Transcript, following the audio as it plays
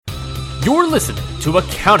You're listening to a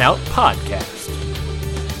Countout Podcast.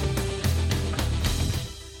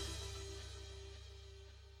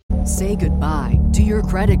 Say goodbye to your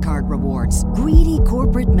credit card rewards. Greedy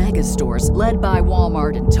corporate mega stores, led by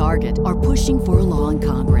Walmart and Target, are pushing for a law in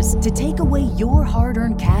Congress to take away your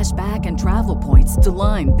hard-earned cash back and travel points to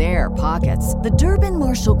line their pockets. The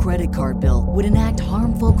Durbin-Marshall credit card bill would enact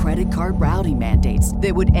harmful credit card routing mandates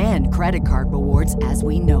that would end credit card rewards as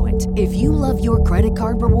we know it. If you love your credit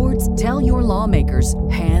card rewards, tell your lawmakers,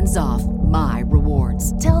 hands off my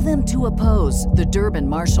rewards. Tell them to oppose the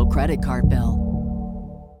Durbin-Marshall credit card bill.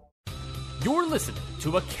 You're listening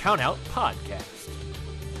to a Countout Podcast.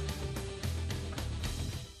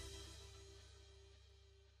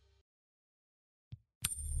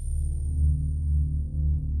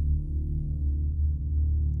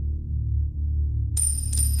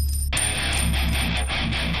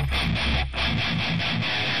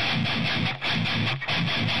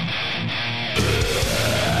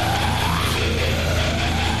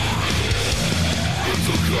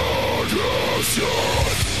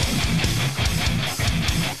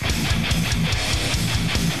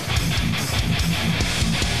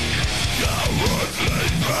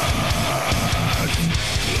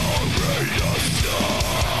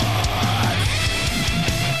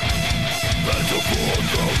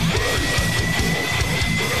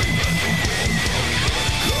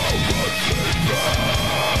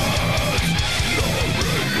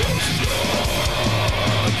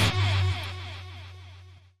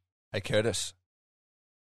 Hey, Curtis.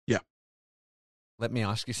 Yeah. Let me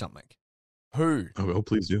ask you something. Who Oh,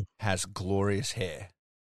 please do. has glorious hair,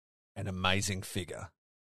 an amazing figure,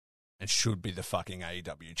 and should be the fucking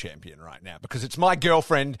AEW champion right now? Because it's my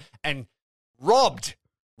girlfriend and robbed.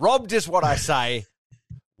 Robbed is what I say.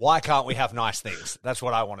 Why can't we have nice things? That's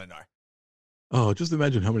what I want to know. Oh, just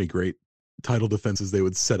imagine how many great title defenses they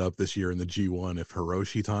would set up this year in the G1 if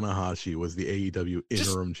Hiroshi Tanahashi was the AEW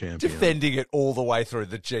interim champion. Defending it all the way through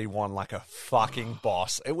the G1 like a fucking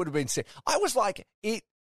boss. It would have been sick. I was like,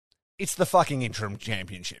 it's the fucking interim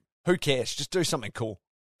championship. Who cares? Just do something cool.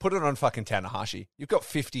 Put it on fucking Tanahashi. You've got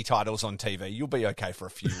 50 titles on TV. You'll be okay for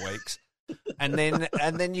a few weeks. And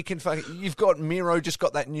then you can fucking, you've got Miro just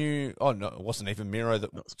got that new, oh no, it wasn't even Miro that,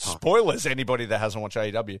 spoilers, anybody that hasn't watched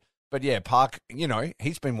AEW. But yeah, Park, you know,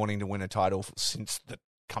 he's been wanting to win a title since the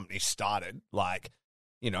company started. Like,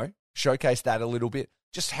 you know, showcase that a little bit.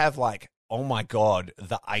 Just have like, oh my God,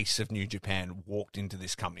 the ace of New Japan walked into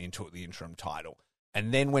this company and took the interim title.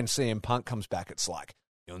 And then when CM Punk comes back, it's like,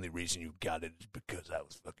 the only reason you got it is because I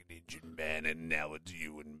was fucking injured, man, and now it's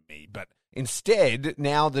you and me. But instead,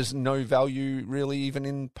 now there's no value really even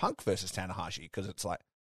in Punk versus Tanahashi because it's like,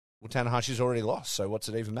 well, Tanahashi's already lost, so what's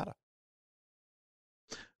it even matter?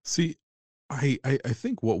 See, I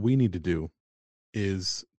think what we need to do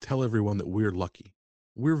is tell everyone that we're lucky.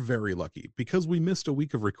 We're very lucky because we missed a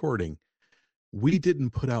week of recording. We didn't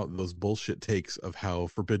put out those bullshit takes of how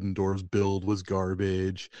Forbidden Door's build was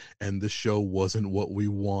garbage and the show wasn't what we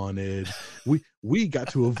wanted. We got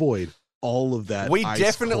to avoid all of that. We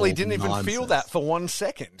definitely didn't even nonsense. feel that for 1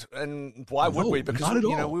 second. And why would we? Because, not at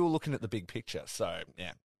you know, all. we were looking at the big picture. So,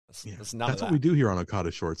 yeah. There's none That's of what that. we do here on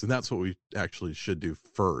Okada Shorts, and that's what we actually should do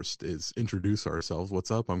first is introduce ourselves.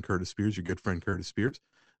 What's up? I'm Curtis Spears, your good friend Curtis Spears.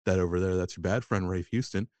 That over there, that's your bad friend Rafe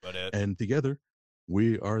Houston. And together,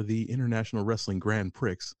 we are the International Wrestling Grand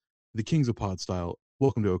Prix, the Kings of Pod Style.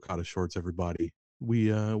 Welcome to Okada Shorts, everybody.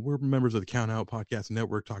 We're members of the Count Out Podcast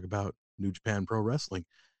Network, talk about New Japan Pro Wrestling.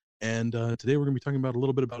 And today we're going to be talking about a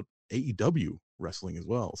little bit about AEW wrestling as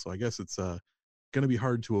well. So I guess it's going to be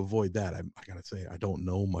hard to avoid that. I gotta say, I don't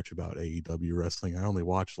know much about AEW wrestling. I only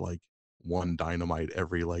watch like one Dynamite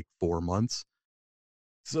every like 4 months.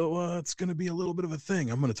 So it's going to be a little bit of a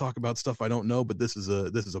thing. I'm going to talk about stuff I don't know, but this is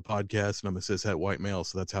a podcast and I'm a cishet white male,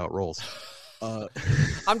 so that's how it rolls.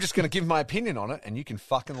 I'm just going to give my opinion on it and you can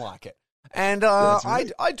fucking like it. And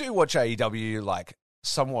right. I do watch AEW like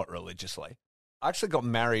somewhat religiously. I actually got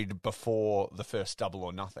married before the first Double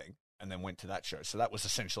or Nothing and then went to that show. So that was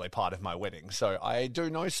essentially part of my wedding. So I do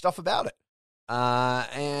know stuff about it.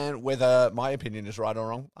 And whether my opinion is right or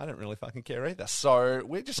wrong, I don't really fucking care either. So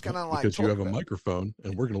we're just going to like because you have a about microphone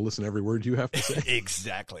and we're going to listen to every word you have to say.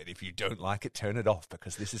 Exactly. And if you don't like it, turn it off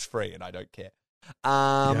because this is free and I don't care.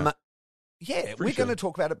 Yeah, we're going to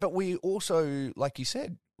talk about it. But we also, like you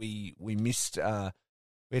said, we missed, we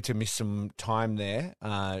had to miss some time there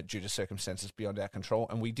due to circumstances beyond our control.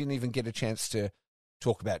 And we didn't even get a chance to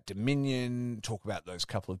talk about Dominion, talk about those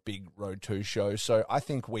couple of big Road 2 shows. So I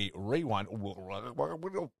think we rewind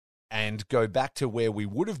and go back to where we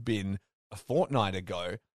would have been a fortnight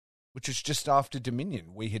ago which is just after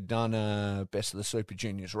Dominion. We had done a Best of the Super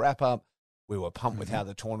Juniors wrap-up. We were pumped with how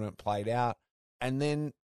the tournament played out. And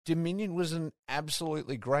then Dominion was an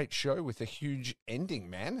absolutely great show with a huge ending,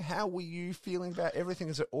 man. How were you feeling about everything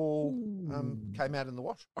as it all came out in the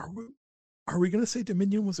wash? Are we going to say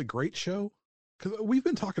Dominion was a great show? Because we've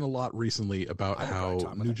been talking a lot recently about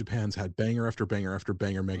how New Japan's had banger after banger after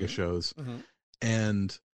banger mega shows.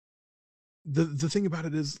 And the thing about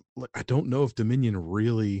it is, like, I don't know if Dominion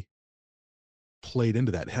really played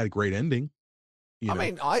into that. It had a great ending. I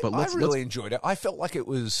mean, I really enjoyed it. I felt like it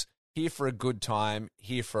was here for a good time,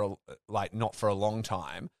 here for not for a long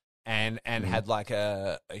time, and had like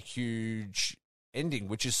a huge ending,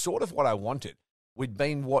 which is sort of what I wanted. We'd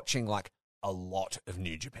been watching like a lot of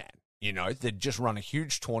New Japan. You know, they'd just run a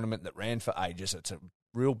huge tournament that ran for ages. It's a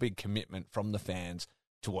real big commitment from the fans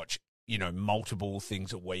to watch, you know, multiple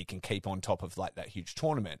things a week and keep on top of like that huge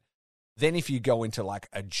tournament. Then if you go into like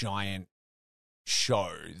a giant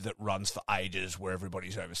show that runs for ages where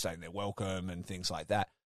everybody's overstaying their welcome and things like that,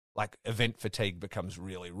 like event fatigue becomes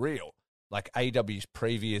really real. Like AEW's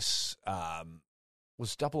previous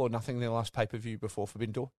was Double or Nothing their last pay-per-view before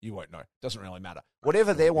Forbidden Door? You won't know. Doesn't really matter.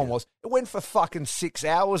 Whatever their one was, it went for fucking 6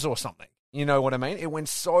 hours or something. You know what I mean? It went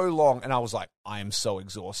so long, and I was like, I am so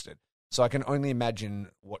exhausted. So I can only imagine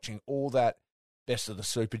watching all that Best of the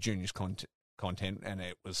Super Juniors content, and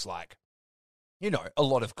it was like, you know, a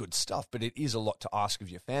lot of good stuff, but it is a lot to ask of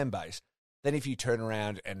your fan base. Then if you turn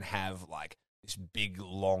around and have like this big,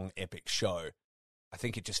 long, epic show, I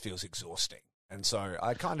think it just feels exhausting. And so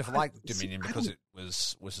I kind of liked Dominion because it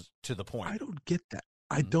was to the point. I don't get that.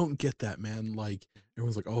 I don't get that, man. Like,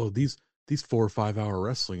 everyone's like, oh, these 4 or 5 hour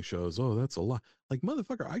wrestling shows, oh, that's a lot. Like,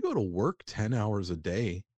 motherfucker, I go to work 10 hours a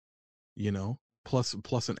day, you know, plus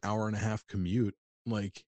an hour and a half commute.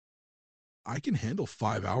 Like, I can handle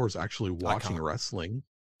 5 hours actually watching wrestling.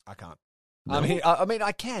 I can't. No? I mean,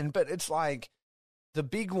 I can, but it's like the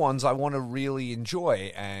big ones I want to really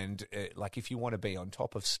enjoy. And like, if you want to be on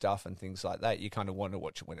top of stuff and things like that, you kind of want to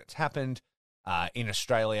watch it when it's happened. In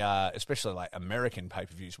Australia, especially like American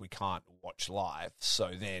pay-per-views, we can't watch live.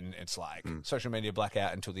 So then it's like social media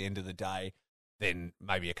blackout until the end of the day. Then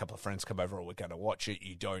maybe a couple of friends come over or we're going to watch it.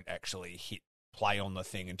 You don't actually hit play on the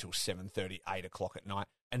thing until 7:30, 8 o'clock at night.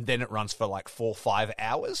 And then it runs for like 4 or 5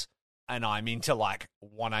 hours. And I'm into like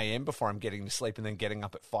 1 a.m. before I'm getting to sleep and then getting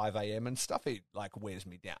up at 5 a.m. and stuff. It like wears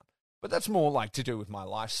me down. But that's more like to do with my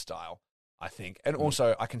lifestyle, I think. And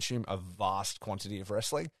also I consume a vast quantity of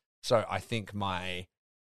wrestling. So I think my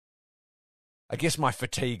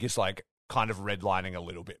fatigue is like kind of redlining a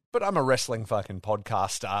little bit. But I'm a wrestling fucking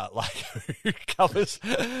podcaster, like who covers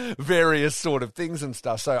various sort of things and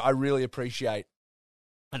stuff. So I really appreciate,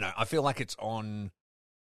 I feel like it's on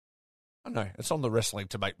the wrestling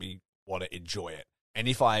to make me want to enjoy it. And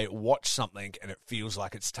if I watch something and it feels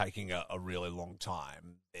like it's taking a really long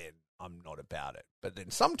time, then I'm not about it. But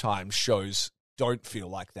then sometimes shows don't feel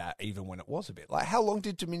like that, even when it was a bit. Like, how long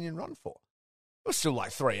did Dominion run for? It was still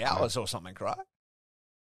like 3 hours or something, right?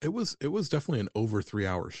 It was definitely an over 3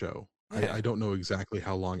 hour show. Yeah. I don't know exactly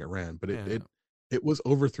how long it ran, but it was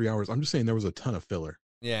over 3 hours. I'm just saying there was a ton of filler.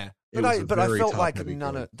 Yeah. But I felt like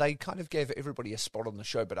they kind of gave everybody a spot on the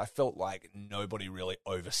show, but I felt like nobody really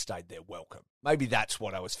overstayed their welcome. Maybe that's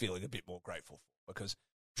what I was feeling a bit more grateful for, because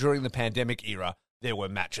during the pandemic era, there were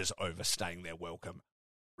matches overstaying their welcome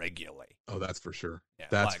regularly. Oh, that's for sure. Yeah,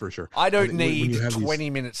 that's for sure. I don't need 20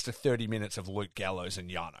 minutes to 30 minutes of Luke Gallows and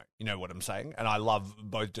Yano. You know what I'm saying? And I love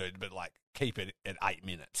both dudes, but like keep it at 8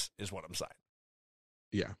 minutes is what I'm saying.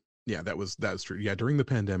 Yeah. Yeah, that's true. Yeah, during the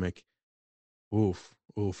pandemic, oof,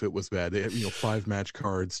 it was bad. They had, 5 match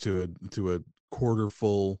cards to a quarter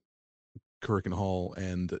full Korakuen Hall,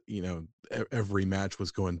 and every match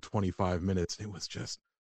was going 25 minutes. It was just,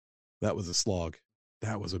 that was a slog.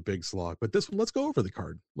 That was a big slog. But this one, let's go over the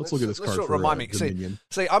card. Let's look at this card. Remind me.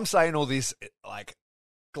 See, I'm saying all this like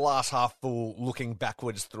glass half full, looking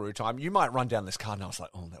backwards through time. You might run down this card, and I was like,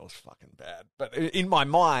 "Oh, that was fucking bad." But in my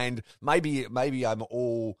mind, maybe I'm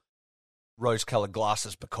all rose-colored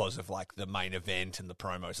glasses because of like the main event and the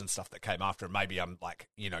promos and stuff that came after. Maybe I'm like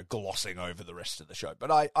glossing over the rest of the show.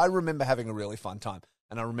 But I remember having a really fun time,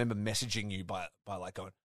 and I remember messaging you by like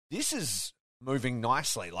going, "This is moving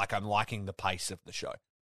nicely, like I'm liking the pace of the show."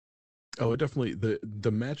 Oh, definitely.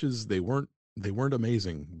 The matches, they weren't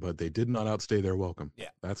amazing, but they did not outstay their welcome. Yeah,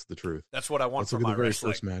 that's the truth. That's what I want from my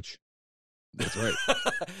wrestling. Let's look at the very first match. That's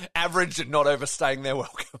right. Average and not overstaying their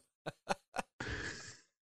welcome.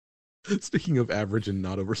 Speaking of average and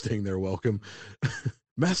not overstaying their welcome,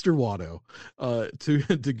 Master Wato to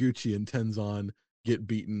Taguchi and Tenzan get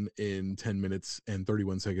beaten in 10 minutes and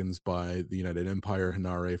 31 seconds by the United Empire,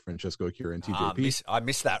 Hinare, Francesco Akira, and TJP. I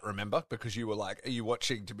missed that, remember? Because you were like, are you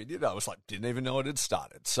watching Dominion? I was like, didn't even know it had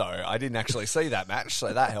started. So I didn't actually see that match,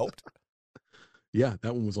 so that helped. Yeah,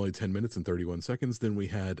 that one was only 10 minutes and 31 seconds. Then we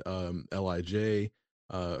had LIJ,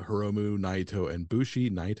 Hiromu, Naito, and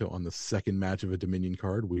Bushi. Naito on the second match of a Dominion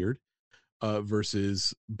card, weird,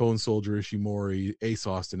 versus Bone Soldier, Ishimori, Ace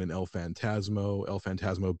Austin, and El Phantasmo. El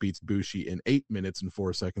Phantasmo beats Bushi in 8 minutes and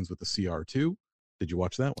 4 seconds with the CR2. Did you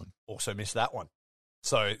watch that one? Also missed that one.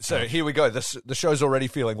 So here we go. The show's already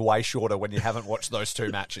feeling way shorter when you haven't watched those two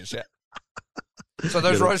matches yet. So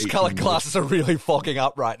those rose-colored glasses are really fogging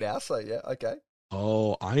up right now. So yeah, okay.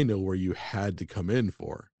 Oh, I know where you had to come in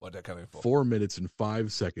for. What did I come in for? 4 minutes and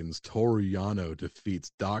 5 seconds, Toru Yano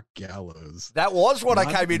defeats Doc Gallows. That was what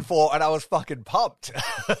I came in for, and I was fucking pumped.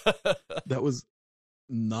 That was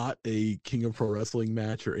not a King of Pro Wrestling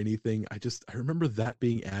match or anything. I remember that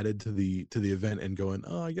being added to the event and going,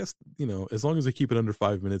 oh, I guess, as long as I keep it under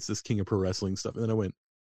 5 minutes, this King of Pro Wrestling stuff. And then I went,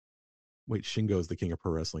 wait, Shingo's the King of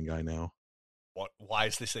Pro Wrestling guy now. What? Why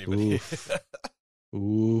is this even here?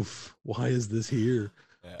 Oof, why is this here?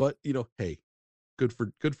 Yeah. But hey, good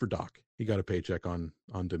for Doc. He got a paycheck on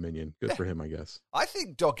Dominion. Good for him, I guess. I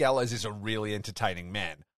think Doc Gallows is a really entertaining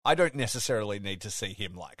man. I don't necessarily need to see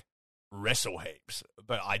him like wrestle heaps,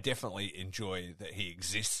 but I definitely enjoy that he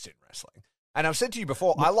exists in wrestling. And I've said to you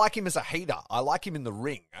before, I like him as a heater. I like him in the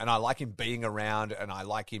ring, and I like him being around, and I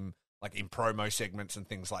like him like in promo segments and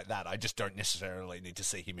things like that. I just don't necessarily need to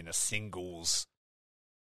see him in a singles,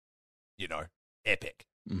 epic.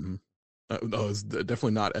 Mm-hmm. No, it's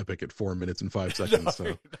definitely not epic at 4 minutes and 5 seconds.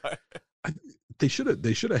 No. They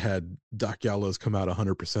should have had Doc Gallows come out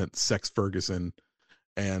 100% Sex Ferguson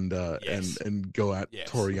and Yes. and go at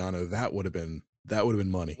Toru Yano. That would have been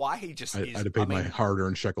money. Why he just I'd have paid my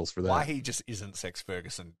hard-earned shekels for that. Why he just isn't Sex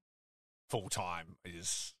Ferguson full time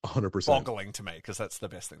is 100% boggling to me, because that's the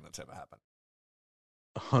best thing that's ever happened.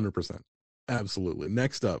 100%, absolutely.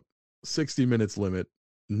 Next up, 60 minutes limit.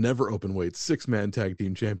 Never open weight, 6-man tag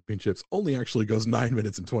team championships, only actually goes 9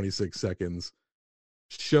 minutes and 26 seconds.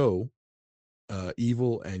 Show,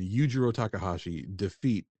 Evil and Yujiro Takahashi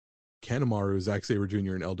defeat Kanemaru, Zack Sabre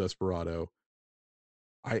Jr., and El Desperado.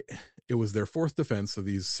 It was their fourth defense of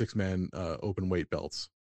these 6-man open weight belts.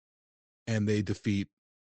 And they defeat,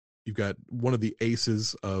 you've got one of the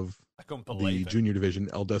aces of the junior division,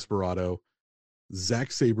 El Desperado,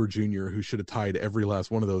 Zack Sabre Jr., who should have tied every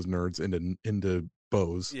last one of those nerds into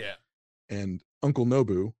bows. Yeah. And Uncle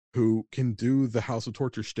Nobu, who can do the House of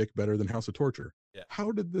Torture shtick better than House of Torture. Yeah.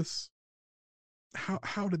 How did that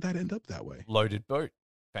end up that way? Loaded boot.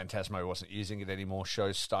 Phantasmo wasn't using it anymore.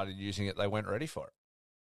 Shows started using it. They weren't ready for it.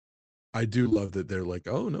 I do love that they're like,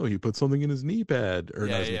 oh no, he put something in his knee pad or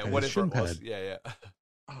his shin pad. Yeah.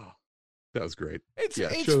 Oh, that was great. It's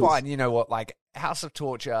fine. You know what? Like House of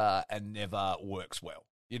Torture and Never works well.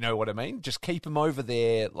 You know what I mean? Just keep them over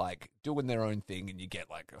there, like doing their own thing, and you get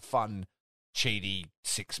like a fun, cheaty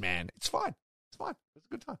 6-man. It's fine. It's fine. It's a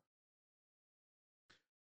good time.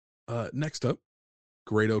 Next up,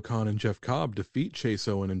 Great O'Khan and Jeff Cobb defeat Chase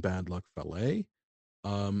Owen and Bad Luck Fale.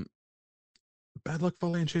 Bad Luck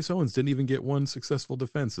Fale and Chase Owens didn't even get one successful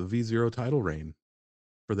defense of V0 title reign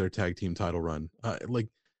for their tag team title run.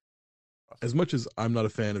 As much as I'm not a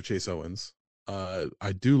fan of Chase Owens,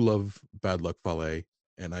 I do love Bad Luck Fale,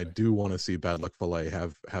 and I do want to see Bad Luck Fale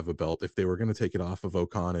have a belt. If they were going to take it off of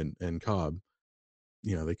O'Khan and Cobb,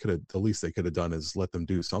 they could have, the least they could have done is let them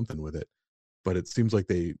do something with it. But it seems like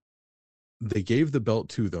they gave the belt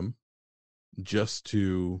to them just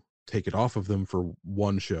to take it off of them for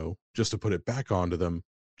one show, just to put it back onto them,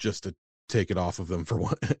 just to take it off of them for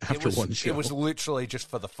one one show. It was literally just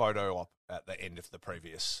for the photo op at the end of the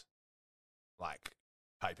previous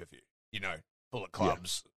pay-per-view. Bullet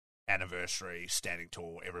Club's anniversary, standing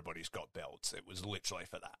tall, everybody's got belts. It was literally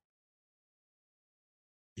for that.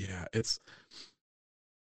 Yeah,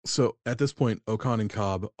 so at this point, O'Khan and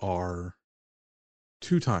Cobb are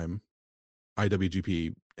 2-time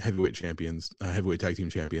IWGP heavyweight champions, heavyweight tag team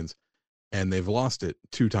champions, and they've lost it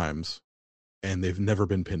 2 times, and they've never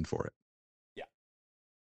been pinned for it. Yeah.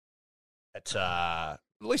 It's at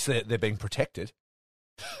least they're being protected.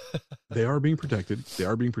 They are being protected.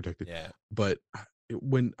 Yeah. But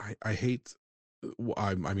when I hate,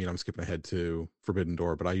 I'm skipping ahead to Forbidden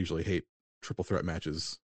Door, but I usually hate triple threat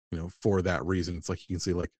matches, for that reason. It's like you can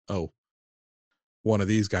see one of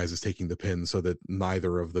these guys is taking the pin so that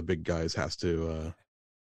neither of the big guys has to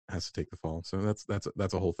take the fall. So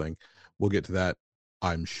that's a whole thing. We'll get to that,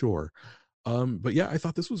 I'm sure. But yeah, I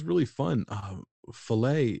thought this was really fun.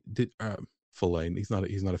 Fale Fillet. He's not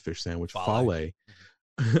a fish sandwich. Fillet.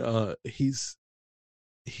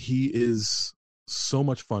 He is so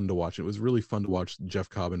much fun to watch. It was really fun to watch Jeff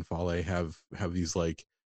Cobb and Fale have these like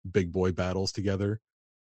big boy battles together.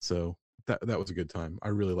 So that was a good time. I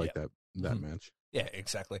really liked that match. Yeah,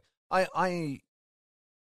 exactly. I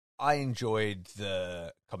enjoyed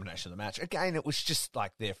the combination of the match. Again, it was just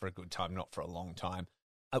like there for a good time, not for a long time.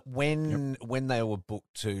 When they were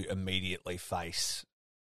booked to immediately face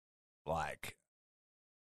like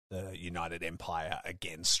the United Empire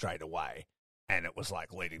again straight away, and it was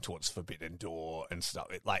like leading towards Forbidden Door and stuff.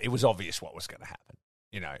 It was obvious what was going to happen.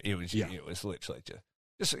 It was literally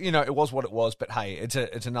just it was what it was. But hey,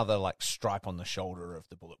 it's another like stripe on the shoulder of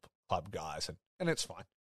the Bullet Club guys, and it's fine.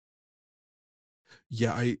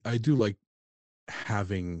 Yeah, I do like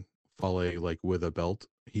having Fale like with a belt.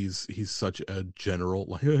 He's such a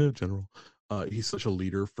general, he's such a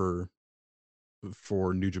leader for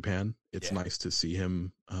New Japan. It's nice to see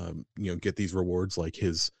him, get these rewards like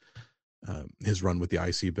his run with the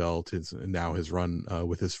IC belt, now his run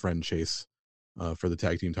with his friend Chase for the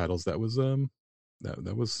tag team titles. That was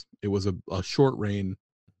it was a short reign,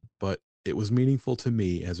 but it was meaningful to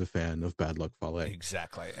me as a fan of Bad Luck Fale.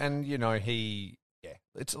 Exactly, and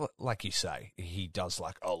it's like you say, he does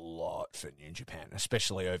like a lot for New Japan,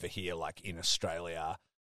 especially over here, like in Australia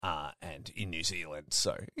and in New Zealand.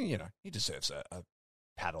 So he deserves a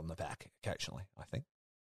pat on the back occasionally, I think.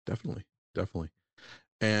 Definitely.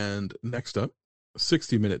 And next up,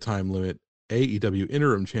 60-minute time limit AEW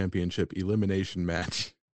Interim Championship elimination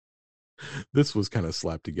match. This was kind of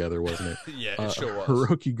slapped together, wasn't it? Yeah, it sure was.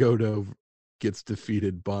 Hiroki Goto gets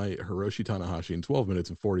defeated by Hiroshi Tanahashi in 12 minutes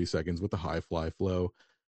and 40 seconds with a high fly flow.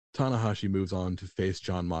 Tanahashi moves on to face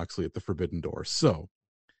Jon Moxley at the Forbidden Door. So,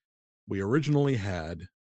 we originally had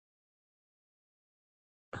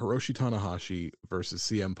Hiroshi Tanahashi versus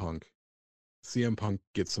CM Punk. CM Punk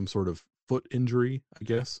gets some sort of foot injury, I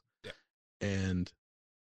guess. Yeah. And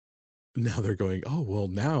now they're going, oh, well,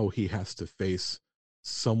 now he has to face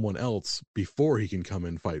someone else before he can come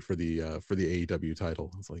and fight for the AEW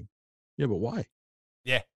title. It's like, yeah, but why?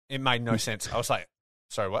 Yeah, it made no sense. I was like,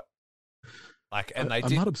 sorry, what?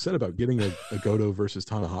 I'm not upset about getting a Goto versus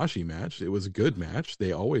Tanahashi match. It was a good match.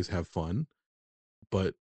 They always have fun,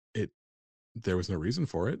 but there was no reason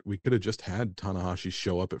for it. We could have just had Tanahashi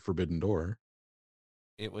show up at Forbidden Door.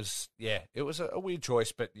 It was a weird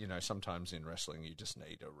choice, but sometimes in wrestling you just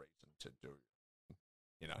need a reason to do,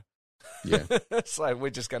 Yeah. It's like we're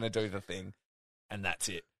just going to do the thing, and that's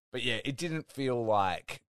it. But yeah, it didn't feel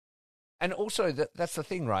like. And also, that's the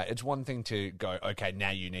thing, right? It's one thing to go, okay,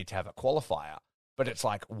 now you need to have a qualifier. But it's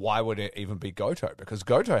like, why would it even be Goto? Because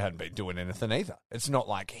Goto hadn't been doing anything either. It's not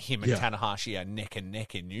like him and Tanahashi are neck and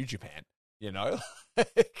neck in New Japan,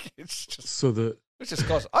 It's just... It's just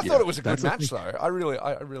cause I thought it was a good match, though. I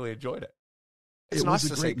really enjoyed it. It's nice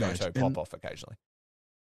to see Goto pop off occasionally.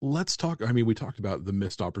 Let's talk. I mean, we talked about the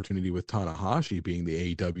missed opportunity with Tanahashi being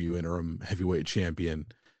the AEW interim heavyweight champion.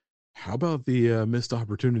 How about the missed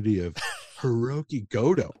opportunity of Hiroki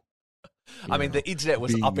Goto? I mean, the internet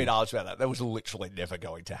was up in arms about that. That was literally never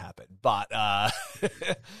going to happen. But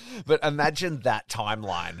but imagine that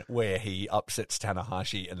timeline where he upsets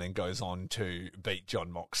Tanahashi and then goes on to beat Jon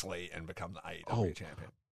Moxley and become the AEW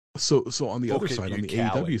champion. So on the other side, on the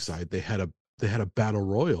AEW side, they had a battle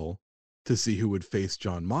royal to see who would face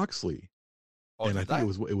Jon Moxley, and I think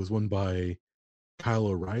it was won by Kyle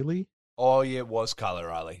O'Reilly. Oh yeah, it was Kyle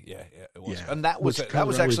O'Reilly. Yeah, it was, and that was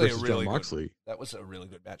actually a really good. That was a really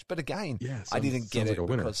good match. But again, I didn't get it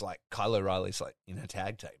because like Kyle O'Reilly's like in a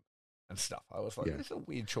tag team and stuff. I was like, these are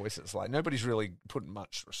weird choices. Like nobody's really putting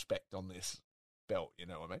much respect on this belt. You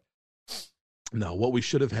know what I mean? No, what we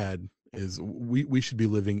should have had is we should be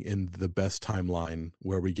living in the best timeline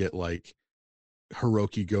where we get like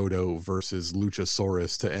Hiroki Goto versus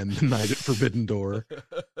Luchasaurus to end the night at Forbidden Door.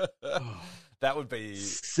 That would be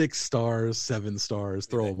 6 stars, 7 stars,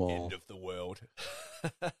 throw them all. End of the world.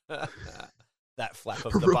 That flap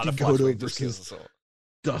of Hiroki the butterfly Goto just kills us all.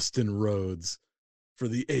 Dustin Rhodes for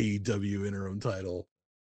the AEW interim title.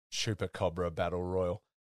 Chupacabra Battle Royal.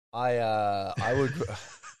 I would.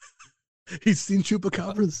 He's seen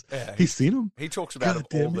Chupacabras. Yeah, he's seen them. He talks about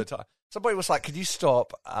them all the time. Somebody was like, "Could you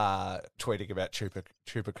stop tweeting about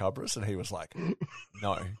Chupacabras?" And he was like,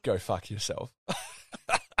 "No, go fuck yourself."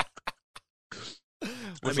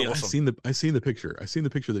 I mean, awesome. I've seen the picture. I've seen the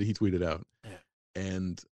picture that he tweeted out,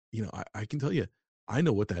 and I can tell you, I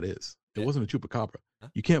know what that is. It wasn't a Chupacabra. Huh?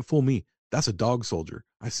 You can't fool me. That's a dog soldier.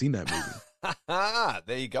 I've seen that movie.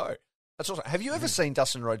 There you go. That's awesome. Have you ever seen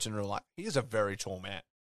Dustin Rhodes in real life? He is a very tall man.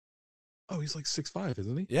 Oh, he's like 6'5",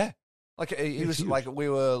 isn't he? Yeah, Like he was huge. like we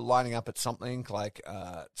were lining up at something like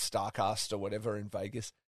Starcast or whatever in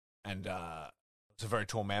Vegas, and it's a very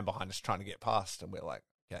tall man behind us trying to get past, and we're like,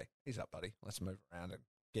 okay, he's up, buddy. Let's move around and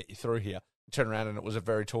get you through here. Turn around, and it was a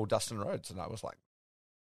very tall Dustin Rhodes, and I was like,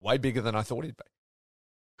 way bigger than I thought he'd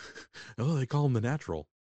be. Oh, they call him the Natural.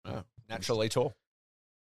 Oh, naturally tall.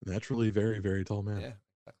 Naturally very, very tall man. Yeah,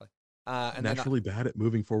 exactly. And naturally bad at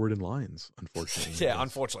moving forward in lines, unfortunately. Yeah,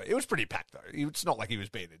 unfortunately. It was pretty packed, though. It's not like he was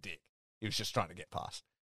being a dick. He was just trying to get past.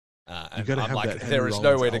 You got to have like, that Henry there is Rollins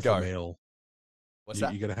nowhere to alpha go. Male. What's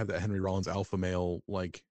that? You got to have that Henry Rollins alpha male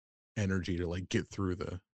like energy to like get through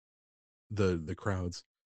the crowds.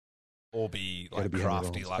 Or be Gotta like be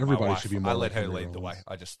crafty like Everybody my wife. should be I more let like her Henry lead the way. Rollins.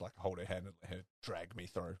 I just like hold her hand and let her drag me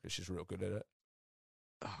through because she's real good at it.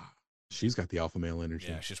 She's got the alpha male energy.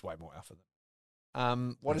 Yeah, she's way more alpha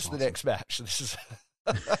than. What That's is the awesome. next match?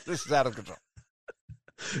 This is out of control.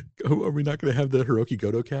 Oh, are we not going to have the Hiroki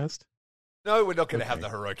Goto cast? No, we're not going to have Okay.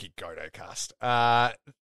 the Hiroki Goto cast.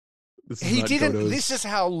 This is He not didn't. Goto's- This is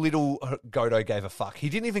how little Goto gave a fuck. He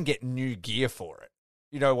didn't even get new gear for it.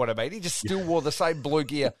 You know what I mean? He just still wore the same blue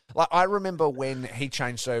gear. Like I remember when he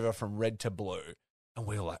changed over from red to blue, and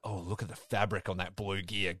we were like, "Oh, look at the fabric on that blue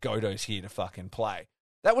gear. Goto's here to fucking play."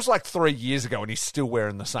 That was like 3 years ago, and he's still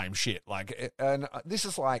wearing the same shit. Like, and this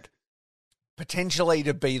is like potentially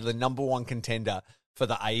to be the number one contender for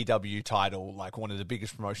the AEW title, like one of the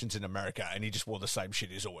biggest promotions in America, and he just wore the same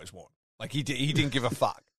shit he's always worn. Like he didn't give a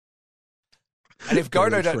fuck. And if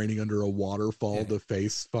Goto don't, training under a waterfall Yeah. to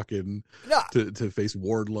face fucking nah, to face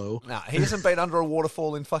Wardlow, he hasn't been under a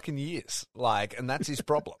waterfall in fucking years. Like, and that's his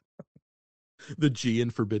problem. the G in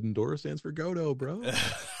Forbidden Door stands for Goto, bro.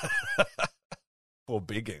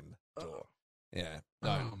 Forbidden door. Yeah.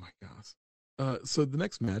 No. Oh my gosh. So the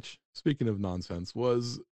next match, speaking of nonsense,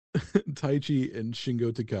 was Taichi and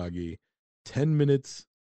Shingo Takagi. 10 minutes,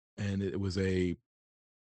 and it was a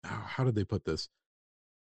how did they put this?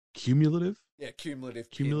 Cumulative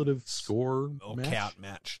Cumulative score or match? count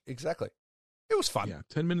match. Exactly. It was fun. Yeah,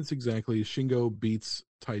 10 minutes exactly. Shingo beats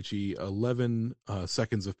Taichi 11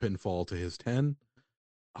 seconds of pinfall to his 10.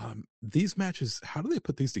 These matches, how do they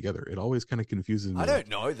put these together? It always kind of confuses me. I don't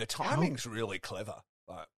know. The timing's really clever.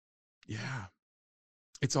 But Yeah,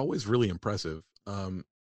 it's always really impressive.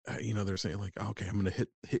 They're saying like, okay, I'm going to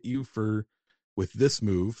hit you with this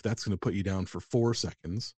move. That's going to put you down for 4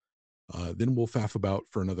 seconds. Then we'll faff about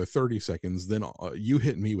for another 30 seconds. Then you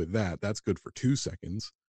hit me with that. That's good for 2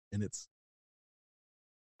 seconds. And it's,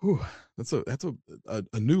 that's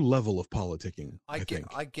a new level of politicking. I think.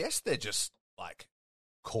 I guess they're just like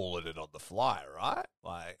calling it on the fly, right?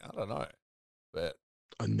 Like, I don't know. But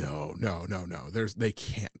No. They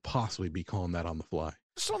can't possibly be calling that on the fly.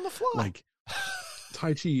 just on the fly. Like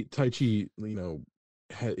Taichi,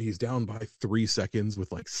 he's down by 3 seconds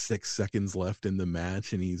with like 6 seconds left in the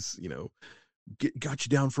match, and he's, got you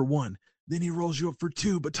down for 1. Then he rolls you up for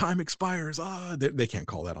 2, but time expires. They can't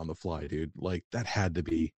call that on the fly, dude. Like that had to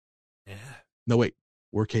be. Yeah. No, wait,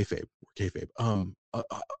 we're kayfabe.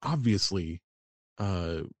 Obviously,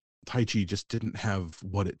 Taichi just didn't have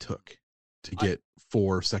what it took to get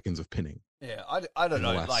 4 seconds of pinning. Yeah, I don't in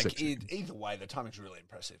the know. last Like 6 seconds. either way, the timing's really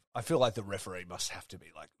impressive. I feel like the referee must have to be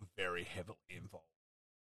like very heavily involved.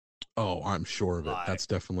 Oh, I'm sure of it. Like- That's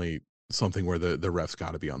definitely something where the ref's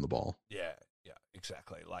got to be on the ball. Yeah,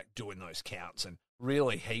 exactly. Like doing those counts, and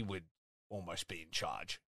really, he would almost be in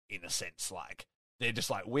charge in a sense. Like they're just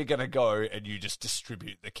like, we're gonna go, and you just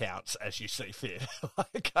distribute the counts as you see fit,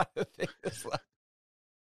 like kind of thing. It's like,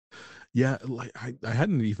 Yeah, like I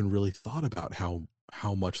hadn't even really thought about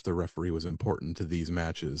how much the referee was important to these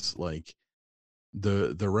matches. Like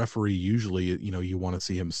the referee usually, you want to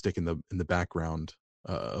see him stick in the background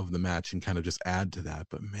of the match and kind of just add to that.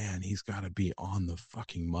 But man, he's got to be on the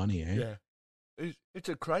fucking money, eh? yeah, it's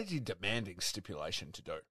a crazy demanding stipulation to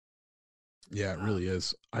do. Yeah, it really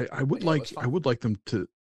is. I would Yeah, it was like fun. them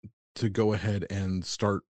to go ahead and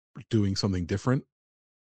start doing something different.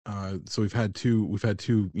 So we've had two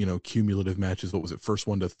cumulative matches. What was it? First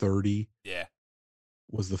one to 30 Yeah,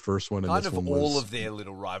 was the first one, and kind this of one all was, of their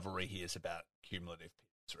little rivalry here is about cumulative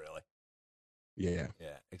pins, really. yeah.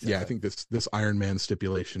 Yeah, exactly. Yeah, I think this Iron Man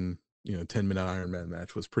stipulation, 10-minute Iron Man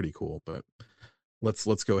match was pretty cool, but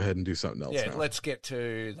let's go ahead and do something else now. Let's get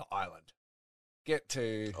to the island.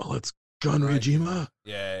 Let's Gun Right. Regima.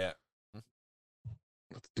 Yeah.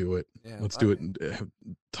 Let's do it. Yeah, Let's do it. And have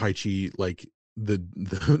Taichi, like the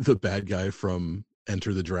bad guy from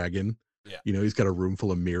Enter the Dragon. Yeah. He's got a room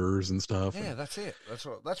full of mirrors and stuff. Yeah, and that's it.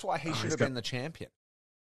 That's why he Oh, should he's have got- been the champion.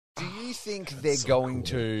 Do you think that's they're so going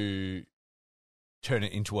cool. to turn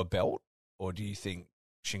it into a belt, or do you think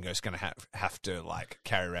Shingo's going to have to like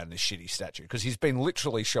carry around this shitty statue because he's been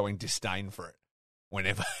literally showing disdain for it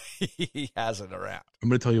whenever he has it around. I'm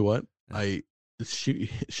going to tell you what,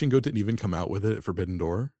 Shingo didn't even come out with it at Forbidden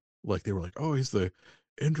Door. Like they were like, oh, he's the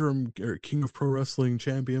interim King of Pro Wrestling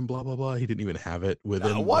champion, blah blah blah. He didn't even have it with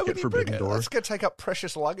him. Why would he Forbidden bring it? Door. That's going to take up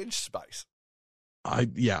precious luggage space. I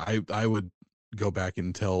would go back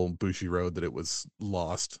and tell Bushiroad that it was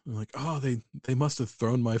lost. I'm like, oh, they must have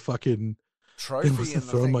thrown my fucking trophy. They must have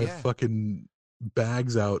thrown my fucking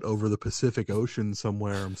bags out over the Pacific Ocean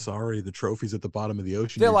somewhere. I'm sorry, the trophy's at the bottom of the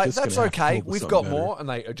ocean. They're You're like, just that's gonna have to okay. come up with We've something got better. more, and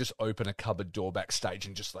they just open a cupboard door backstage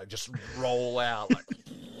and just roll out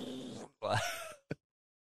like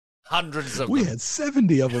hundreds of We them. had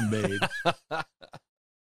 70 of them made.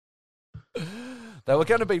 They were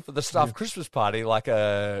going to be for the staff Christmas party, like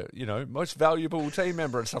a most valuable team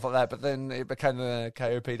member and stuff like that. But then it became the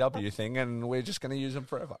KOPW thing, and we're just going to use them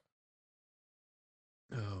forever.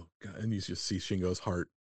 Oh god! And you just see Shingo's heart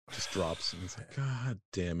just drops, and he's like, God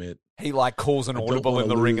damn it! He calls an I don't audible in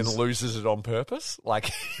wanna the ring and lose. loses it on purpose.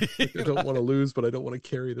 Like I don't want to lose, but I don't want to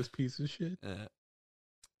carry this piece of shit.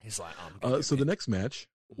 He's like, So the next match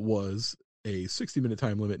was a 60-minute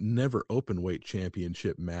time limit, never open weight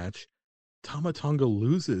championship match. Tama Tonga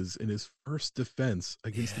loses in his first defense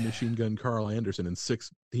against the Machine Gun Carl Anderson in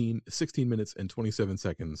 16 minutes and 27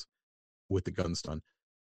 seconds with the gun stun.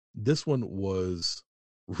 This one was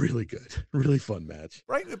really good, really fun match.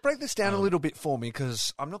 Break this down a little bit for me,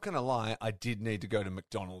 because I'm not going to lie, I did need to go to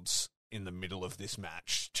McDonald's in the middle of this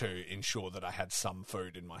match to ensure that I had some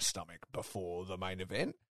food in my stomach before the main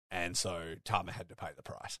event, and so Tama had to pay the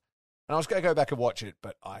price. And I was going to go back and watch it,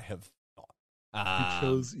 but I have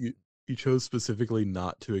not. You chose specifically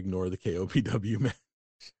not to ignore the KOPW match.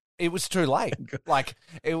 It was too late.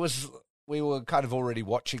 We were kind of already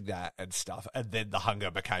watching that and stuff, and then the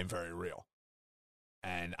hunger became very real.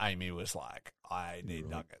 And Amy was like, I need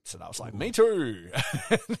nuggets. And I was like, me too.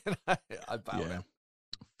 And then I bailed out.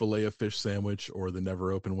 Filet of fish sandwich or the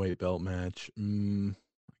never open weight belt match. I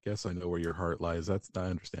guess I know where your heart lies. I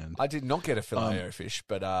understand. I did not get a filet o fish,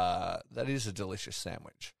 but that is a delicious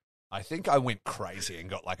sandwich. I think I went crazy and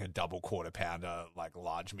got a double quarter pounder,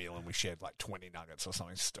 large meal, and we shared 20 nuggets or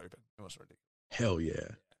something stupid. It was ridiculous. Hell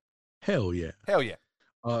yeah. Hell yeah. Hell yeah.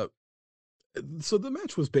 So the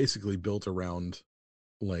match was basically built around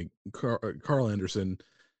Carl Anderson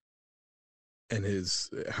and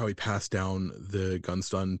how he passed down the gun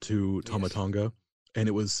stun to Tama Tonga. And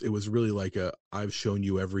it was really I've shown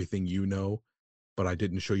you everything you know, but I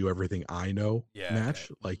didn't show you everything I know match.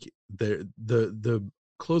 Okay. The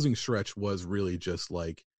closing stretch was really just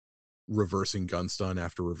reversing gun stun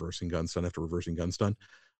after reversing gun stun after reversing gun stun.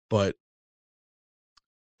 But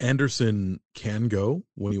Anderson can go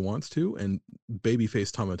when he wants to, and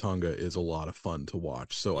babyface Tama Tonga is a lot of fun to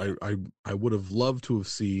watch. So I would have loved to have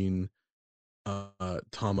seen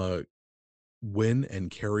Tama win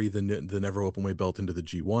and carry the never open weight belt into the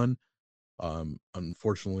G1.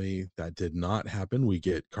 Unfortunately, that did not happen. We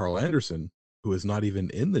get Carl Anderson, who is not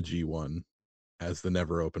even in the G1, as the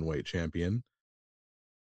never open weight champion.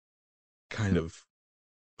 Kind of,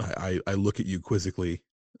 I look at you quizzically.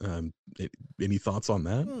 Any thoughts on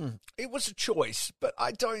that? It was a choice, but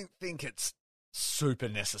I don't think it's super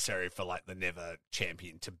necessary for the never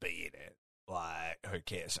champion to be in it. Who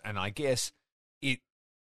cares? And I guess it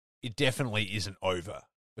definitely isn't over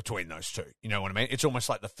between those two. You know what I mean? It's almost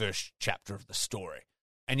like the first chapter of the story.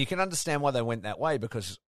 And you can understand why they went that way,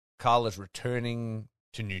 because Carl is returning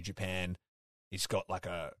to New Japan. He's got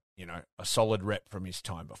a solid rep from his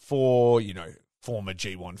time before, former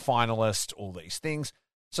G1 finalist, all these things.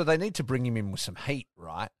 So they need to bring him in with some heat,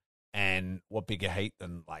 right? And what bigger heat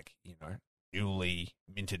than newly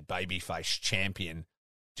minted babyface champion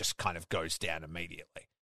just kind of goes down immediately.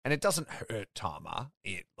 And it doesn't hurt Tama.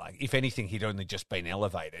 If anything, he'd only just been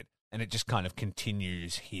elevated, and it just kind of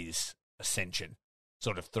continues his ascension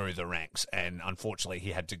sort of through the ranks. And unfortunately,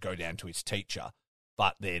 he had to go down to his teacher,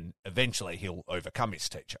 but then eventually he'll overcome his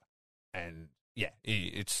teacher. And yeah,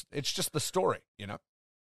 it's just the story,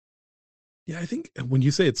 Yeah, I think when you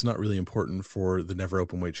say it's not really important for the never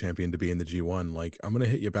open weight champion to be in the G1, I'm going to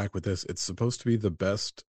hit you back with this. It's supposed to be the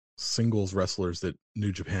best singles wrestlers that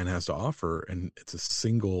New Japan has to offer, and it's a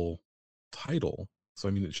single title. So,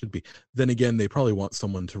 I mean, it should be. Then again, they probably want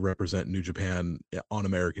someone to represent New Japan on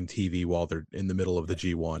American TV while they're in the middle of the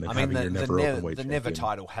G1 and having your never open weight champion. The never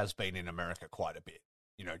title has been in America quite a bit.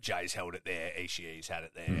 Jay's held it there, Ishii's had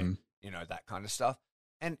it there, that kind of stuff.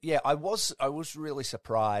 And yeah, I was really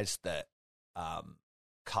surprised that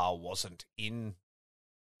Carl wasn't in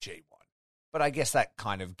G1. But I guess that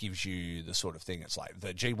kind of gives you the sort of thing. It's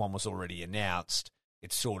the G1 was already announced.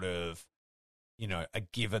 it's sort of, a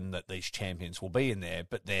given that these champions will be in there,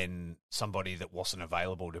 but then somebody that wasn't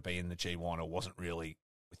available to be in the G1 or wasn't really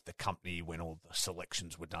with the company when all the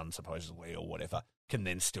selections were done, supposedly, or whatever, can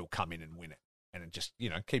then still come in and win it. And it just,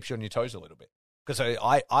 keeps you on your toes a little bit. Because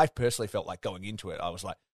I personally felt like going into it, I was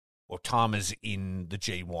like, well, Tama's in the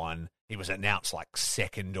G1. He was announced like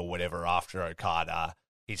second or whatever after Okada.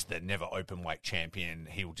 He's the never open weight champion.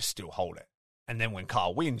 He will just still hold it. And then when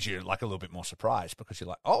Kyle wins, you're like a little bit more surprised because you're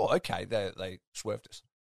like, oh, okay, they swerved us.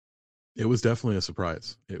 It was definitely a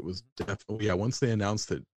surprise. It was definitely, once they announced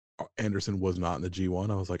that Anderson was not in the G1,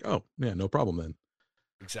 I was like, oh, yeah, no problem then.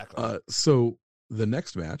 Exactly. So the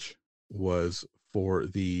next match was for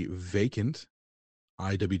the vacant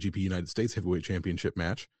IWGP United States Heavyweight Championship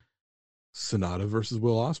match, Sonata versus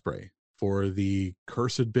Will Ospreay for the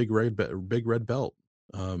cursed big red belt.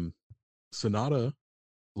 Sonata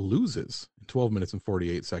loses in 12 minutes and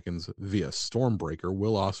 48 seconds via Stormbreaker.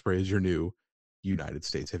 Will Ospreay is your new United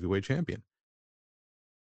States Heavyweight Champion.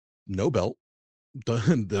 No belt.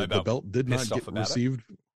 The belt did not get received.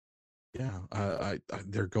 Yeah,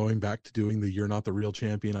 they're going back to doing the "you're not the real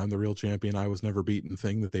champion, I'm the real champion, I was never beaten"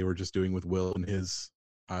 thing that they were just doing with Will and his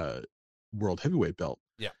world heavyweight belt.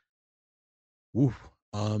 Yeah. Ooh.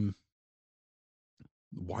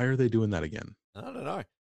 Why are they doing that again? I don't know.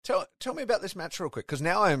 Tell me about this match real quick, because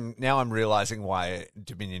now I'm realizing why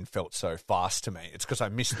Dominion felt so fast to me. It's because I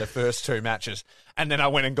missed the first two matches, and then I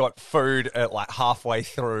went and got food at like halfway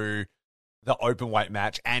through the open weight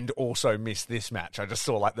match, and also missed this match. I just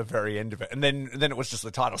saw like the very end of it, and then it was just the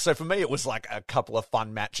title. So for me, it was like a couple of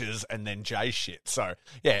fun matches, and then Jay shit. So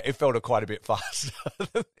yeah, it felt quite a bit faster.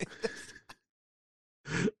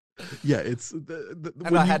 Yeah, it's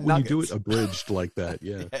when you do it abridged like that.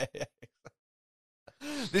 Yeah. Yeah.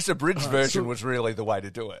 This abridged version was really the way to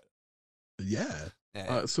do it. Yeah.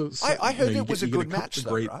 So I heard it was a good match.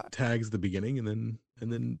 Great tags at the beginning, and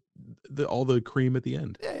then all the cream at the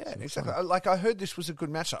end. Yeah, so exactly. Like I heard this was a good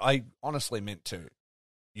match. I honestly meant to.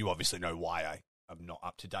 You obviously know why I'm not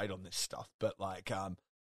up to date on this stuff, but like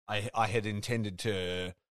I had intended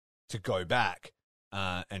to go back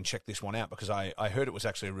and check this one out because I heard it was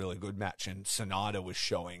actually a really good match, and Sonata was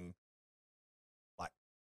showing like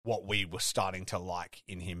what we were starting to like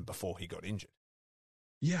in him before he got injured.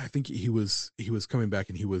 Yeah, I think he was coming back,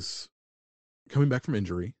 and he was coming back from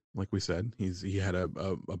injury. Like we said, he had a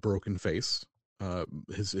broken face.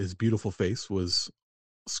 His beautiful face was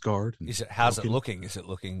scarred. How's it looking? Is it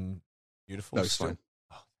looking beautiful? No, it's fine.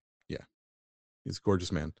 Oh. Yeah, he's a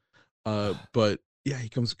gorgeous man. But yeah, he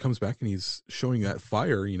comes back and he's showing that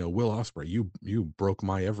fire. Will Ospreay, you broke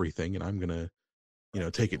my everything, and I'm gonna,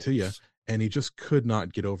 take it to you. And he just could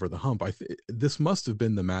not get over the hump. This must have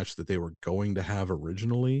been the match that they were going to have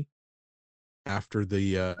originally after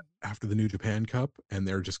the New Japan Cup, and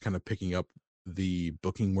they're just kind of picking up the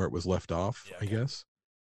booking where it was left off, I guess.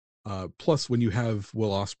 Plus, when you have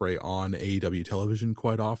Will Ospreay on AEW television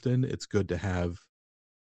quite often, it's good to have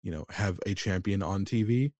a champion on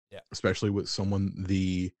TV, especially with someone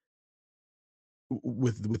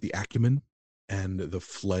with the acumen and the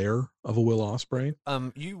flair of a Will Ospreay.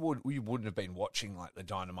 You wouldn't have been watching like the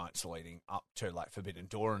Dynamites leading up to like Forbidden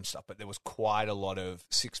Door and stuff, but there was quite a lot of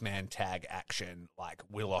 6-man tag action, like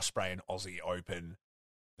Will Ospreay and Aussie Open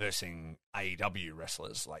versus AEW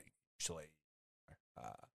wrestlers, like usually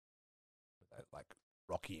like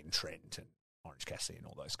Rocky and Trent and Orange Cassidy and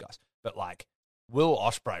all those guys. But like Will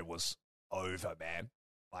Ospreay was over, man.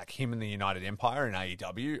 Like him in the United Empire and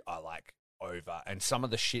AEW are like over, and some of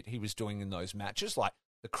the shit he was doing in those matches, like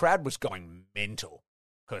the crowd was going mental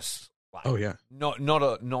because like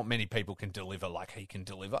not many people can deliver like he can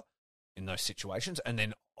deliver in those situations. And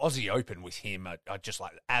then Aussie Open with him are just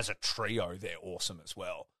like, as a trio, they're awesome as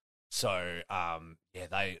well. So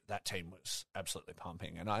that team was absolutely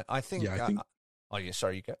pumping, and I think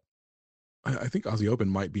sorry, you go. I think Aussie Open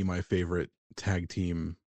might be my favorite tag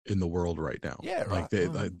team in the world right now. Yeah, right.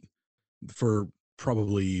 Like for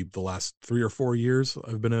probably the last 3 or 4 years,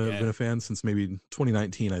 I've been a fan since maybe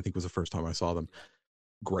 2019. I think was the first time I saw them.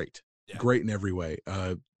 Great in every way.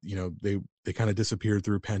 They kind of disappeared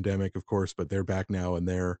through pandemic, of course, but they're back now, and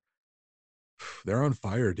they're on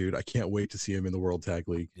fire, dude. I can't wait to see them in the World Tag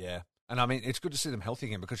League. Yeah, and I mean it's good to see them healthy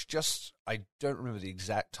again because I don't remember the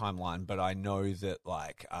exact timeline, but I know that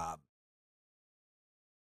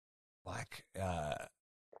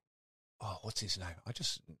what's his name?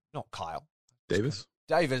 Not Kyle. Davis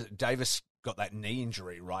got that knee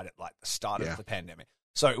injury right at like the start of the pandemic.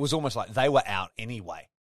 So it was almost like they were out anyway.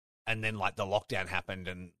 And then like the lockdown happened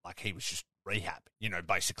and like he was just rehab,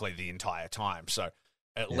 basically the entire time. So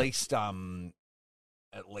at least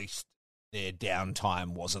their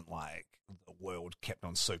downtime wasn't like the world kept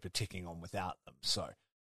on super ticking on without them. So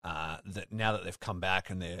that now that they've come back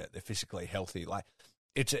and they're physically healthy, like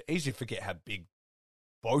it's easy to forget how big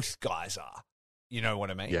both guys are. You know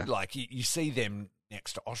what I mean? Yeah. Like you see them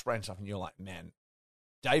next to Ospreay and stuff, and you're like, man,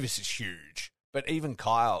 Davis is huge, but even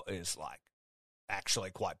Kyle is like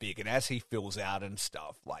actually quite big. And as he fills out and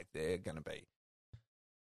stuff, like they're going to be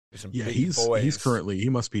some big boys. He's currently, he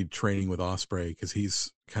must be training with Ospreay because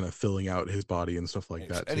he's kind of filling out his body and stuff like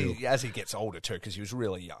that too. And as he gets older too, because he was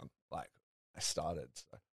really young, like I started.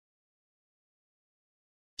 So.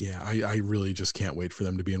 Yeah, I really just can't wait for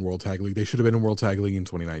them to be in World Tag League. They should have been in World Tag League in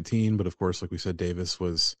 2019, but of course, like we said, Davis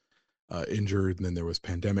was injured, and then there was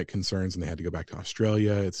pandemic concerns, and they had to go back to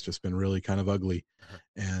Australia. It's just been really kind of ugly.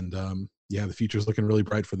 And yeah, the future's looking really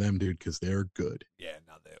bright for them, dude, because they're good. Yeah,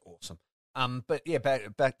 no, they're awesome. But yeah,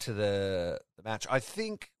 back to the match. I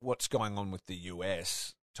think what's going on with the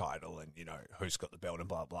US title and, you know, who's got the belt and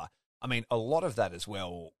blah, blah. I mean, a lot of that as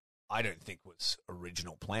well, I don't think was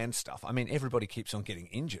original plan stuff. I mean, everybody keeps on getting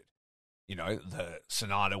injured. You know, the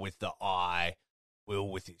Sonata with the eye, Will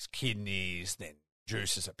with his kidneys, then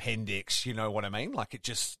Juice's appendix, you know what I mean? Like it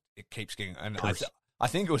keeps getting, and I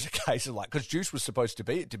think it was a case of like, because Juice was supposed to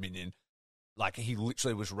be at Dominion, like he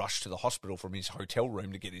literally was rushed to the hospital from his hotel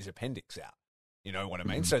room to get his appendix out. You know what I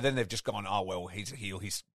mean? Mm-hmm. So then they've just gone, oh, well, he's a heel.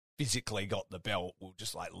 He's physically got the belt. We'll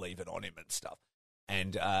just like leave it on him and stuff.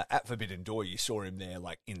 And at Forbidden Door, you saw him there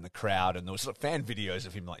like in the crowd, and there was like fan videos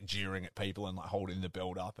of him like jeering at people and like holding the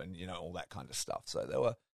belt up and, you know, all that kind of stuff. So they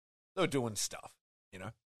were doing stuff, you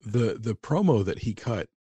know. The promo that he cut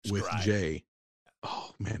with great. Jay,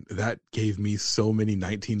 oh man, that gave me so many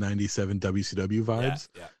 1997 WCW vibes.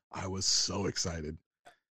 Yeah. I was so excited.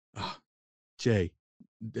 Jay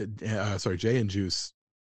and Juice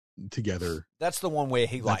together. That's the one where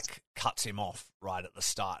he like cuts him off right at the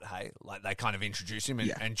start. Hey, like they kind of introduce him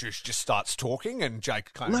and Juice just starts talking, and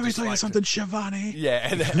Jake kind of let me tell you something, Shivani. Yeah,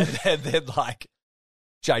 and then like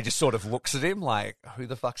Jay just sort of looks at him like, who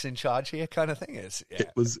the fuck's in charge here, kind of thing.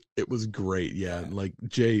 It was great. Yeah. Like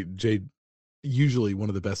Jay, usually one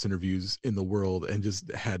of the best interviews in the world, and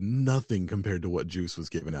just had nothing compared to what Juice was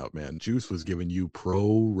giving out, man. Juice was giving you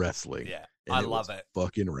pro wrestling. Yeah. I love it.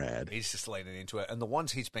 Fucking rad. He's just leaning into it. And the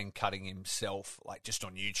ones he's been cutting himself, like just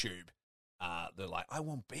on YouTube, they're like, I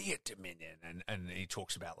won't be at Dominion. And he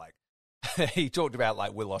talks about like, he talked about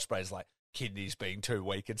like Will Ospreay's like kidneys being too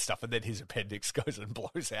weak and stuff. And then his appendix goes and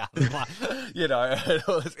blows out. And like, you know,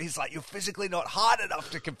 he's like, you're physically not hard enough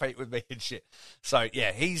to compete with me and shit. So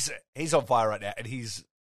yeah, he's on fire right now. And he's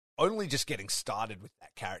only just getting started with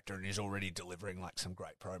that character, and he's already delivering like some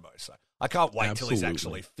great promos. So I can't wait till he's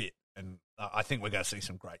actually fit. And I think we're going to see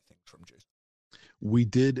some great things from Juice. We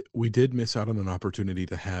did miss out on an opportunity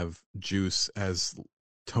to have Juice as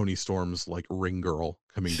Tony Storm's like ring girl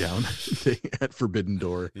coming down at Forbidden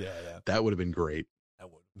Door. Yeah. That would have been great. That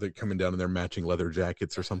would. They're coming down in their matching leather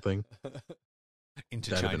jackets or something.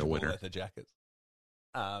 Interchangeable leather jackets.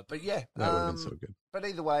 But yeah, that would have been so good. But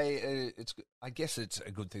either way, I guess it's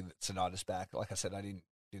a good thing that Sonata's back. Like I said, I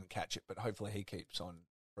didn't catch it, but hopefully he keeps on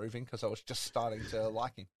improving, because I was just starting to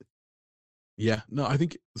like him. Yeah, no, I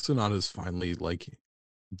think Sonata's finally like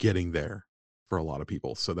getting there for a lot of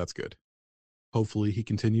people, so that's good. Hopefully he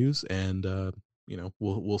continues, and you know,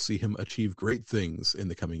 we'll see him achieve great things in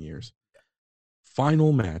the coming years. Yeah.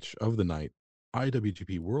 Final match of the night,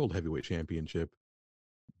 IWGP World Heavyweight Championship.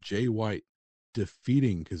 Jay White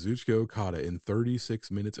defeating Kazuchika Okada in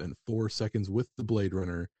 36 minutes and 4 seconds with the Blade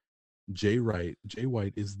Runner. Jay White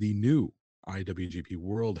is the new IWGP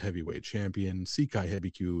World Heavyweight Champion, Sekai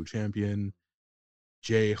Hebikyū Champion,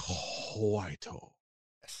 Jay White.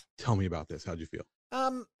 Yes. Tell me about this. How'd you feel?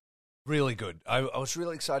 Really good. I was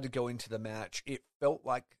really excited to go into the match. It felt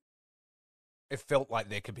like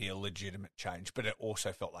there could be a legitimate change, but it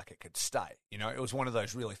also felt like it could stay. You know, it was one of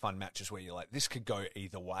those really fun matches where you're like, this could go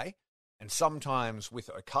either way. And sometimes with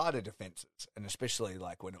Okada defenses, and especially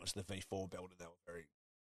like when it was the V4 belt, and they were very,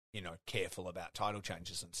 you know, careful about title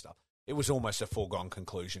changes and stuff, it was almost a foregone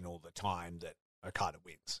conclusion all the time that Okada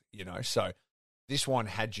wins, you know. So this one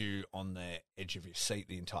had you on the edge of your seat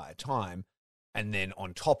the entire time. And then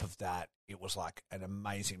on top of that, it was like an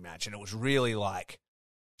amazing match. And it was really like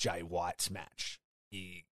Jay White's match.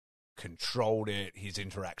 He controlled it, his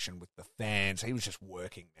interaction with the fans. He was just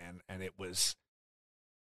working, man. And it was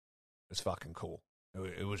fucking cool.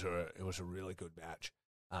 It was a really good match.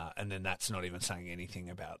 And then that's not even saying anything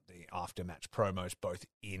about the after-match promos, both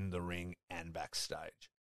in the ring and backstage.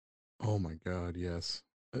 Oh my God, yes.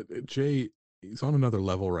 Jay, he's on another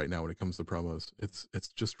level right now when it comes to promos. It's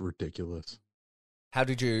just ridiculous. How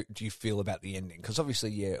do you feel about the ending? Because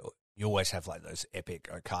obviously, yeah, you always have like those epic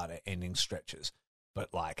Okada ending stretches,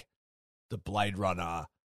 but like the Blade Runner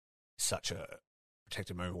is such a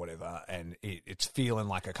protected move or whatever, and it's feeling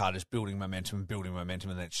like Okada's building momentum, and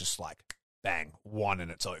then it's just like bang, one and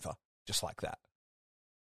it's over, just like that.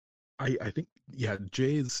 I think, yeah,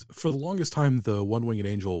 Jay's, for the longest time, the One-Winged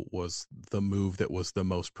Angel was the move that was the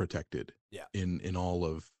most protected in all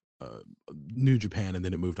of New Japan, and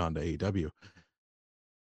then it moved on to AEW.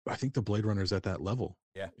 I think the Blade Runner's at that level.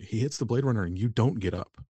 Yeah. He hits the Blade Runner and you don't get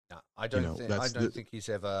up. No, I don't think he's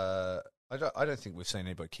ever, I don't think we've seen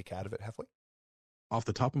anybody kick out of it, have we? Off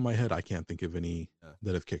the top of my head, I can't think of any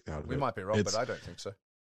that have kicked out of it. We might be wrong, but I don't think so.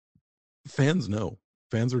 Fans know.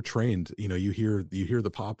 Fans are trained. You know, you hear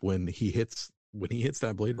the pop when he hits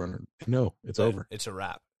that Blade Runner. No, it's over. It's a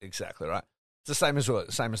wrap. Exactly right. It's the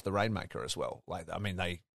same as the Rainmaker as well. Like, I mean,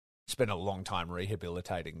 they spent a long time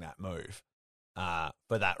rehabilitating that move.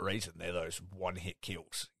 For that reason, they're those one-hit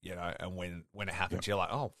kills, you know. And when it happens, you're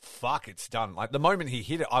like, oh fuck, it's done. Like the moment he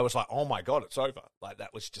hit it, I was like, oh my god, it's over. Like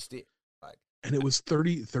that was just it. Like, and it was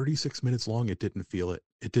 36 minutes long. It didn't feel it.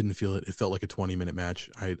 It felt like a 20-minute match.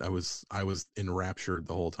 I was enraptured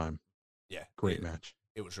the whole time. Yeah, great match.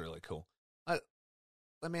 It was really cool.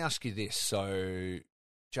 Let me ask you this: so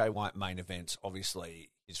Jay White main events,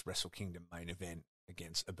 obviously his Wrestle Kingdom main event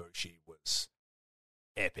against Ibushi was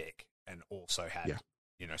epic, and also had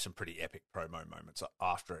some pretty epic promo moments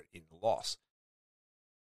after it in the loss.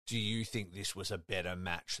 Do you think this was a better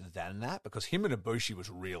match than that? Because him and Ibushi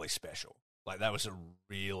was really special. Like, that was a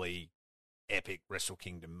really epic Wrestle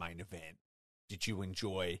Kingdom main event. Did you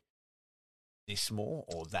enjoy this more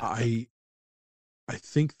or that? I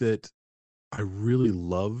think that I really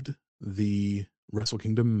loved the Wrestle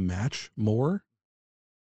Kingdom match more.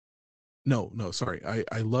 No, sorry.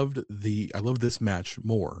 I loved this match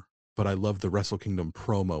more, but I loved the Wrestle Kingdom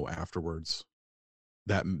promo afterwards.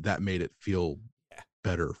 That made it feel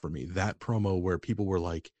better for me. That promo where people were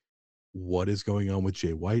like, what is going on with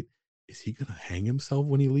Jay White? Is he going to hang himself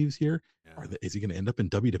when he leaves here? Yeah. Is he going to end up in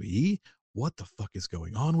WWE? What the fuck is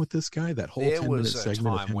going on with this guy? That whole 10-minute segment.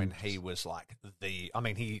 There was a time when he was like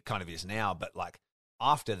he kind of is now, but like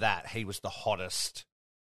after that, he was the hottest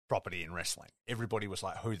property in wrestling. Everybody was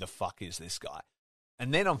like, who the fuck is this guy?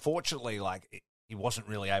 And then unfortunately, like he wasn't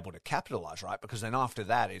really able to capitalize, right? Because then after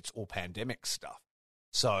that, it's all pandemic stuff.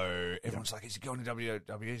 So everyone's like, is he going to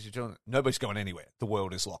WWE? Is he doing? Nobody's going anywhere. The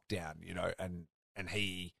world is locked down, you know, and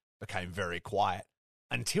he became very quiet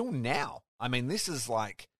until now. I mean, this is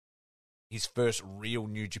like his first real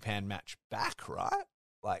New Japan match back, right?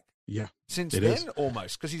 Like, since then,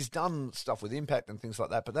 almost, because he's done stuff with Impact and things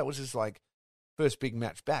like that, but that was his like first big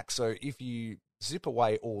match back. So if you zip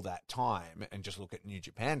away all that time and just look at New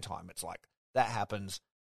Japan time, it's like that happens.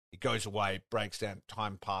 It goes away, breaks down,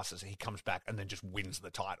 time passes, he comes back and then just wins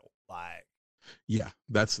the title. Like, yeah,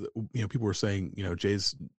 that's, people were saying,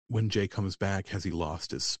 when Jay comes back, has he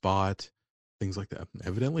lost his spot? Things like that.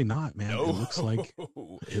 Evidently not, man. No. It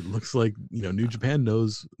looks like, New Japan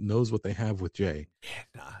knows what they have with Jay.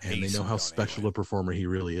 Yeah, and they know how special a performer he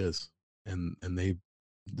really is. And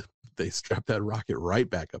they strap that rocket right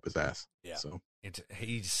back up his ass. Yeah. So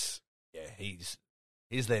he's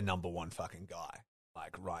their number one fucking guy.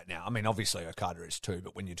 Like right now. I mean, obviously Okada is too,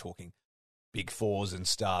 but when you're talking big fours and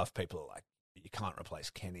stuff, people are like, you can't replace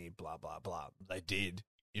Kenny, blah, blah, blah. They did.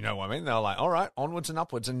 You know what I mean? They're like, all right, onwards and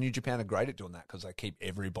upwards. And New Japan are great at doing that because they keep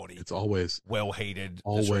everybody. It's always well heated.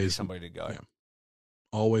 Always somebody to go. Yeah.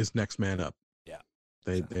 Always next man up. Yeah.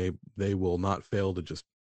 They will not fail to just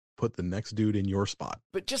put the next dude in your spot.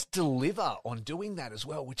 But just deliver on doing that as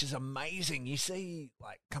well, which is amazing. You see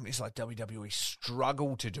like companies like WWE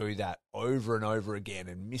struggle to do that over and over again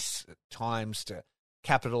and miss times to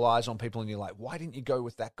capitalize on people. And you're like, why didn't you go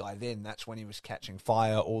with that guy then? That's when he was catching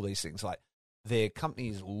fire, all these things. Like, their company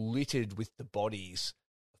is littered with the bodies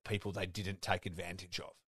of people they didn't take advantage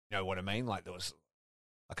of. You know what I mean? Like, there was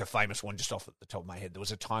like a famous one just off at the top of my head. There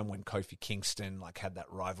was a time when Kofi Kingston like had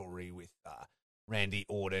that rivalry with Randy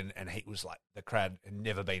Orton, and he was like, the crowd had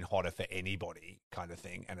never been hotter for anybody kind of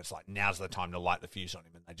thing. And it's like, now's the time to light the fuse on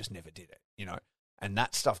him, and they just never did it, and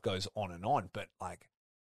that stuff goes on and on. But like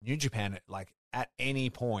New Japan, like at any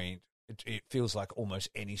point, it feels like almost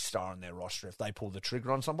any star on their roster, if they pull the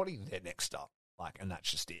trigger on somebody, they're next up. Like, and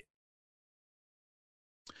that's just it.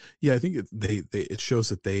 Yeah, I think it shows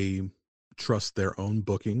that they trust their own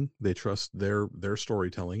booking, they trust their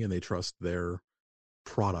storytelling, and they trust their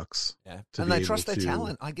products. Yeah, and they trust their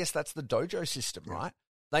talent. I guess that's the dojo system, right?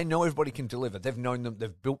 They know everybody can deliver. They've known them.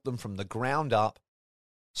 They've built them from the ground up,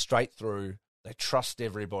 straight through. They trust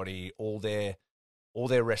everybody. All their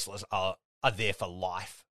wrestlers are there for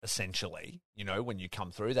life. essentially, when you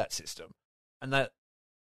come through that system. And that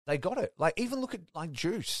they got it. Like, even look at, like,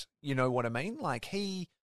 Juice, you know what I mean? Like, he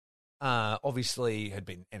obviously had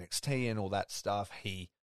been NXT and all that stuff. They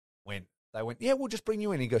went, yeah, we'll just bring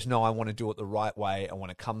you in. He goes, no, I want to do it the right way. I want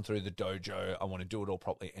to come through the dojo. I want to do it all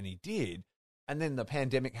properly. And he did. And then the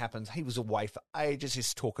pandemic happens. He was away for ages.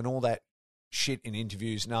 He's talking all that shit in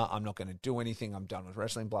interviews. No, I'm not going to do anything. I'm done with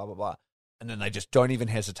wrestling, blah, blah, blah. And then they just don't even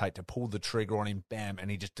hesitate to pull the trigger on him, bam, and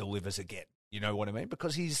he just delivers again. You know what I mean?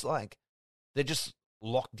 Because he's like, they're just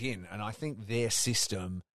locked in. And I think their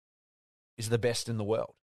system is the best in the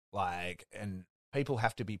world. Like, and people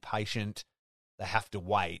have to be patient. They have to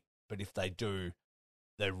wait. But if they do,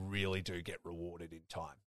 they really do get rewarded in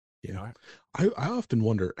time. Yeah. You know? I often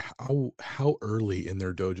wonder how early in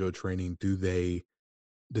their dojo training do they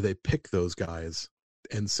pick those guys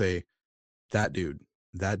and say, that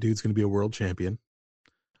dude's going to be a world champion.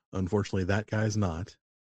 Unfortunately, that guy's not,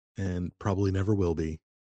 and probably never will be.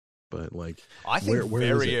 But like, I think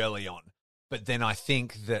very early on. But then I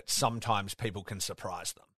think that sometimes people can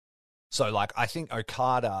surprise them. So like, I think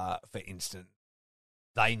Okada, for instance,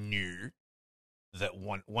 they knew that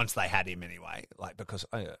once they had him anyway, like, because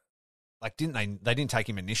like, they didn't take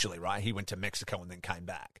him initially, right? He went to Mexico and then came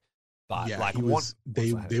back. But yeah, like,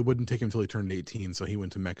 they wouldn't take him until he turned 18, so he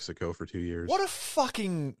went to Mexico for 2 years. What a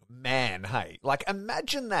fucking man, hey! Like,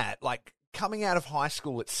 imagine that, like, coming out of high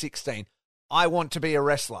school at 16, I want to be a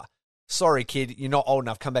wrestler. Sorry, kid, you're not old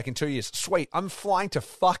enough. Come back in 2 years. Sweet, I'm flying to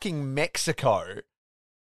fucking Mexico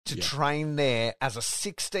to train there as a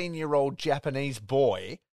 16-year-old Japanese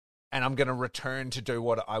boy, and I'm going to return to do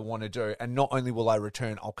what I want to do. And not only will I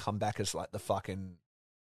return, I'll come back as, like,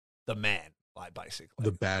 the man. Like, basically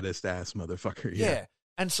the baddest ass motherfucker. Yeah.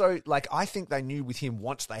 And so, like, I think they knew with him,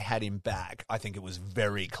 once they had him back, I think it was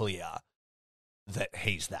very clear that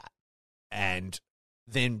he's that.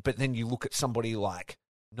 But then you look at somebody like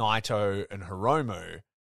Naito and Hiromu,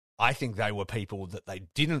 I think they were people that they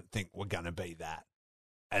didn't think were going to be that,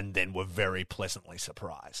 and then were very pleasantly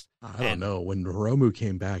surprised. I don't know. When Hiromu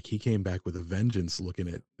came back, he came back with a vengeance, looking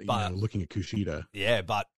at Kushida. Yeah,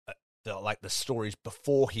 but the stories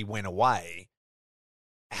before he went away,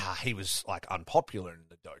 he was like unpopular in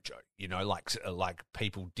the dojo. You know, like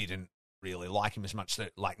people didn't really like him as much.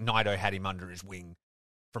 That like Naito had him under his wing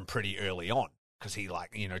from pretty early on, because he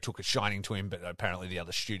took a shining to him, but apparently the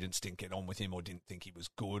other students didn't get on with him or didn't think he was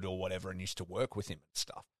good or whatever, and used to work with him and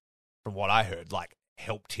stuff. From what I heard, like,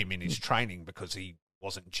 helped him in his training because he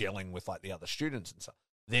wasn't gelling with like the other students and stuff.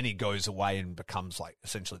 Then he goes away and becomes like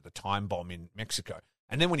essentially the time bomb in Mexico.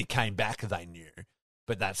 And then when he came back, they knew.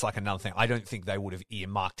 But that's like another thing. I don't think they would have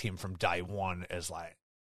earmarked him from day one as like,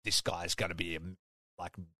 this guy's going to be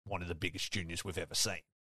like one of the biggest juniors we've ever seen.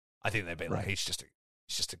 I think they'd be like, he's just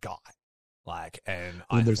a guy. Like, and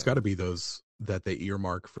there's got to be those that they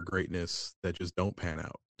earmark for greatness that just don't pan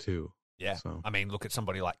out too. Yeah. So. I mean, look at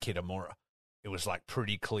somebody like Kitamura. It was like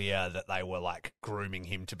pretty clear that they were like grooming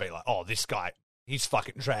him to be like, oh, this guy, he's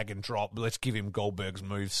fucking drag and drop. Let's give him Goldberg's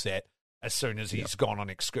moveset. As soon as he's gone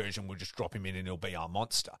on excursion, we'll just drop him in and he'll be our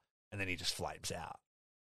monster. And then he just flames out,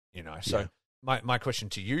 you know? So my question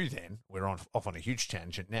to you then, we're off on a huge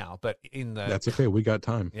tangent now, but that's okay. We got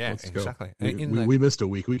time. Yeah, Let's exactly. Go. We missed a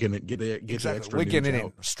week. We can get exactly. extra. We're getting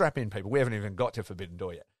in. Strap in, people. We haven't even got to Forbidden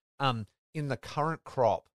Door yet. In the current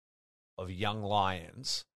crop of young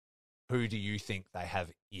lions, who do you think they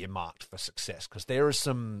have earmarked for success? Because there are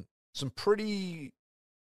some pretty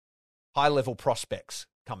high-level prospects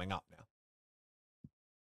coming up now.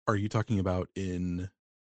 Are you talking about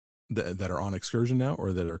that are on excursion now,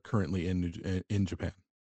 or that are currently in Japan?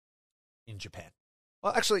 In Japan.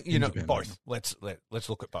 Well, actually, Japan, both. Let's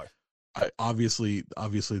look at both. Obviously,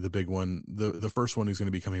 the big one, the first one who's going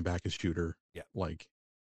to be coming back is Shooter. Yeah, like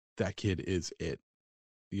that kid is it.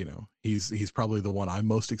 You know, he's probably the one I'm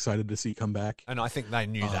most excited to see come back. And I think they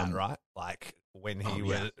knew that, right? Like when he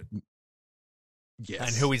was, yes,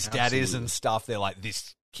 and who his dad is and stuff. They're like,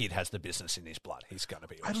 this kid has the business in his blood. He's going to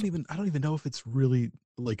be awesome. I don't even know if it's really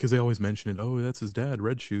like, because they always mention it. Oh, that's his dad,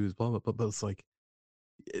 red shoes, blah blah blah. But it's like,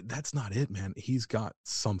 that's not it, man. He's got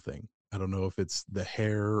something. I don't know if it's the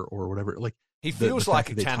hair or whatever. Like, he feels like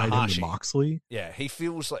a Tanahashi. Moxley. Yeah, he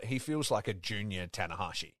feels like a junior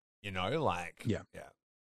Tanahashi. You know, like yeah.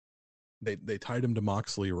 They tied him to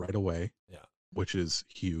Moxley right away. Yeah, which is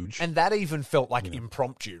huge. And that even felt like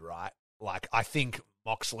impromptu, right? Like, I think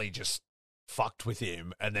Moxley just fucked with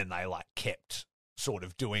him, and then they like kept sort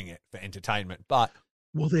of doing it for entertainment. But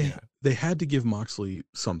they had to give Moxley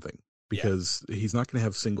something, because he's not going to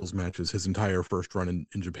have singles matches his entire first run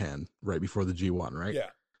in Japan right before the G1, right?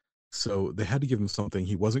 Yeah. So they had to give him something.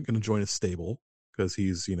 He wasn't going to join a stable. because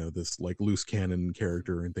he's, this like loose cannon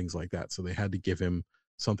character and things like that. So they had to give him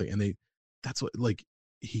something. And that's what, like,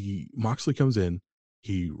 Moxley comes in,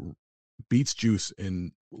 he beats Juice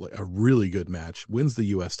in like a really good match, wins the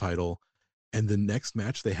US title. And the next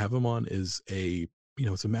match they have him on is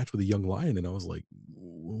it's a match with a young lion. And I was like,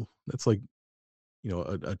 that's like,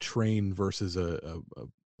 a train versus a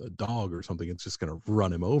dog or something. It's just going to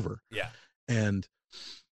run him over. Yeah. And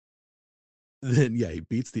then, he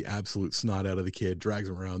beats the absolute snot out of the kid, drags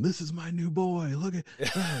him around. This is my new boy. Look at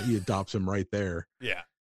he adopts him right there. Yeah.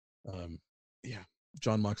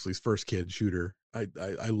 John Moxley's first kid, Shooter.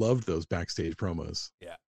 I loved those backstage promos.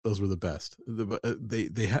 Yeah. Those were the best.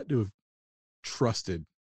 They had to have trusted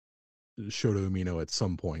Shota Umino at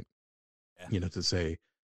some point, to say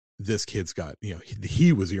this kid's got,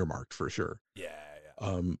 he was earmarked for sure. Yeah.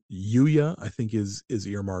 Yuya, I think is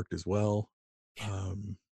earmarked as well.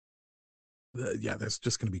 That's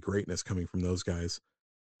just going to be greatness coming from those guys.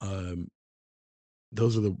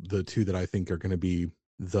 Those are the two that I think are going to be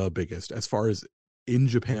the biggest as far as in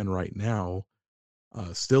Japan right now.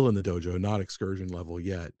 Still in the dojo, not excursion level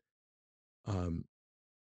yet.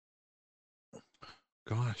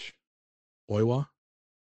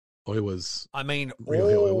 Oiwa's. I mean,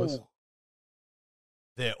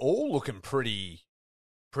 they're all looking pretty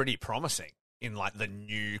promising in like the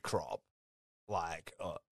new crop. Like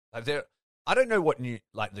I don't know what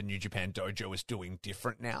the New Japan Dojo is doing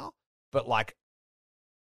different now, but like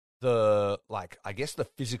I guess the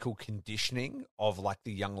physical conditioning of like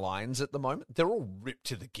the young lions at the moment, they're all ripped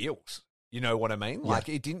to the gills. You know what I mean? Like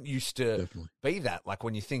it didn't used to be that. Like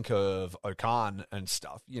when you think of Okan and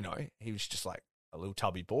stuff, he was just like a little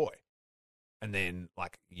tubby boy. And then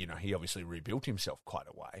like, he obviously rebuilt himself quite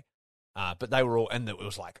a way. But they were all, and it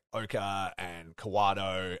was like Oka and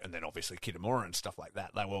Kawado, and then obviously Kitamura and stuff like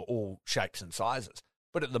that. They were all shapes and sizes.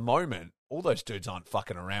 But at the moment, all those dudes aren't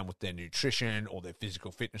fucking around with their nutrition or their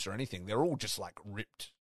physical fitness or anything. They're all just like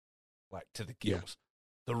ripped, like to the gills.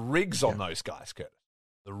 The rigs on those guys, Curtis.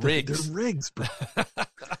 The rigs. They're rigs, bro.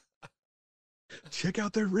 Check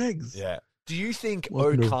out their rigs. Yeah. Do you think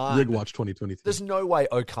Okan... Rig Watch 2023. There's no way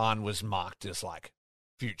Okan was marked as like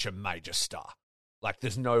future major star. Like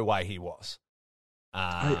there's no way he was.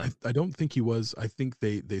 I don't think he was. I think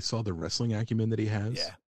they saw the wrestling acumen that he has.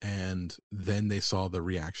 Yeah. And then they saw the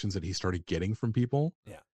reactions that he started getting from people.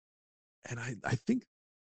 Yeah. And I think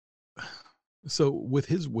so with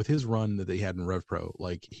his run that they had in Rev Pro,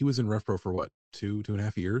 like he was in Rev Pro for what,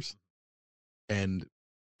 2.5 years, and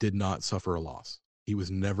did not suffer a loss. He was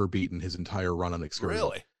never beaten his entire run on Excursion.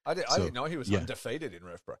 Really? I didn't know he was undefeated in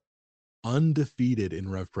Rev Pro. Undefeated in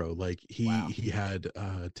Rev Pro. Like he had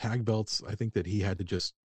tag belts, I think, that he had to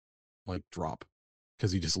just like drop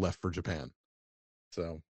because he just left for Japan.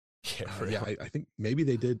 So I think maybe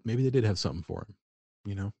they did have something for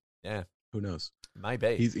him, Yeah. Who knows?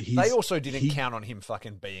 Maybe. They also didn't count on him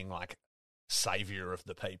fucking being like savior of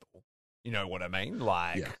the people. You know what I mean?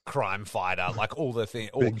 Like crime fighter, like all the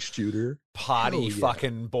things. Big shooter. Party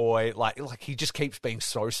fucking boy. Like he just keeps being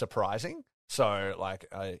so surprising. So like,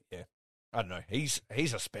 I don't know. He's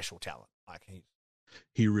a special talent. Like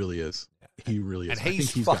he really is. Yeah. He really is. And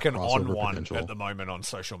he's fucking on one potential at the moment on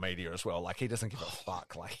social media as well. Like he doesn't give a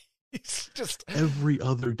fuck. Like he's just every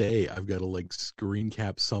other day I've got to like screen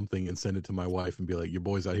cap something and send it to my wife and be like, "Your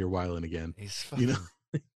boy's out here wilding again." He's fucking,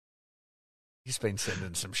 he's been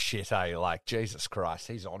sending some shit, Like Jesus Christ,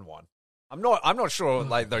 he's on one. I'm not sure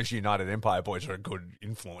like those United Empire boys are a good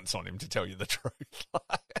influence on him, to tell you the truth.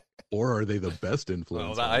 Or are they the best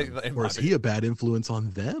influence? Or is he a bad influence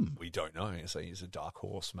on them? We don't know. So he's a dark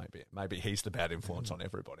horse, maybe. Maybe he's the bad influence on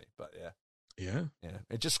everybody. But yeah.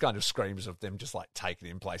 It just kind of screams of them just like taking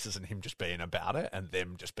him places and him just being about it, and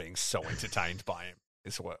them just being so entertained by him.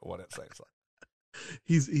 Is what it seems like.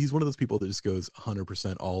 He's one of those people that just goes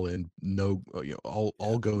 100% all in, no,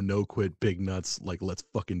 all go, no quit, big nuts. Like, let's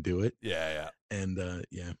fucking do it. Yeah. And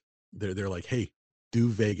they're like, hey, do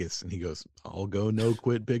Vegas, and he goes, I'll go, no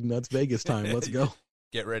quit, big nuts, Vegas time. Let's go.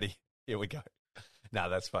 Get ready. Here we go. No,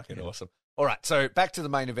 that's fucking awesome. All right, so back to the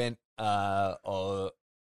main event of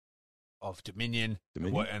Dominion,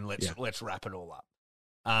 and let's wrap it all up.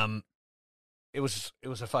 It was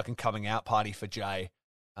a fucking coming out party for Jay.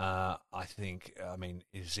 I think,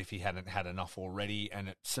 as if he hadn't had enough already, and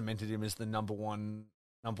it cemented him as the number one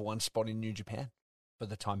spot in New Japan for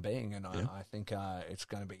the time being. And I think it's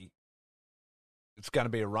going to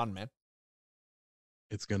be a run, man.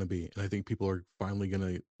 It's going to be, and I think people are finally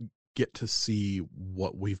going to get to see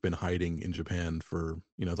what we've been hiding in Japan for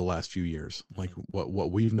the last few years, like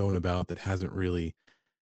what we've known about that hasn't really.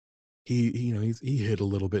 He hit a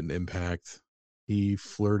little bit in Impact. He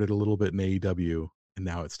flirted a little bit in AEW, and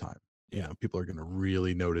now it's time. You know, people are going to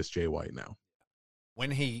really notice Jay White now.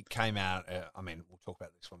 When he came out, I mean, we'll talk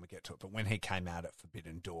about this when we get to it, but when he came out at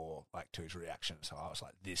Forbidden Door, like, to his reaction, so I was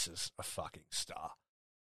like, this is a fucking star.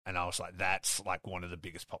 And I was like, that's like one of the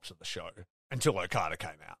biggest pops of the show until Okada came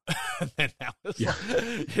out. And then that was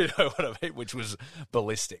like, you know what I mean? Which was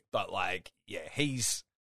ballistic. But like, yeah, he's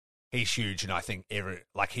huge. And I think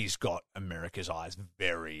he's got America's eyes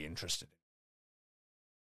very interested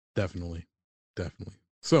in. Definitely.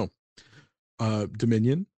 So,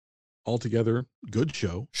 Dominion, altogether, good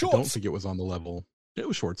show. Shorts. I don't think it was on the level. It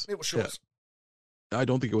was shorts. It was shorts. Yeah. I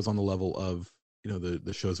don't think it was on the level of, you know,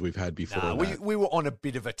 the shows we've had before. Nah, we were on a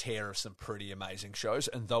bit of a tear of some pretty amazing shows,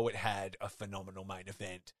 and though it had a phenomenal main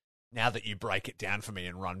event, now that you break it down for me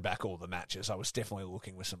and run back all the matches, I was definitely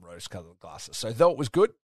looking with some rose-colored glasses. So though it was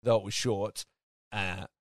good, though it was short,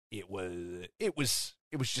 it was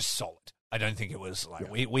just solid. I don't think it was like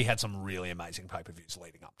we had some really amazing pay-per-views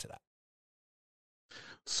leading up to that.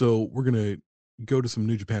 So we're gonna go to some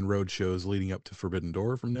New Japan Road shows leading up to Forbidden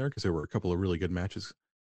Door from there, because there were a couple of really good matches.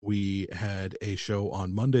 We had a show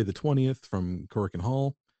on Monday the 20th from Korakuen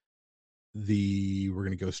Hall. We're going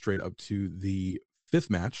to go straight up to the 5th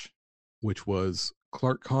match, which was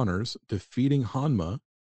Clark Connors defeating Hanma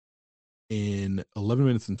in 11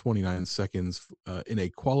 minutes and 29 seconds in a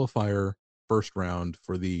qualifier first round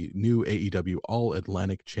for the new AEW All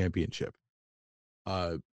Atlantic Championship.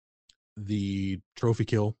 The trophy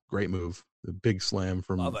kill, great move. The big slam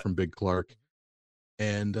from Big Clark.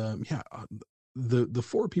 And the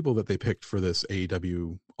 4 people that they picked for this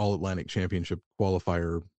AEW All Atlantic Championship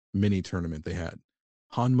qualifier mini tournament, they had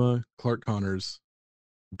Hanma, Clark Connors,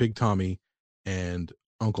 Big Tommy, and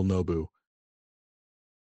Uncle Nobu.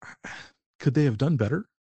 Could they have done better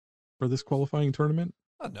for this qualifying tournament?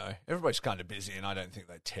 I don't know. Everybody's kind of busy, and I don't think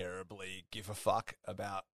they terribly give a fuck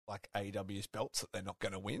about like AEW's belts that they're not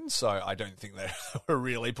going to win. So I don't think they were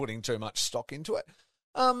really putting too much stock into it.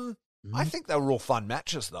 I think they were all fun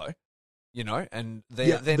matches, though. You know, and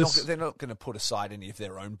they're not going to put aside any of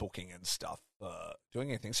their own booking and stuff doing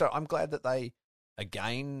anything. So I'm glad that they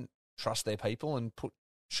again trust their people and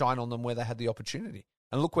shine on them where they had the opportunity.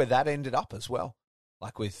 And look where that ended up as well.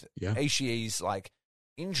 Like with Ishii's like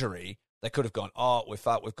injury, they could have gone, we've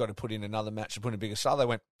got to put in another match to put in a bigger star. They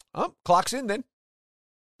went, Clark's in then.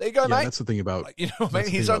 There you go, mate. That's the thing about like, you know what I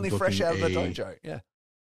mean? He's only fresh out of the dojo.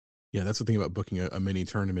 Yeah, that's the thing about booking a mini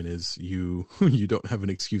tournament is you don't have an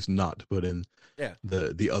excuse not to put in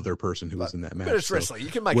the other person who was in that match. But it's wrestling. You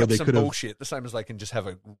can make up some bullshit, the same as they can just have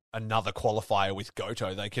another qualifier with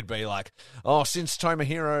Goto. They could be like, since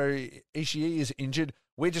Tomohiro Ishii is injured,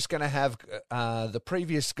 we're just going to have the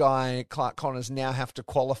previous guy, Clark Connors, now have to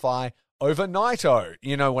qualify over Naito.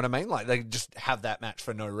 You know what I mean? Like, they just have that match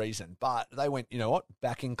for no reason. But they went, you know what?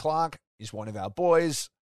 Backing Clark is one of our boys.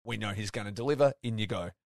 We know he's going to deliver. In you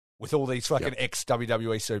go. With all these fucking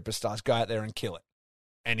ex-WWE superstars, go out there and kill it.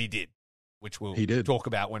 And he did, which we'll talk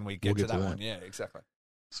about when we get to that one. Yeah, exactly.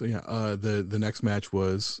 So, the next match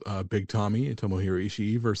was Big Tommy and Tomohiro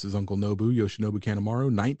Ishii versus Uncle Nobu, Yoshinobu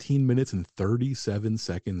Kanemaru. 19 minutes and 37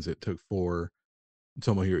 seconds it took for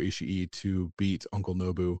Tomohiro Ishii to beat Uncle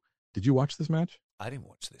Nobu. Did you watch this match? I didn't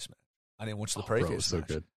watch this match. I didn't watch the previous match.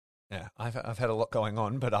 So good. Yeah, I've had a lot going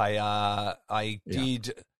on, but I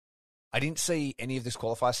didn't see any of this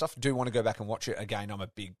qualifier stuff. Do want to go back and watch it again. I'm a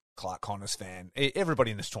big Clark Connors fan.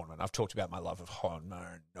 Everybody in this tournament, I've talked about my love of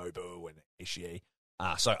Honma and Nobu and Ishii.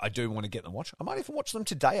 So I do want to get them watched. I might even watch them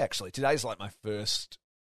today, actually. Today's like my first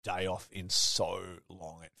day off in so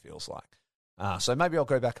long, it feels like. So maybe I'll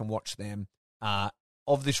go back and watch them.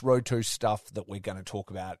 Of this Road 2 stuff that we're going to talk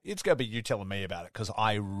about, it's going to be you telling me about it, because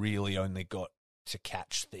I really only got to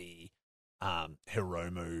catch the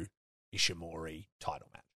Hiromu Ishimori title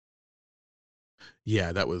match.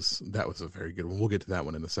 Yeah, that was a very good one. We'll get to that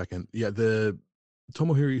one in a second. Yeah, the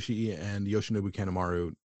Tomohiro Ishii and Yoshinobu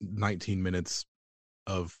Kanemaru, 19 minutes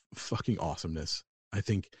of fucking awesomeness. I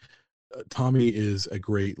think Tommy is a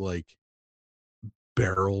great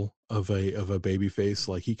barrel of a baby face.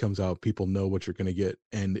 Like, he comes out, people know what you're gonna get,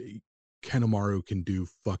 and Kanemaru can do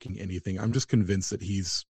fucking anything. I'm just convinced that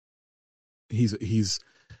he's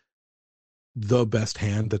the best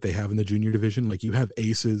hand that they have in the junior division. Like, you have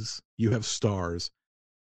aces, you have stars.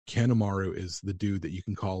 Kanemaru is the dude that you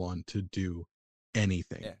can call on to do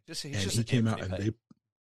anything. Yeah, he came out and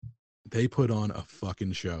they put on a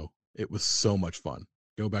fucking show. It was so much fun.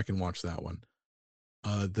 Go back and watch that one.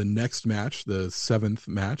 The next match, the 7th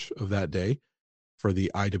match of that day for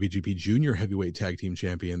the IWGP Junior Heavyweight Tag Team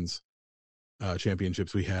Championships,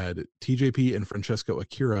 we had TJP and Francesco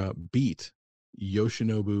Akira beat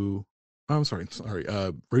Yoshinobu I'm sorry.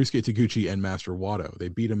 Ryusuke Taguchi and Master Wato. They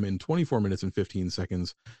beat him in 24 minutes and 15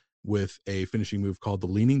 seconds with a finishing move called the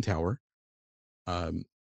Leaning Tower.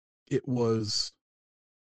 It was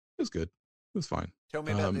good. It was fine. Tell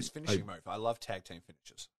me about this finishing move. I love tag team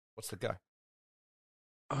finishes. What's the go?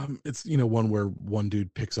 It's, one where one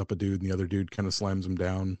dude picks up a dude and the other dude kind of slams him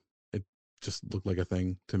down. It just looked like a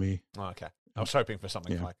thing to me. Oh, okay. I was hoping for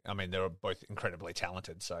something they were both incredibly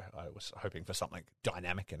talented, so I was hoping for something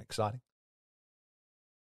dynamic and exciting.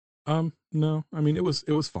 No, I mean, it was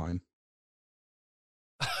fine.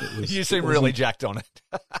 You seem really jacked on it.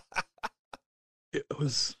 It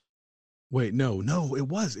was, wait, no, it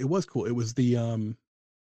was cool. It was the,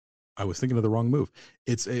 I was thinking of the wrong move.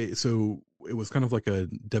 So it was kind of like a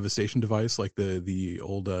devastation device, like the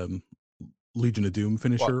old, Legion of Doom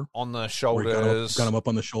finisher. What, on the shoulders. Got him up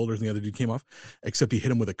on the shoulders and the other dude came off, except he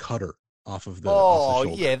hit him with a cutter off of the off the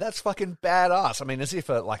shoulder. Yeah, that's fucking badass. I mean, as if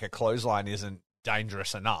a clothesline isn't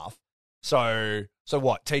dangerous enough. So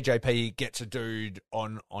what? TJP gets a dude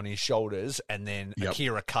on his shoulders, and then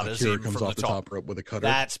Akira cutters him comes from off the top rope with a cutter.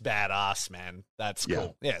 That's badass, man. That's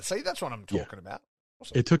cool. Yeah, see, that's what I'm talking about.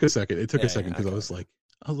 Awesome. It took a second. Because okay. I was like,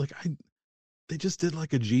 they just did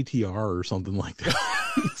like a GTR or something like that.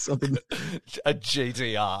 Something a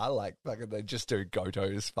GTR, like fucking they just do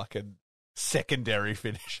Goto's fucking secondary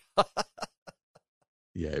finish.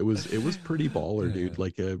 Yeah, it was pretty baller, dude.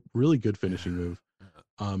 Like a really good finishing move.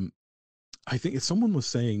 I think someone was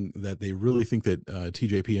saying that they really think that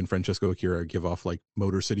TJP and Francesco Akira give off like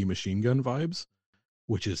Motor City Machine Gun vibes,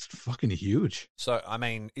 which is fucking huge. So, I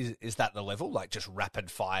mean, is that the level? Like just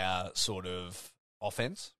rapid fire sort of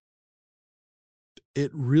offense?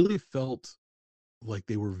 It really felt like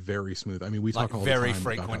they were very smooth. I mean, we talk all the time very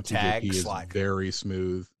frequent tags, TJP is like very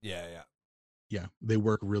smooth. Yeah. They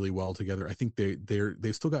work really well together. I think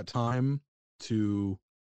they've still got time to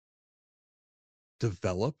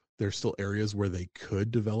develop. There's still areas where they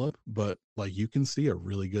could develop, but like you can see a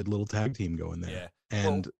really good little tag team going there. Yeah.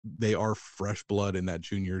 And they are fresh blood in that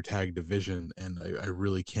junior tag division. And I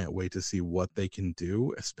really can't wait to see what they can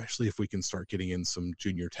do, especially if we can start getting in some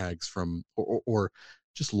junior tags from, or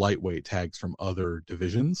just lightweight tags from other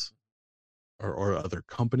divisions or other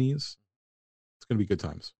companies. It's going to be good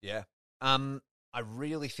times. Yeah. I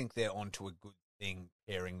really think they're onto a good thing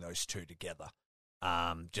pairing those two together.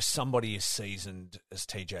 Just somebody as seasoned as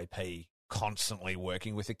TJP constantly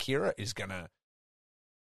working with Akira is going to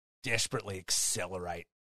desperately accelerate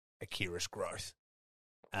Akira's growth.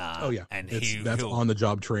 And that's on the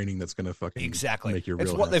job training that's going to fucking make you real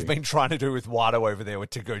It's what happy. they've been trying to do with Wato over there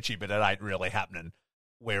with Taguchi, but it ain't really happening.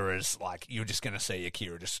 Whereas, like, you're just going to see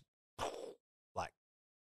Akira just like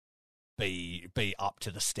be up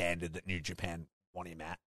to the standard that New Japan want him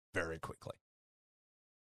at very quickly.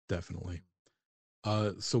 Definitely.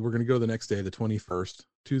 So we're going to go the next day, the 21st,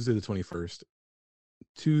 Tuesday the 21st,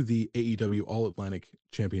 to the AEW All Atlantic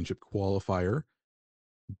Championship qualifier.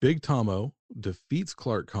 Big Tomo defeats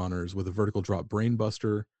Clark Connors with a vertical drop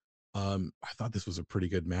brainbuster. I thought this was a pretty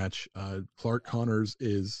good match. Clark Connors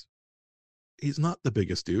he's not the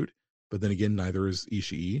biggest dude, but then again, neither is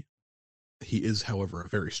Ishii. He is, however, a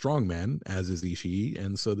very strong man, as is Ishii,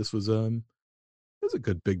 and so this was a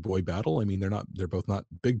good big boy battle. I mean, they're both not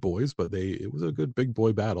big boys, but it was a good big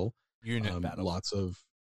boy battle. Unit battle.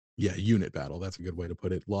 Unit battle. That's a good way to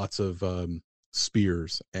put it. Lots of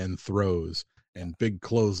spears and throws and big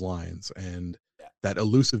clotheslines, and that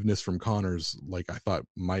elusiveness from Connors, like I thought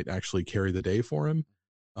might actually carry the day for him.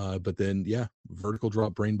 But then, vertical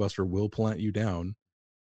drop brainbuster will plant you down.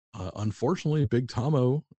 Unfortunately, Big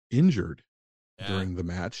Tomo injured during the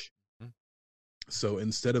match. So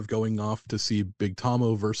instead of going off to see Big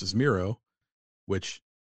Tomo versus Miro, which,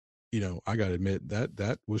 I got to admit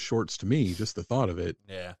that was shorts to me, just the thought of it.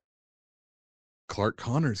 Yeah. Clark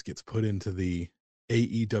Connors gets put into the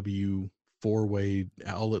AEW 4-way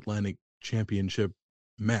All Atlantic Championship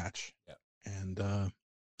match. Yeah. And,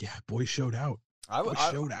 boy showed out. I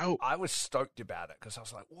was stoked about it because I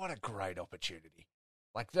was like, what a great opportunity.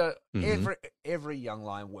 Like every young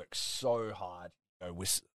lion works so hard,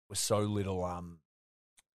 with so little,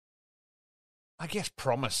 I guess,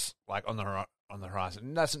 promise, like on the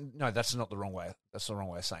horizon. That's not the wrong way. That's the wrong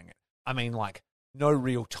way of saying it. I mean, like, no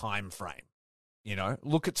real time frame.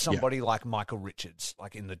 Look at somebody like Michael Richards,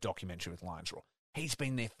 like in the documentary with Lions Roar. He's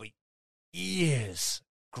been there for years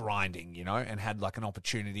grinding, and had like an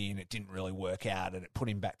opportunity and it didn't really work out and it put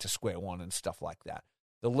him back to square one and stuff like that.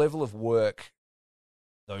 The level of work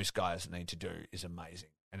those guys need to do is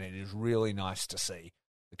amazing. And it is really nice to see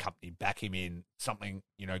the company back him in. Something,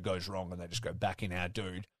 goes wrong and they just go, back in our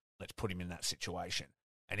dude. Let's put him in that situation.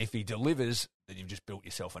 And if he delivers, then you've just built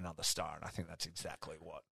yourself another star. And I think that's exactly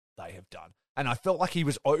what they have done. And I felt like he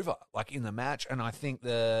was over, like in the match. And I think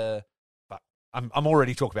but I'm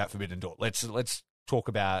already talking about Forbidden Door. Let's talk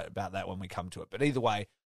about that when we come to it. But either way,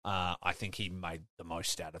 I think he made the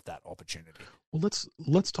most out of that opportunity. Well,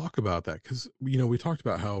 let's talk about that, because we talked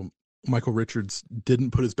about how Michael Richards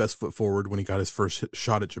didn't put his best foot forward when he got his first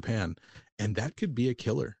shot at Japan, and that could be a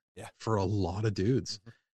killer for a lot of dudes.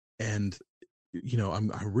 Mm-hmm. And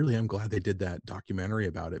I'm glad they did that documentary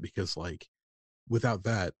about it, because like without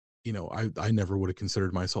that, I never would have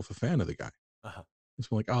considered myself a fan of the guy. Uh-huh.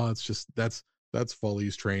 It's like, oh, it's just that's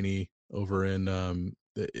Foley's trainee over in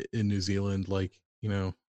New Zealand, like,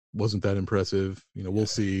 wasn't that impressive, we'll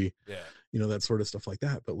see, that sort of stuff like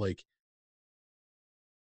that. But like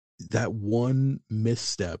that one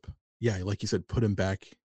misstep, like you said, put him back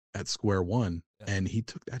at square one, and he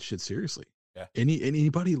took that shit seriously.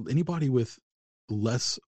 Anybody with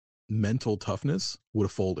less mental toughness would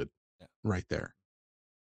have folded right there.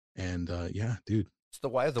 And dude, it's the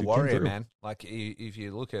way of the warrior, man. Like if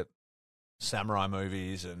you look at samurai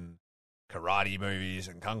movies and karate movies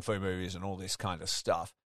and kung fu movies and all this kind of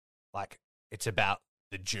stuff, like it's about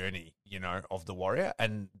the journey, of the warrior,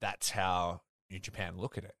 and that's how New Japan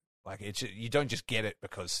look at it. Like you don't just get it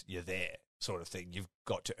because you're there, sort of thing. You've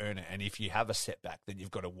got to earn it, and if you have a setback, then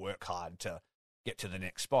you've got to work hard to get to the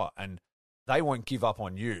next spot. And they won't give up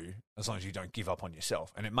on you as long as you don't give up on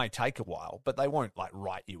yourself. And it may take a while, but they won't like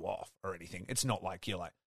write you off or anything. It's not like you're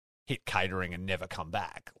like hit catering and never come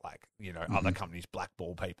back, like, mm-hmm. other companies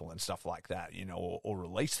blackball people and stuff like that, or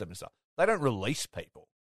release them and stuff. They don't release people.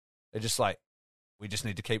 They're just like, we just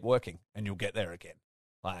need to keep working and you'll get there again.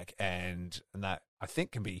 Like, and that I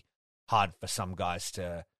think can be hard for some guys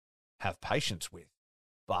to have patience with.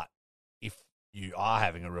 But if you are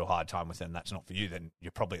having a real hard time with them, that's not for you, then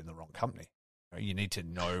you're probably in the wrong company. You need to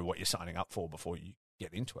know what you're signing up for before you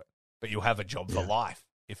get into it. But you'll have a job for life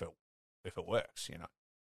if it works,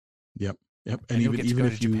 Yep. And even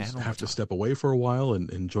if you have to step away for a while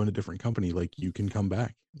and join a different company, like you can come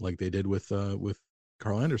back, like they did with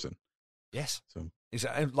Carl Anderson. Yes. So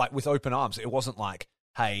like with Open Arms, it wasn't like,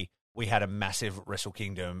 hey, we had a massive Wrestle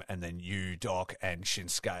Kingdom and then you, Doc, and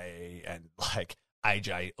Shinsuke and like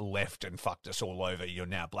AJ left and fucked us all over. You're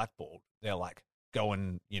now blackballed. They're like, go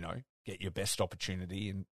and, get your best opportunity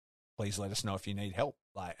and please let us know if you need help.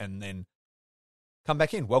 Like, and then come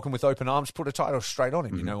back in. Welcome with open arms. Put a title straight on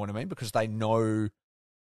him. Mm-hmm. You know what I mean? Because they know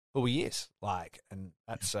who he is. Like, and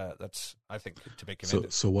that's I think to be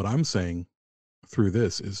commended. So what I'm saying through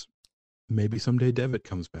this is maybe someday Devitt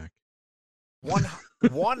comes back.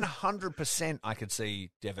 100% I could see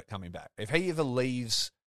Devitt coming back. If he ever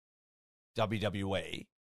leaves WWE,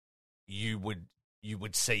 you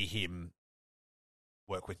would see him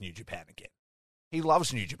work with New Japan again. He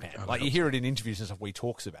loves New Japan. Like, you hear it in interviews and stuff where he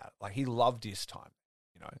talks about it. Like, he loved his time.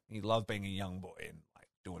 He loved being a young boy and like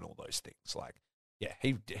doing all those things. Like, yeah,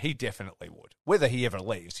 he definitely would. Whether he ever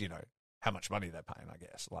leaves, how much money they're paying, I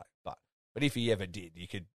guess. Like, but if he ever did,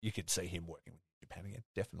 you could see him working with Japan again.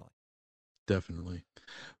 Definitely.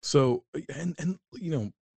 So, and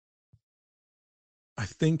I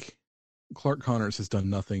think Clark Connors has done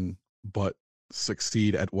nothing but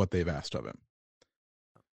succeed at what they've asked of him.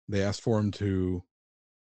 They asked for him to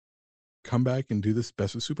come back and do this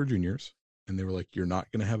Best of Super Juniors. And they were like, you're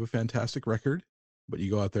not going to have a fantastic record, but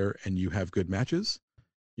you go out there and you have good matches.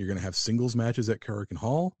 You're going to have singles matches at Korakuen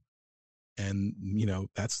Hall. And,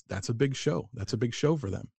 that's a big show. That's a big show for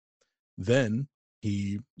them. Then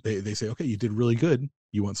they say, okay, you did really good.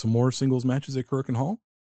 You want some more singles matches at Korakuen Hall?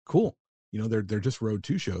 Cool. They're just Road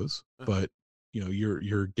 2 shows, but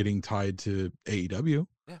you're getting tied to AEW.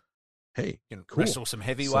 Yeah. Hey, you can wrestle some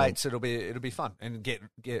heavyweights. So, it'll be fun, and get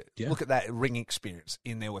look at that ring experience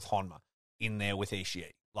in there with Honma, in there with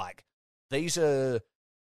Ishii. Like, these are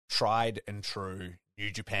tried and true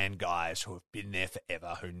New Japan guys who have been there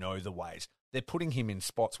forever, who know the ways. They're putting him in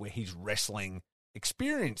spots where he's wrestling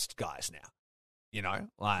experienced guys now.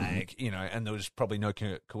 And there was probably no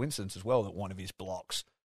coincidence as well that one of his blocks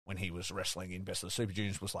when he was wrestling in Best of the Super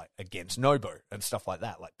Juniors was like against Nobu and stuff like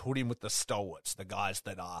that. Like, put him with the stalwarts, the guys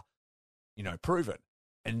that are, proven.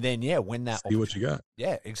 And then, when that... See what you got.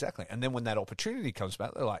 Yeah, exactly. And then when that opportunity comes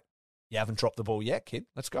back, they're like, you haven't dropped the ball yet, kid.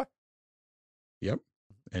 Let's go. Yep.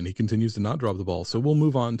 And he continues to not drop the ball. So we'll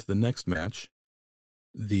move on to the next match.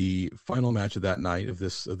 The final match of that night of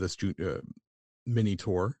this mini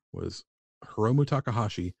tour was Hiromu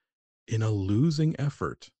Takahashi in a losing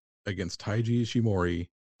effort against Taiji Ishimori.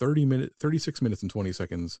 36 minutes and 20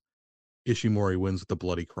 seconds. Ishimori wins with the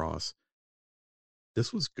bloody cross.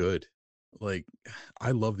 This was good. Like,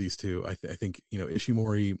 I love these two. I think,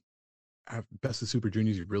 Ishimori, best of Super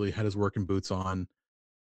Juniors, he really had his working boots on.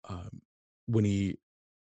 When he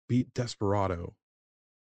beat Desperado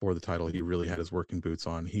for the title, he really had his working boots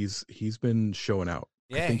on. He's been showing out.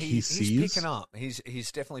 Yeah, I think he's picking up.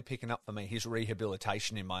 He's definitely picking up for me. His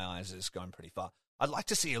rehabilitation, in my eyes, is going pretty far. I'd like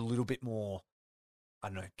to see a little bit more, I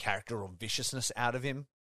don't know, character or viciousness out of him.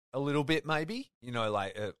 A little bit, maybe.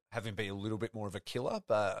 Like have him be a little bit more of a killer.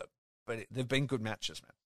 But they've been good matches,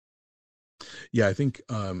 man. Yeah, I think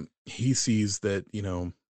he sees that,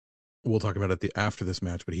 we'll talk about it after this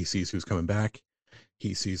match, but he sees who's coming back.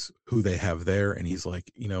 He sees who they have there, and he's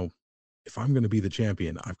like, if I'm going to be the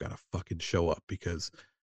champion, I've got to fucking show up, because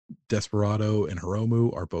Desperado and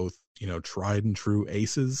Hiromu are both, tried and true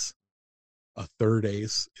aces. A third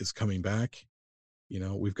ace is coming back.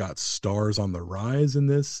 We've got stars on the rise in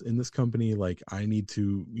this company. Like, I need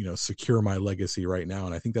to, secure my legacy right now.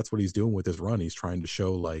 And I think that's what he's doing with his run. He's trying to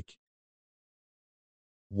show like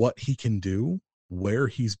what he can do, where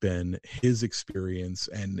he's been, his experience,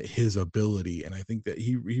 and his ability. And I think that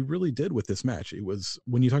he really did with this match. It was,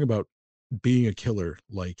 when you talk about being a killer,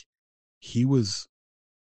 like, he was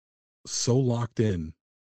so locked in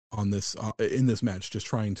on this in this match, just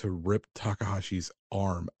trying to rip Takahashi's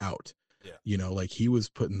arm out. Yeah. Like, he was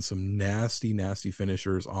putting some nasty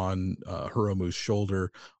finishers on Hiromu's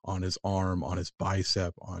shoulder, on his arm, on his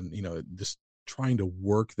bicep, on, just trying to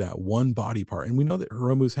work that one body part. And we know that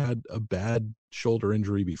Hiromu's had a bad shoulder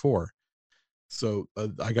injury before. So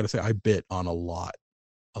I got to say, I bit on a lot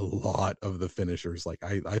of the finishers. Like,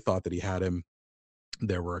 I thought that he had him.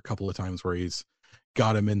 There were a couple of times where he's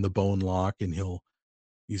got him in the bone lock, and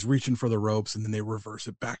he's reaching for the ropes, and then they reverse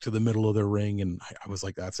it back to the middle of the ring. And I was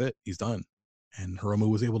like, that's it. He's done. And Hiromu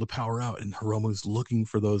was able to power out, and Hiromu's looking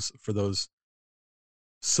for those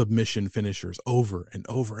submission finishers over and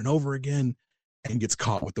over and over again, and gets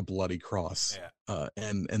caught with the bloody cross. Yeah.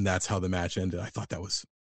 And that's how the match ended. I thought that was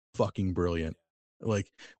fucking brilliant. Like,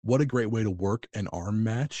 what a great way to work an arm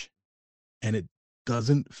match. And it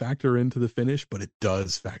doesn't factor into the finish, but it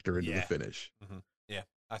does factor into the finish. Mm-hmm. Yeah.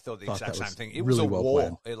 I thought the exact same thing. It really was a well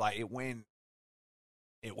war.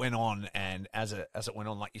 It went on, and as it went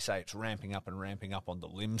on, like you say, it's ramping up on the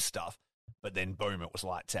limb stuff, but then boom, it was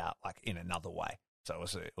lights out, like, in another way. So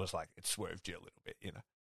it was like it swerved you a little bit,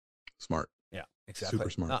 Smart. Yeah, exactly. Super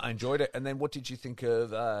smart. No, I enjoyed it. And then what did you think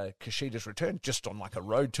of Kushida's return? Just on like a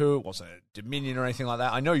road tour? It wasn't a Dominion or anything like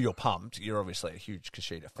that. I know you're pumped. You're obviously a huge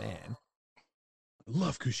Kushida fan. I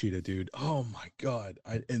love Kushida, dude. Oh my God.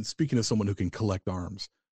 And speaking of someone who can collect arms,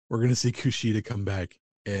 we're going to see Kushida come back.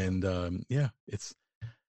 And I'm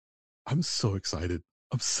so excited.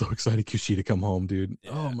 I'm so excited Kushida come home, dude.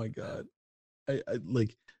 Yeah. Oh my God. I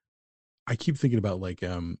keep thinking about like,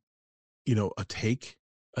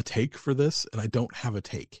 a take for this, and I don't have a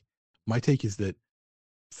take. My take is that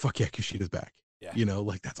fuck yeah, Kushida's back. Yeah.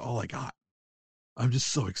 Like, that's all I got. I'm just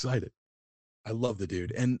so excited. I love the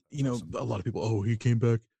dude. And, awesome. A lot of people, oh, he came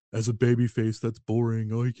back as a baby face. That's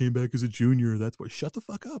boring. Oh, he came back as a junior. That's what. Shut the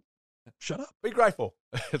fuck up. Shut up. Be grateful.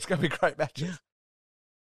 It's going to be great matches. Yeah.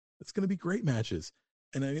 It's going to be great matches.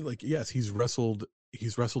 And I mean, like, yes, he's wrestled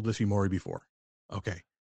Ishimori before. Okay.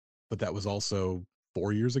 But that was also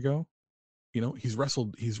 4 years ago. He's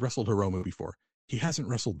wrestled Hiromu before. He hasn't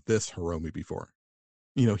wrestled this Hiromu before.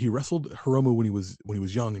 He wrestled Hiromu when he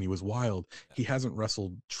was young and he was wild. He hasn't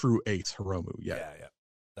wrestled true ace Hiromu yet. Yeah.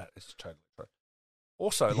 That is totally true.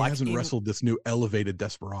 Also, he hasn't wrestled this new elevated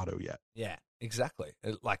Desperado yet. Yeah, exactly.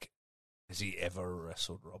 Like, has he ever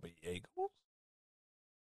wrestled Robbie Eagles?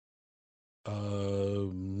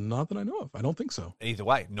 Not that I know of. I don't think so. Either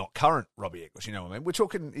way, not current Robbie Eagles. You know what I mean? We're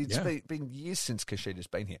talking. It's been years since Kushida's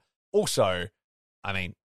been here. Also, I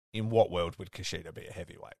mean, in what world would Kushida be a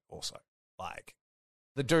heavyweight? Also, like,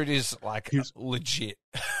 the dude is like legit.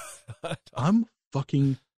 I'm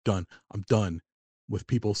fucking done. I'm done with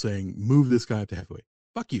people saying move this guy up to heavyweight.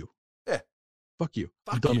 Fuck you. Yeah. Fuck you.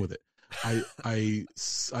 I'm done with it. I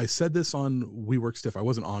said this on We Work Stiff. I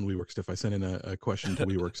wasn't on We Work Stiff. I sent in a question to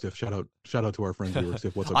We Work Stiff. Shout out to our friends We Work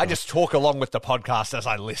Stiff. What's up? I just talk along with the podcast as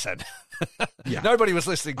I listen. Yeah. Nobody was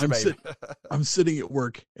listening to me. I'm sitting at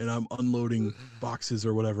work and I'm unloading boxes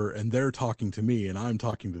or whatever, and they're talking to me and I'm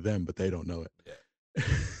talking to them, but they don't know it. Yeah.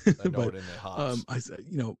 They know it in their hearts. I said,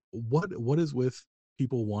 what is with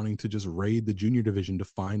people wanting to just raid the junior division to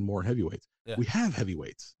find more heavyweights? Yeah. We have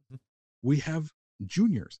heavyweights. Mm-hmm. We have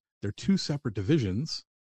juniors. They're two separate divisions.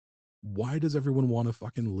 Why does everyone want to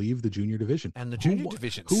fucking leave the junior division? And the junior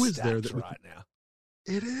division who is there right now?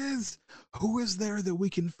 It is. Who is there that we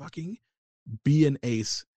can fucking be an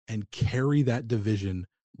ace and carry that division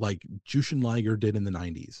like Jushin Liger did in the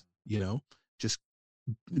 90s? just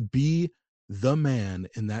be the man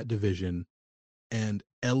in that division and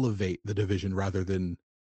elevate the division rather than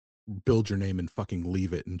build your name and fucking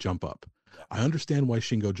leave it and jump up. Yeah. I understand why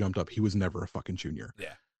Shingo jumped up. He was never a fucking junior.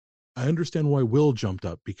 Yeah. I understand why Will jumped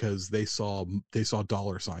up, because they saw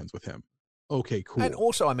dollar signs with him. Okay, cool. And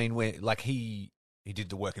also, I mean, where like he did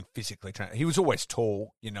the work and physically he was always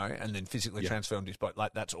tall, and then physically transformed his body.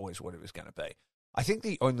 Like that's always what it was going to be. I think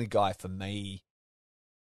the only guy for me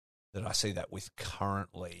that I see that with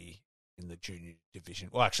currently in the junior division,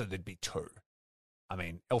 well, actually there'd be two. I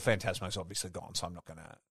mean, El Phantasmo's obviously gone, so I'm not going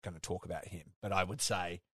to talk about him. But I would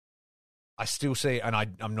say I still see, and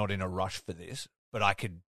I'm not in a rush for this, but I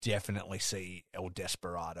could definitely see El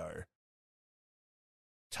Desperado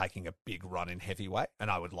taking a big run in heavyweight, and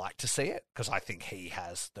I would like to see it because I think he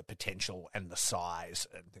has the potential and the size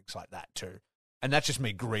and things like that too. And that's just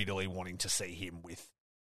me greedily wanting to see him with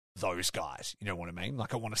those guys. You know what I mean?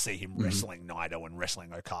 Like I want to see him wrestling Naito and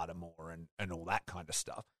wrestling Okada more and all that kind of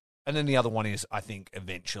stuff. And then the other one is, I think,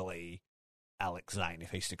 eventually Alex Zane,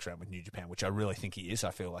 if he sticks around with New Japan, which I really think he is.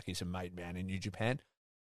 I feel like he's a made man in New Japan.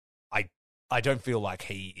 I don't feel like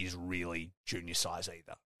he is really junior size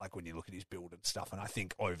either, like when you look at his build and stuff. And I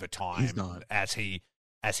think over time, as he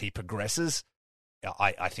progresses,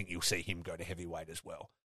 I think you'll see him go to heavyweight as well.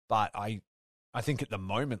 But I think at the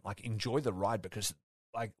moment, like, enjoy the ride because,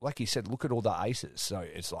 like you said, look at all the aces. So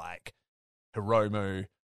it's like Hiromu,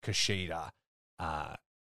 Kushida,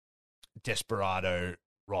 Desperado,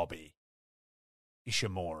 Robbie,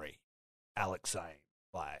 Ishimori, Alex Zane,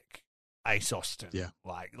 like Ace Austin,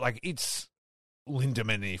 like it's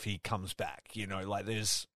Lindemann if he comes back. Like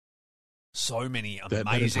there's so many amazing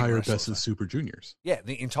that entire wrestlers. Best of the Super Juniors. Yeah,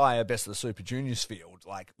 the entire Best of the Super Juniors field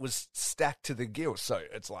like was stacked to the gills. So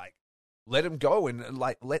it's like let them go and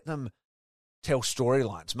like let them tell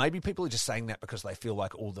storylines. Maybe people are just saying that because they feel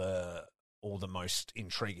like all the most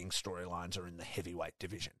intriguing storylines are in the heavyweight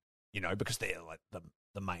division. Because they're like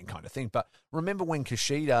the main kind of thing. But remember when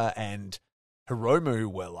Kushida and Hiromu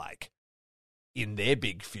were like in their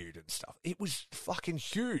big feud and stuff? It was fucking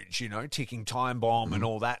huge, ticking time bomb and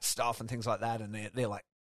all that stuff and things like that. And they're like,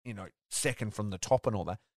 second from the top and all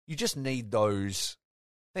that. You just need those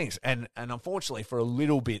things. And unfortunately for a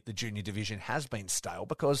little bit, the junior division has been stale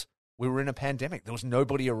because we were in a pandemic. There was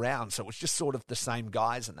nobody around. So it was just sort of the same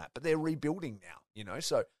guys and that. But they're rebuilding now,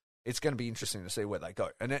 so it's going to be interesting to see where they go.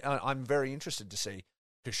 And I'm very interested to see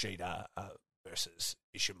Kushida versus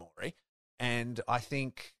Ishimori. And I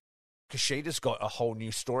think Kushida's got a whole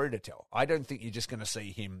new story to tell. I don't think you're just going to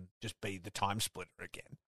see him just be the time splitter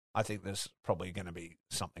again. I think there's probably going to be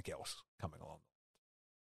something else coming along.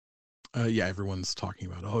 Everyone's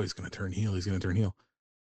talking about, he's going to turn heel. He's going to turn heel.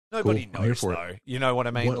 Nobody knows, though. You know what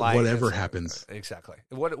I mean? Whatever happens. Exactly.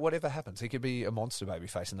 Whatever happens. He could be a monster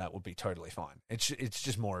babyface, and that would be totally fine. It's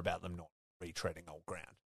just more about them not retreading old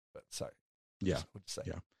ground. But so, yeah, would say.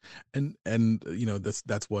 Yeah, and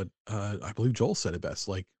that's what I believe Joel said it best.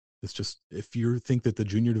 Like, it's just if you think that the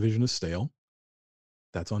junior division is stale,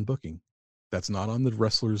 that's on booking. That's not on the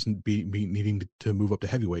wrestlers needing to move up to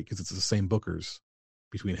heavyweight because it's the same bookers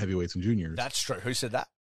between heavyweights and juniors. That's true. Who said that?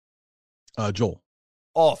 Joel.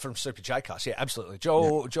 Oh, from Super J-Cast. Yeah, absolutely.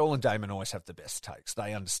 Joel and Damon always have the best takes.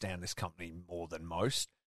 They understand this company more than most,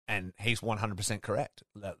 and he's 100% correct.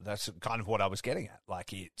 That's kind of what I was getting at.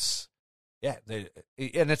 Like, it's, and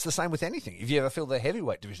it's the same with anything. If you ever feel the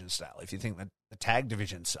heavyweight division style, if you think that the tag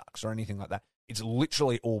division sucks or anything like that, it's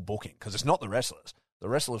literally all booking because it's not the wrestlers. The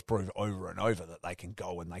wrestlers prove over and over that they can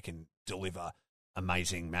go and they can deliver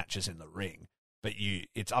amazing matches in the ring, but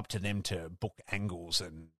it's up to them to book angles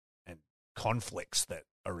and conflicts that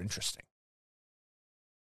are interesting.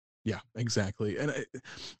 Yeah, exactly. And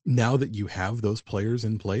now that you have those players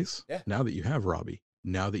in place, now that you have Robbie,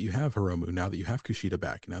 now that you have Hiromu, now that you have Kushida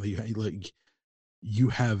back, now that you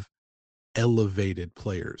have elevated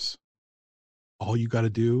players, all you got to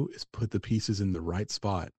do is put the pieces in the right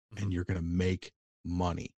spot and you're going to make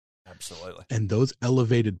money. Absolutely. And those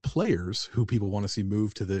elevated players who people want to see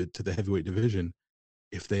move to the heavyweight division,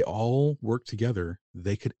 if they all work together,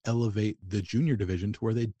 they could elevate the junior division to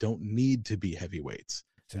where they don't need to be heavyweights.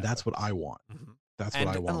 Exactly. And that's what I want. That's what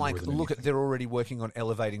I want. And look they're already working on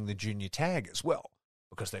elevating the junior tag as well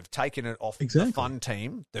because they've taken it off the fun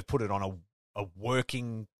team. They've put it on a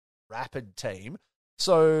working, rapid team.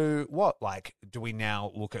 So what, do we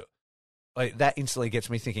now look at, that instantly gets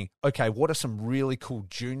me thinking, okay, what are some really cool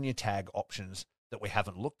junior tag options that we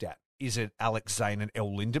haven't looked at? Is it Alex Zane and El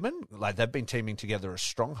Lindemann? They've been teaming together as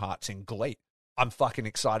Strong Hearts in GLEAT. I'm fucking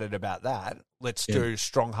excited about that. Let's do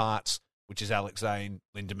Strong Hearts, which is Alex Zane,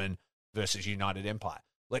 Lindemann versus United Empire.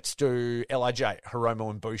 Let's do LIJ, Hiromu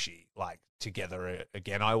and Bushi, like, together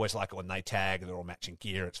again. I always like it when they tag. They're all matching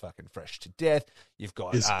gear. It's fucking fresh to death. You've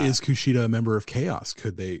got... Is Kushida a member of Chaos?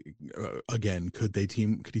 Could he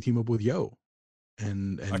team up with Yo?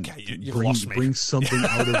 And okay, you've lost me. Bring something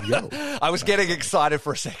out of Yo. I was getting excited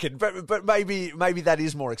for a second, but maybe that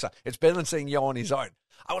is more exciting. It's better than seeing Yo on his own.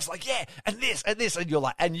 I was like, yeah, and this, and you're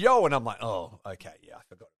like, and Yo, and I'm like, oh, okay, yeah, I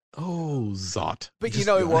forgot. Oh, Zot. But you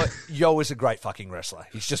know what? Yo is a great fucking wrestler.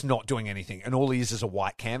 He's just not doing anything, and all he is a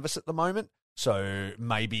white canvas at the moment. So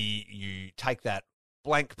maybe you take that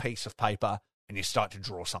blank piece of paper and you start to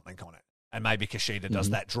draw something on it, and maybe Kushida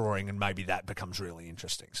does that drawing, and maybe that becomes really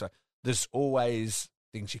interesting. So there's always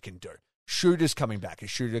things you can do. Shooter's coming back. Is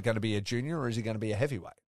Shooter going to be a junior, or is he going to be a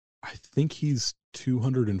heavyweight? I think he's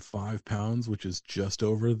 205 pounds, which is just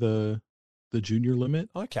over the junior limit.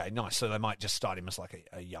 Okay, nice. So they might just start him as like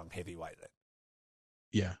a young heavyweight then.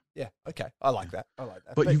 Yeah. Yeah, okay. I like that.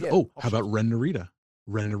 But how about Ren Narita?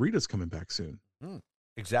 Ren Narita's coming back soon.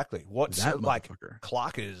 Exactly. What's that like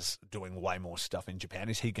Clark is doing way more stuff in Japan.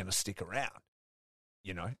 Is he going to stick around?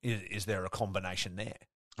 You know, is there a combination there?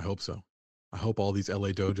 I hope so. I hope all these LA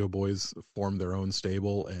Dojo boys form their own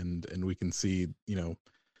stable, and we can see, you know,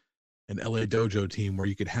 an LA Dojo team where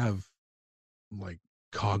you could have like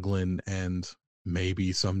Coughlin, and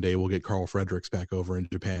maybe someday we'll get Carl Fredericks back over in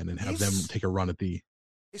Japan and have them take a run at the...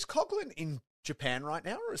 Is Coughlin in Japan right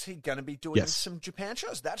now, or is he going to be doing some Japan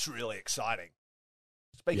shows? That's really exciting.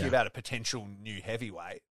 Speaking about a potential new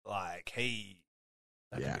heavyweight, like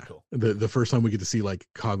that'd be cool. The first time we get to see like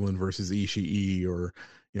Coughlin versus Ishii, or,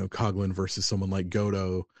 you know, Coughlin versus someone like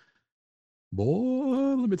Goto.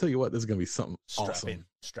 Boy, let me tell you what, this is going to be something awesome.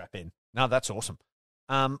 Strap in. No, that's awesome.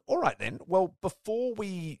 All right, then. Well, before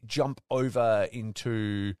we jump over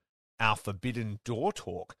into our Forbidden Door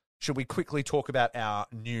talk, should we quickly talk about our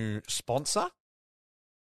new sponsor?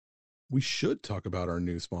 We should talk about our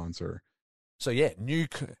new sponsor. So, yeah,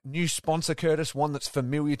 new sponsor, Curtis, one that's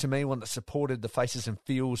familiar to me, one that supported the Faces and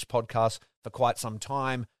Feels podcast for quite some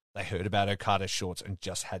time. They heard about Okada shorts and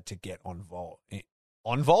just had to get involved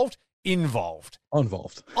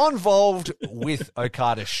with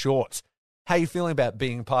Okada shorts. How are you feeling about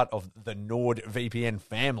being part of the NordVPN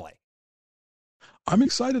family? I'm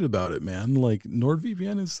excited about it, man. Like,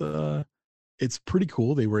 NordVPN is, it's pretty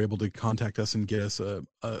cool. They were able to contact us and get us a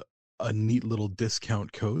neat little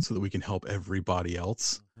discount code so that we can help everybody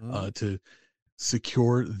else to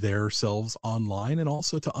secure themselves online, and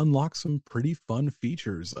also to unlock some pretty fun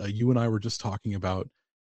features. You and I were just talking about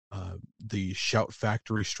the Shout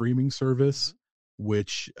Factory streaming service,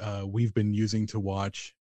 which we've been using to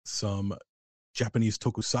watch some Japanese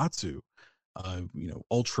tokusatsu, you know,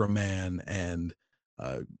 Ultraman and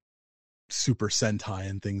Super Sentai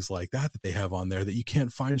and things like that they have on there that you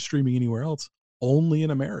can't find streaming anywhere else, only in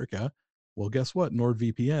America. Well, guess what?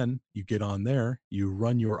 NordVPN, you get on there, you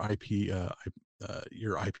run your IP.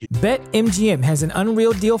 BetMGM has an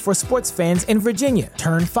unreal deal for sports fans in Virginia.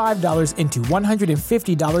 Turn $5 into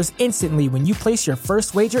 $150 instantly when you place your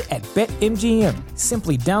first wager at BetMGM.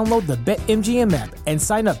 Simply download the BetMGM app and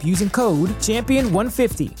sign up using code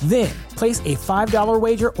Champion150. Then, place a $5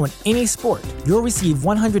 wager on any sport. You'll receive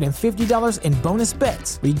 $150 in bonus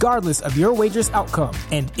bets, regardless of your wager's outcome.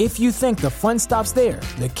 And if you think the fun stops there,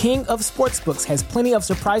 the king of sportsbooks has plenty of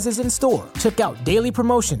surprises in store. Check out daily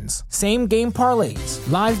promotions, same-game parlays,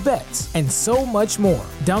 live bets, and so much more.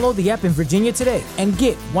 Download the app in Virginia today and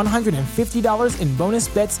get $150 in bonus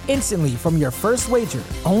bets instantly from your first wager.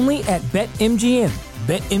 Only at BetMGM.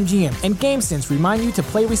 BetMGM and GameSense remind you to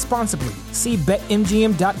play responsibly. See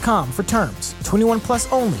BetMGM.com for terms. 21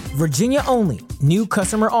 plus only. Virginia only. New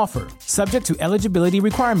customer offer. Subject to eligibility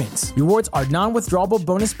requirements. Rewards are non-withdrawable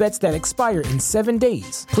bonus bets that expire in 7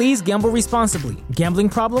 days. Please gamble responsibly. Gambling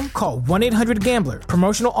problem? Call 1-800-GAMBLER.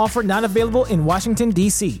 Promotional offer not available in Washington,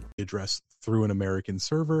 D.C. Address through an American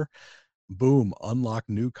server. Boom. Unlock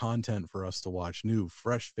new content for us to watch. New,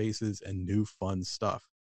 fresh faces and new fun stuff.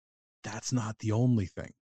 That's not the only thing.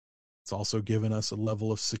 It's also given us a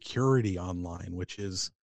level of security online, which is,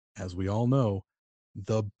 as we all know,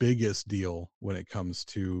 the biggest deal when it comes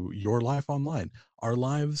to your life online. Our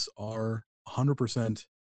lives are 100%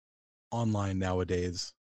 online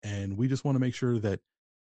nowadays, and we just want to make sure that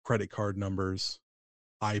credit card numbers,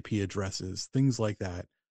 IP addresses, things like that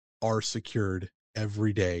are secured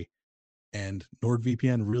every day. And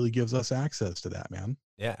NordVPN really gives us access to that, man.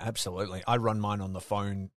 Yeah, absolutely. I run mine on the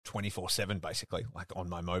phone 24/7, basically, like on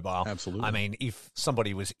my mobile. Absolutely. I mean, if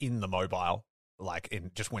somebody was in the mobile, like,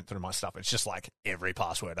 and just went through my stuff, it's just like every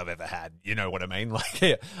password I've ever had. You know what I mean? Like,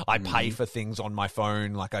 yeah, I pay for things on my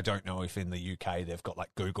phone. Like, I don't know if in the UK they've got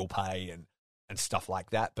like Google Pay and and stuff like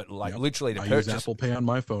that. But like Yep. literally to I purchase, use Apple Pay on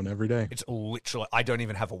my phone every day. it's literally, I don't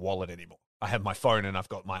even have a wallet anymore. I have my phone and I've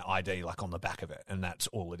got my ID like on the back of it, and that's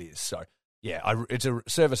all it is. So yeah, it's a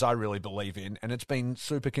service I really believe in, and it's been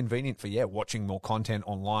super convenient for watching more content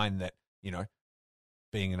online. That, you know,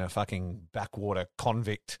 being in a fucking backwater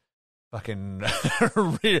convict fucking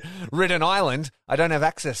ridden island, I don't have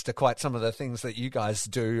access to quite some of the things that you guys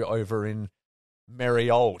do over in merry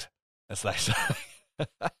old, as they say.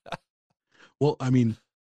 Well, I mean,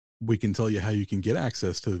 we can tell you how you can get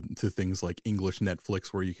access to things like English Netflix,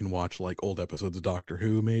 where you can watch like old episodes of Doctor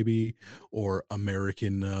Who, maybe, or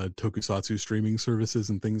American tokusatsu streaming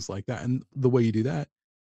services and things like that. And the way you do that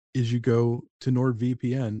is you go to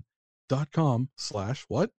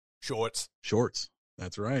nordvpn.com/what? Shorts.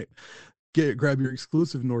 That's right. Grab your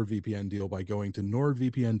exclusive NordVPN deal by going to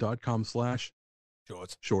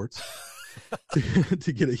nordvpn.com/shorts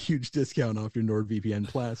to get a huge discount off your NordVPN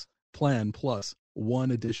plan plus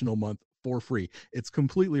 1 additional month for free. It's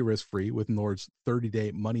completely risk-free with Nord's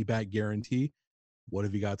 30-day money-back guarantee. What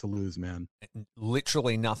have you got to lose, man?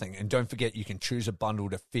 Literally nothing. And don't forget, you can choose a bundle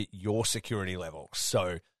to fit your security level.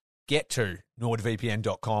 So get to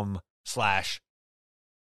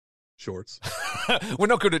nordvpn.com/shorts. We're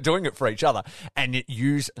not good at doing it for each other. And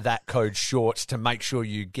use that code SHORTS to make sure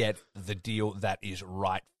you get the deal that is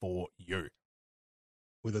right for you.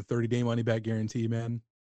 With a 30-day money-back guarantee, man,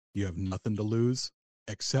 you have nothing to lose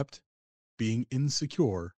except being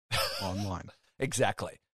insecure online.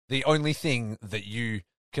 Exactly. The only thing that you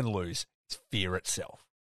can lose is fear itself.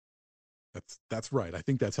 That's right. I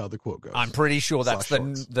think that's how the quote goes. I'm pretty sure that's the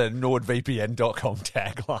Shorts. NordVPN.com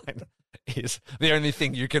tagline. Is the only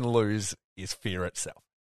thing you can lose is fear itself.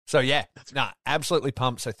 So yeah, absolutely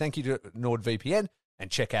pumped. So thank you to NordVPN,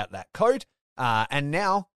 and check out that code. And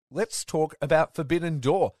now let's talk about Forbidden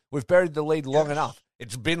Door. We've buried the lead long enough.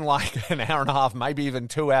 It's been like an hour and a half, maybe even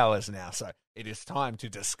 2 hours now. So it is time to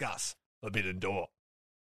discuss Forbidden Door.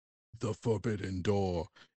 The Forbidden Door.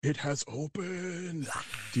 It has opened.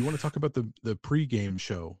 Do you want to talk about the pre-game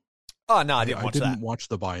show? Oh, no, I didn't watch that. I didn't watch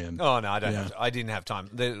the buy-in. Oh, no, I didn't have time.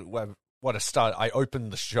 What a start. I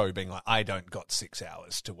opened the show being like, I don't got 6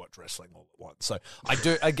 hours to watch wrestling all at once. So I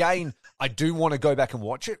do want to go back and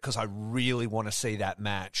watch it because I really want to see that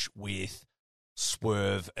match with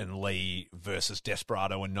Swerve and Lee versus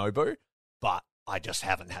Desperado and Nobu, but I just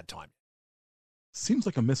haven't had time. Seems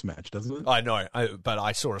like a mismatch, doesn't it? I know, but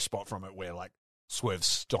I saw a spot from it where like Swerve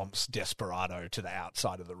stomps Desperado to the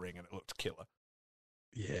outside of the ring and it looked killer.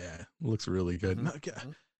 Yeah, looks really good.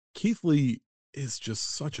 Mm-hmm. Keith Lee is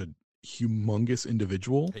just such a humongous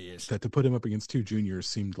individual He is. that to put him up against two juniors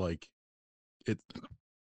seemed a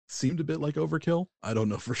bit like overkill. I don't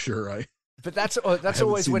know for sure. But that's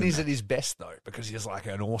always when he's at his best, though, because he's like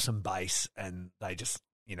an awesome base and they just,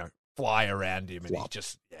 fly around him. And he's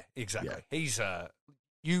just, exactly. Yeah. He's,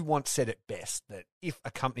 you once said it best that if a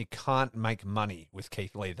company can't make money with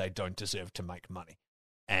Keith Lee, they don't deserve to make money.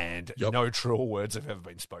 And no truer words have ever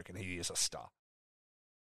been spoken. He is a star.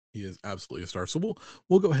 He is absolutely a star. So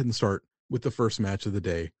we'll go ahead and start with the first match of the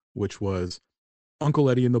day, which was Uncle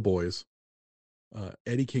Eddie and the boys,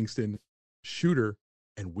 Eddie Kingston, Shooter,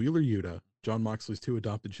 and Wheeler Yuta, Jon Moxley's two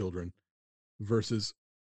adopted children, versus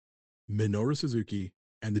Minoru Suzuki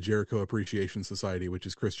and the Jericho Appreciation Society, which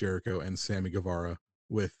is Chris Jericho and Sammy Guevara,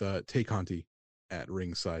 with Tay Conti at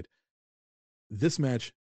ringside. This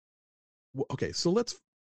match, okay, so let's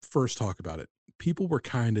first talk about it. People were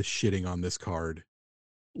kind of shitting on this card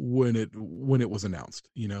when it was announced.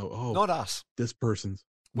 Not us. This person's.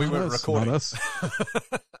 We weren't recording. Not us.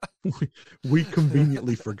 we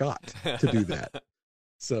conveniently forgot to do that.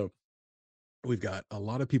 So we've got a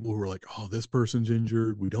lot of people who are like, oh, this person's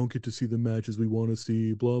injured. We don't get to see the matches we want to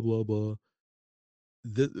see, blah, blah, blah.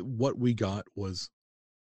 What we got was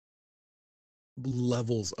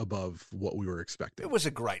levels above what we were expecting. It was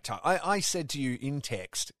a great time. I said to you in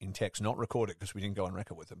text, not recorded because we didn't go on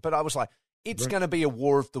record with it, but I was like, it's going to be a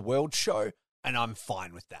War of the Worlds show, and I'm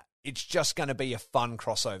fine with that. It's just going to be a fun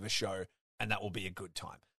crossover show, and that will be a good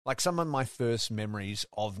time. Like some of my first memories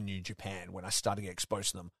of New Japan when I started getting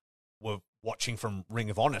exposed to them were watching from Ring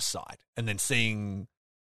of Honor's side and then seeing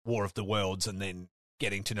War of the Worlds and then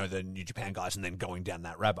getting to know the New Japan guys and then going down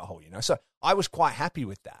that rabbit hole, So I was quite happy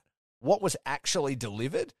with that. What was actually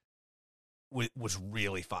delivered was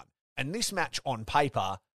really fun. And this match on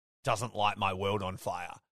paper doesn't light my world on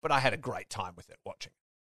fire, but I had a great time with it watching.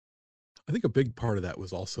 I think a big part of that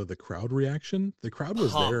was also the crowd reaction. The crowd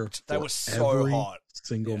was pumped. there. They were so hot.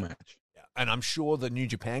 Single match. Yeah. And I'm sure the New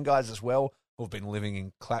Japan guys as well, who've been living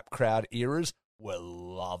in clap crowd eras, were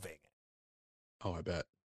loving it. Oh, I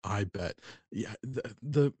bet. Yeah.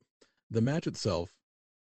 The the match itself.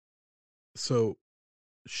 So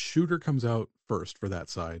Shooter comes out first for that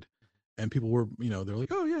side, and people were, they're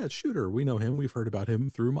like, oh yeah, it's Shooter. We know him. We've heard about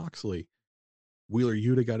him through Moxley. Wheeler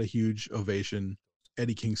Yuta got a huge ovation.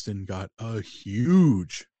 Eddie Kingston got a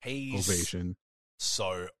huge ovation.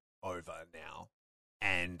 So over now,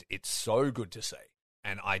 and it's so good to see.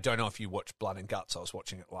 And I don't know if you watch Blood and Guts. I was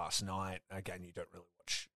watching it last night. Again, you don't really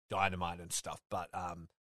watch Dynamite and stuff, but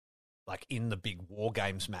like in the big War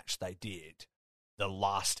Games match they did, the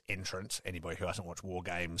last entrance, anybody who hasn't watched War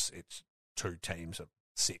Games, it's 2 teams of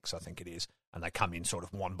 6, I think it is, and they come in sort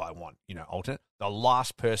of one by one, alternate. The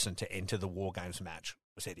last person to enter the War Games match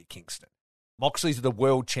was Eddie Kingston. Moxley's the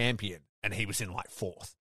world champion, and he was in like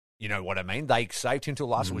 4th. You know what I mean? They saved him till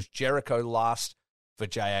last. It was Jericho last for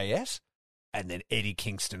JAS, and then Eddie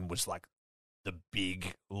Kingston was like the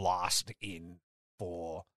big last in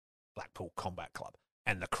for Blackpool Combat Club,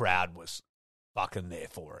 and the crowd was fucking there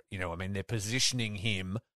for it. You know what I mean? They're positioning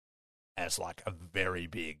him as like a very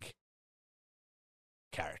big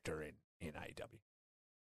character in AEW.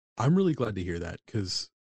 I'm really glad to hear that,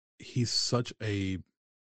 because he's such a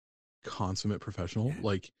consummate professional. Yeah.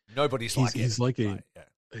 Like nobody's he's like Eddie.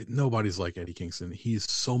 Nobody's like Eddie Kingston. He's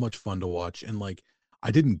so much fun to watch, and like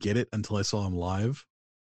I didn't get it until I saw him live.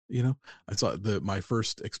 I saw my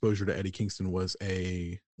first exposure to Eddie Kingston was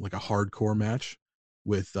a hardcore match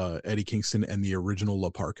with Eddie Kingston and the original La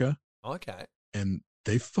Parka. Okay. And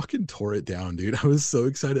they fucking tore it down, dude. I was so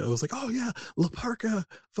excited. I was like, oh yeah, La Parka.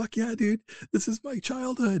 Fuck yeah, dude. This is my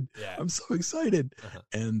childhood. Yeah. I'm so excited.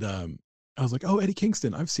 And I was like, oh, Eddie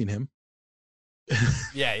Kingston. I've seen him.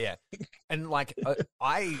 Yeah. And like,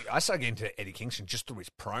 I started getting into Eddie Kingston just through his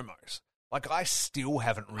promos. Like, I still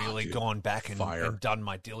haven't really gone back and done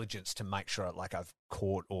my diligence to make sure, like, I've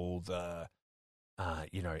caught all the,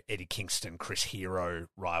 Eddie Kingston, Chris Hero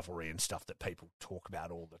rivalry and stuff that people talk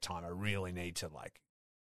about all the time. I really need to, like,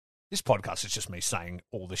 this podcast is just me saying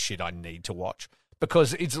all the shit I need to watch,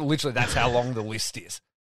 because it's literally, that's how long the list is.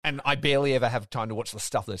 And I barely ever have time to watch the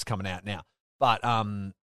stuff that's coming out now.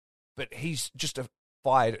 But he's just a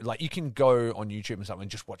fired, like, you can go on YouTube and something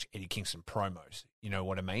and just watch Eddie Kingston promos. You know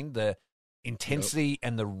what I mean? The intensity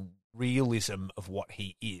and the realism of what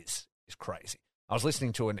he is crazy. I was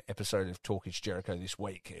listening to an episode of Talk Is Jericho this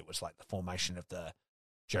week. It was like the formation of the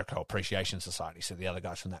Jericho Appreciation Society. So the other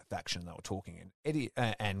guys from that faction, they were talking, and Eddie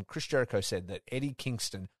and Chris Jericho said that Eddie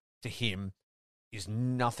Kingston, to him, is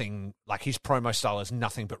nothing, like, his promo style is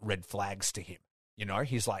nothing but red flags to him.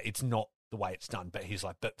 He's like, it's not the way it's done, but he's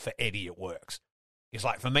like, but for Eddie, it works. He's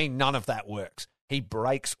like, for me, none of that works. He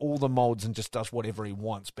breaks all the molds and just does whatever he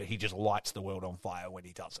wants, but he just lights the world on fire when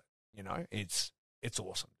he does it. It's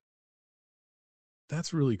awesome.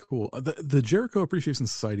 That's really cool. The Jericho Appreciation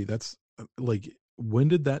Society, that's like, when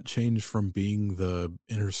did that change from being the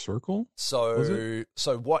Inner Circle? So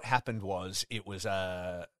what happened was, it was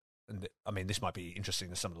I mean, this might be interesting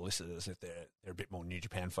to some of the listeners if they're a bit more New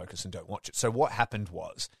Japan focused and don't watch it. So what happened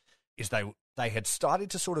is they had started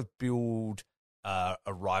to sort of build a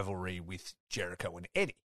rivalry with Jericho and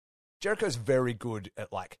Eddie. Jericho's very good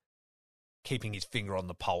at, like, keeping his finger on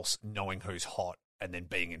the pulse, knowing who's hot, and then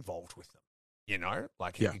being involved with them.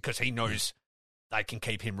 Because he knows they can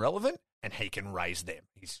keep him relevant and he can raise them.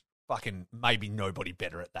 He's fucking maybe nobody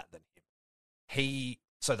better at that than him.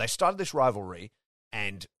 So they started this rivalry,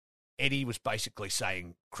 and Eddie was basically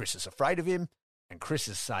saying Chris is afraid of him, and Chris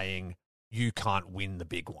is saying, you can't win the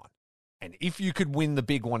big one. And if you could win the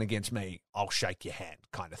big one against me, I'll shake your hand,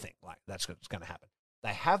 kind of thing. Like, that's what's going to happen.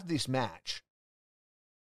 They have this match,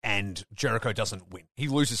 and Jericho doesn't win. He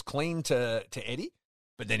loses clean to Eddie,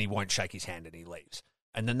 but then he won't shake his hand and he leaves.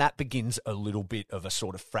 And then that begins a little bit of a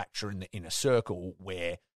sort of fracture in the Inner Circle,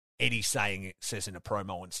 where Eddie says in a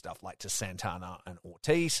promo and stuff, like, to Santana and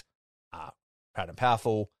Ortiz, Proud and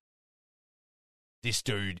Powerful, this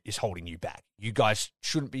dude is holding you back. You guys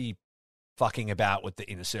shouldn't be fucking about with the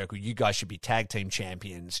Inner Circle. You guys should be tag team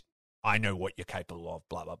champions. I know what you're capable of,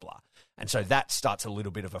 blah, blah, blah. And so that starts a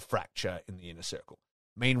little bit of a fracture in the Inner Circle.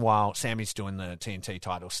 Meanwhile, Sammy's doing the TNT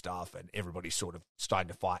title stuff, and everybody's sort of starting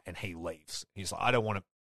to fight, and he leaves. He's like, I don't want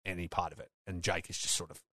any part of it. And Jake is just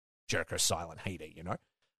sort of Jericho's silent hater,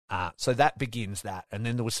 So that begins that. And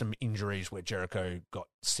then there was some injuries where Jericho got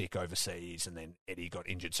sick overseas, and then Eddie got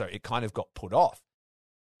injured. So it kind of got put off.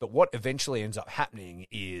 But what eventually ends up happening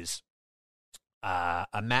is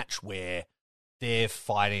a match where they're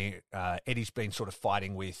fighting. Eddie's been sort of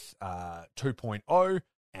fighting with 2.0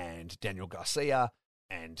 and Daniel Garcia,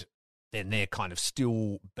 and then they're kind of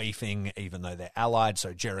still beefing, even though they're allied.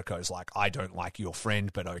 So Jericho's like, I don't like your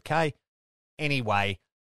friend, but okay. Anyway,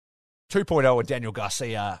 2.0 and Daniel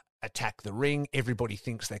Garcia attack the ring. Everybody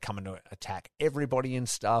thinks they're coming to attack everybody and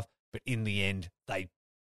stuff, but in the end, they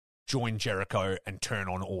join Jericho and turn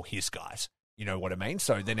on all his guys. You know what I mean?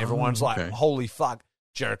 So then everyone's like, holy fuck,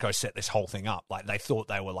 Jericho set this whole thing up. Like, they thought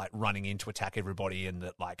they were, like, running in to attack everybody and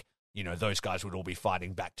that, like, you know, those guys would all be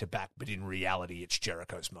fighting back to back, but in reality, it's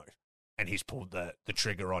Jericho's move. And he's pulled the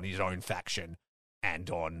trigger on his own faction and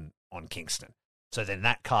on Kingston. So then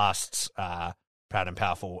that casts Proud and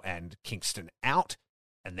Powerful and Kingston out,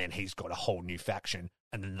 and then he's got a whole new faction,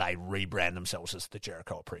 and then they rebrand themselves as the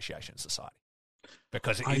Jericho Appreciation Society.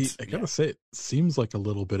 Because I gotta say, it seems like a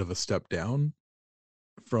little bit of a step down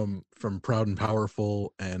from Proud and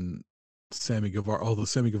Powerful and Sammy Guevara, although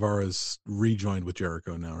Sammy Guevara's rejoined with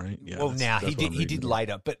Jericho now, right? Yeah. Well, now he did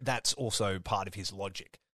later, but that's also part of his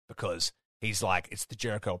logic, because he's like, it's the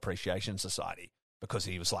Jericho Appreciation Society, because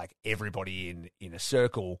he was like, everybody in a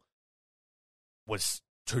circle was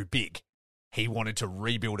too big. He wanted to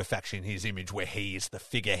rebuild a faction in his image where he is the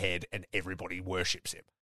figurehead and everybody worships him.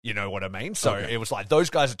 You know what I mean? So It was like, those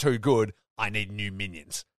guys are too good. I need new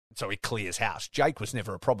minions. So he clears house. Jake was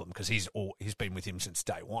never a problem because he's been with him since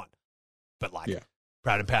day one. But like,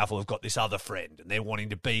 Proud and Powerful have got this other friend, and they're wanting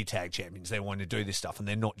to be tag champions. They're wanting to do this stuff, and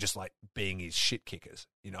they're not just like being his shit kickers,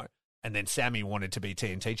 you know? And then Sammy wanted to be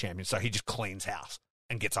TNT champion, so he just cleans house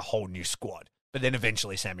and gets a whole new squad. But then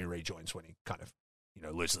eventually Sammy rejoins when he kind of, you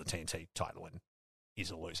know, loses the TNT title and is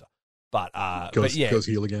a loser. But goes goes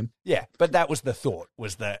heel again. Yeah, but that was the thought,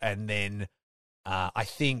 and then I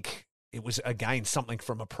think it was, again, something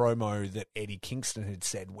from a promo that Eddie Kingston had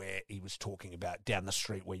said where he was talking about down the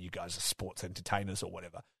street where you guys are sports entertainers or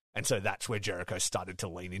whatever. And so that's where Jericho started to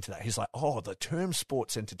lean into that. He's like, oh, the term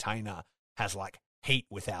sports entertainer has like heat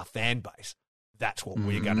with our fan base. That's what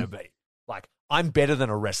we're going to be. Like, I'm better than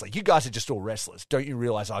a wrestler. You guys are just all wrestlers. Don't you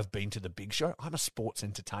realize I've been to the big show? I'm a sports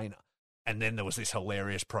entertainer. And then there was this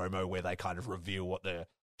hilarious promo where they kind of reveal what the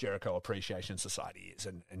Jericho Appreciation Society is,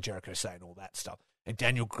 and Jericho saying all that stuff. And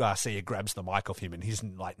Daniel Garcia grabs the mic off him, and he's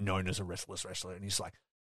like known as a restless wrestler, and he's like,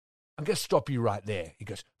 I'm going to stop you right there. He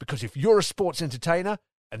goes, because if you're a sports entertainer,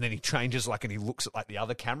 and then he changes like, and he looks at like the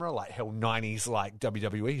other camera, like hell 90s, like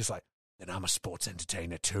WWE, he's like, then I'm a sports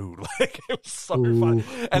entertainer too. Like, it was so fun.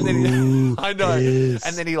 And then I know.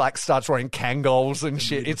 And then he like starts wearing Kangols and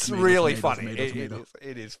shit. It's really funny.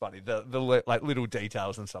 It is funny. The like little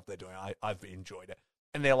details and stuff they're doing. I've enjoyed it.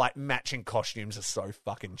 And their like matching costumes are so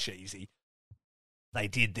fucking cheesy. They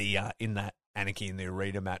did the in that Anarchy in the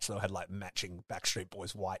Arena match, they had like matching Backstreet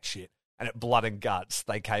Boys white shit. And at Blood and Guts,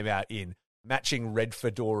 they came out in matching red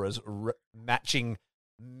fedoras, matching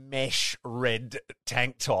mesh red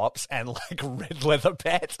tank tops, and like red leather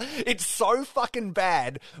pants. It's so fucking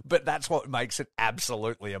bad, but that's what makes it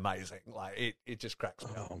absolutely amazing. Like, it just cracks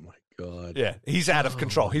me up. Oh my god. Yeah, he's out of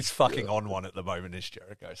control. He's fucking on one at the moment, is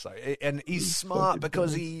Jericho. So, and he's smart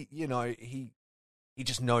because he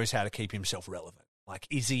just knows how to keep himself relevant. Like,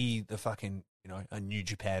 is he the fucking, a New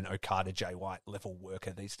Japan Okada Jay White level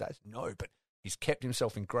worker these days? No, but he's kept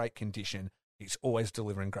himself in great condition. He's always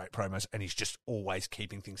delivering great promos, and he's just always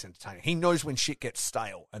keeping things entertaining. He knows when shit gets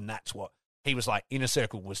stale, and that's what he was like. Inner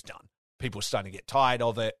Circle was done. People were starting to get tired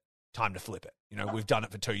of it. Time to flip it. We've done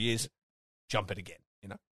it for 2 years. Jump it again.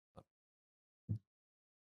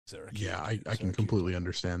 I can completely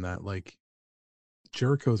understand that. Like,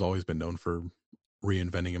 Jericho's always been known for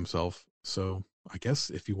reinventing himself. So I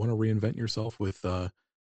guess if you want to reinvent yourself with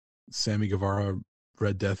Sammy Guevara,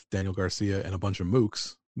 Red Death, Daniel Garcia, and a bunch of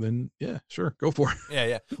mooks, then yeah, sure, go for it.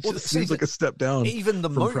 Yeah. Well, it seems like a step down. Even the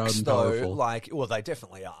mooks, though, they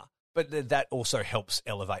definitely are. But that also helps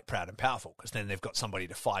elevate Proud and Powerful, because then they've got somebody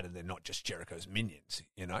to fight, and they're not just Jericho's minions,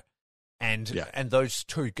 And those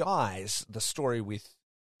two guys, the story with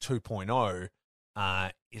 2.0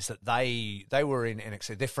 is that they were in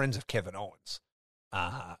NXT. They're friends of Kevin Owens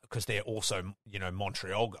because they're also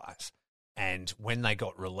Montreal guys. And when they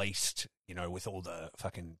got released, with all the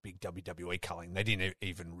fucking big WWE culling, they didn't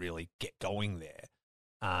even really get going there.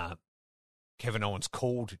 Kevin Owens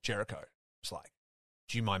called Jericho. It's like,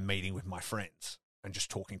 do you mind meeting with my friends and just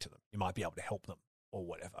talking to them? You might be able to help them or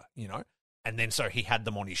whatever, And then so he had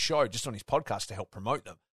them on his show, just on his podcast, to help promote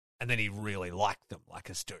them. And then he really liked them, like,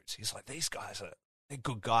 as dudes. He's like, these guys they're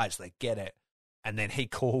good guys. They get it. And then he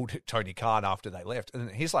called Tony Khan after they left. And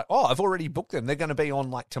he's like, oh, I've already booked them. They're going to be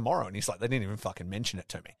on, like, tomorrow. And he's like, they didn't even fucking mention it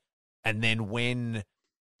to me. And then when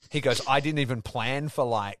he goes, I didn't even plan for,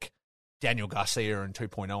 like, Daniel Garcia and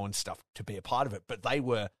 2.0 and stuff to be a part of it. But they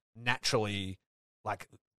were naturally, like,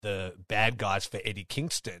 the bad guys for Eddie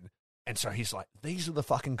Kingston. And so he's like, these are the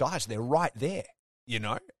fucking guys. They're right there,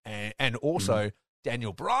 And also,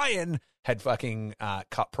 Daniel Bryan had fucking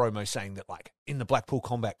cut promo saying that, like, in the Blackpool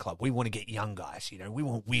Combat Club, we want to get young guys, you know, we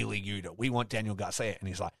want Wheeler Yuta, we want Daniel Garcia. And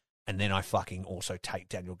he's like, and then I fucking also take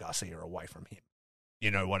Daniel Garcia away from him.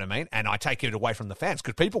 You know what I mean? And I take it away from the fans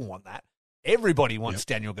because people want that. Everybody wants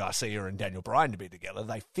Daniel Garcia and Daniel Bryan to be together.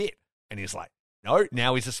 They fit. And he's like, no,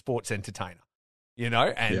 now he's a sports entertainer, you know,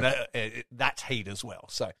 and that's heat as well.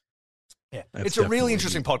 So, yeah, it's a really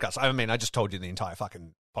interesting podcast. I mean, I just told you the entire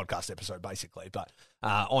fucking podcast episode, basically. But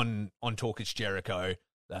on Talk It's Jericho,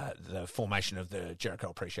 the formation of the Jericho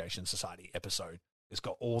Appreciation Society episode, it's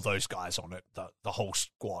got all those guys on it, the whole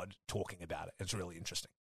squad talking about it. It's really interesting.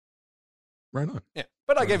 Right on. Yeah,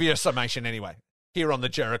 but I gave you a summation anyway here on the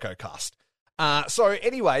Jericho cast. So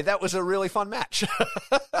anyway, that was a really fun match.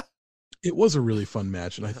 It was a really fun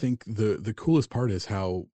match, and I think the coolest part is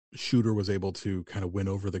how Shooter was able to kind of win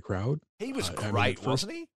over the crowd. He was great,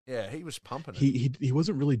 wasn't he? Yeah, he was pumping it. He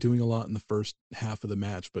wasn't really doing a lot in the first half of the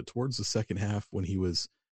match, but towards the second half, when he was,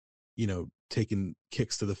 you know, taking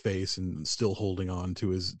kicks to the face and still holding on to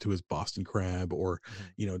his Boston Crab, or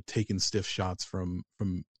you know, taking stiff shots from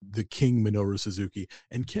the King Minoru Suzuki.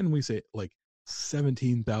 And can we say, like,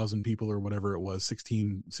 17,000 people or whatever it was,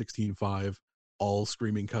 16.5, all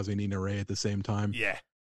screaming Kazunina Ray at the same time. Yeah,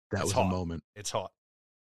 that was hot. A moment. It's hot.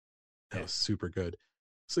 That was super good.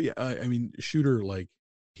 So yeah, I mean, Shooter, like,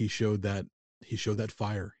 he showed that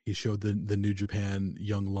fire. He showed the New Japan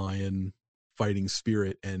young lion fighting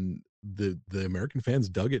spirit, and the American fans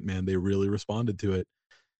dug it, man. They really responded to it.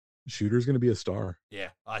 Shooter's going to be a star. Yeah,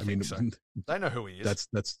 I think so. They know who he is.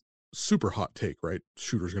 That's super hot take, right?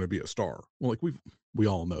 Shooter's going to be a star. Well, like, we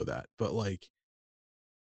all know that, but like,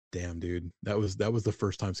 damn, dude, that was the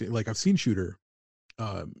first time seeing, like, I've seen Shooter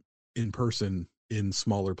in person in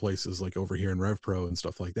smaller places, like over here in Rev Pro and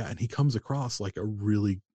stuff like that, and he comes across like a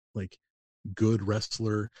really, like, good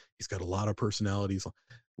wrestler. He's got a lot of personalities.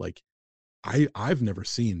 Like, I've never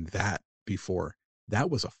seen that before. That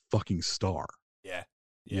was a fucking star. Yeah.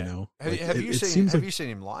 You know, have you seen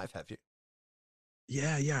him live? Have you?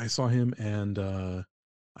 Yeah, I saw him, and I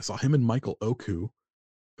saw him and Michael Oku,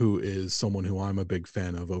 who is someone who I'm a big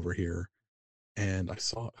fan of over here. And I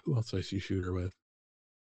saw, who else did I see Shooter with?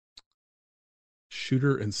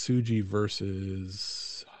 Shooter and Tsuji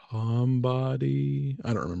versus somebody,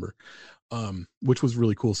 I don't remember. Which was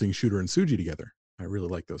really cool, seeing Shooter and Tsuji together. I really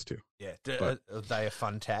like those two. Yeah, are they a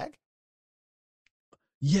fun tag?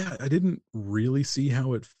 Yeah, I didn't really see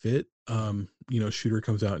how it fit. You know, Shooter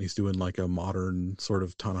comes out and he's doing like a modern sort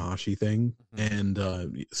of Tanahashi thing, and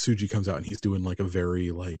Tsuji comes out and he's doing like a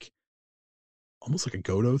very, like, almost like a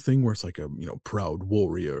Goto thing, where it's like a, you know, proud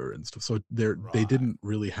warrior and stuff. So they didn't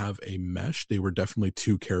really have a mesh. They were definitely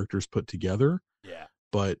two characters put together. Yeah,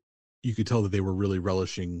 but you could tell that they were really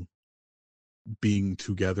relishing being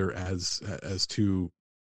together as two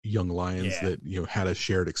young lions that, you know, had a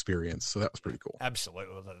shared experience. So that was pretty cool.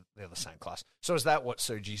 Absolutely. They're the same class. So is that what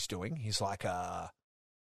Tsuji's doing? He's like a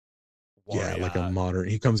warrior. Yeah, like a modern,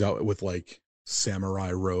 he comes out with like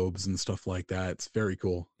samurai robes and stuff like that. It's very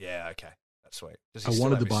cool. Yeah, okay. That's sweet. I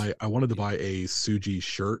wanted to buy a Tsuji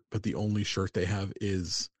shirt, but the only shirt they have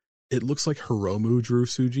is, it looks like Hiromu drew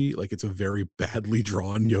Tsuji. Like, it's a very badly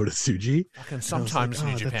drawn Yota Tsuji. Fucking sometimes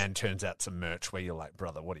New Japan turns out some merch where you're like,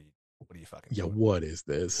 brother, what are you fucking doing? What is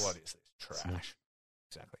this? What is this? Trash.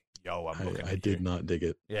 Exactly. Yo, I'm looking at you. I did not dig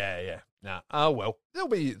it. Yeah. Nah. Oh, well, there'll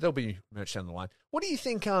be merch down the line. What do you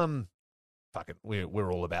think, fucking, we're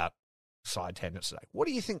all about side tangents today. What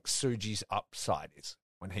do you think Tsuji's upside is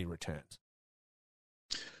when he returns?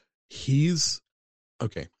 He's,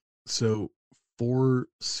 okay, so for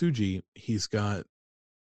Tsuji, he's a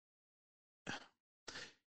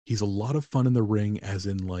lot of fun in the ring, as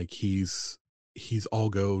in, like, he's all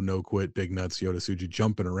go, no quit, big nuts, Yota Tsuji,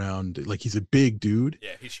 jumping around. Like, he's a big dude.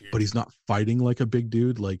 Yeah, he's huge. But he's not fighting like a big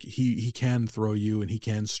dude. Like, he can throw you and he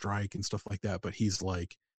can strike and stuff like that, but he's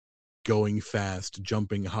like going fast,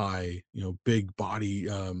 jumping high, you know, big body,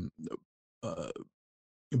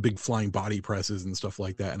 big flying body presses and stuff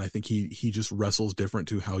like that. And I think he just wrestles different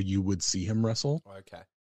to how you would see him wrestle. Okay.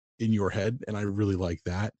 In your head. And I really like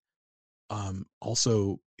that.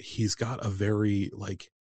 Also, he's got a very, like,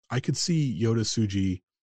 I could see Yota Tsuji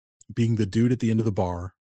being the dude at the end of the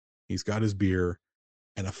bar. He's got his beer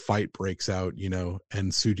and a fight breaks out, you know,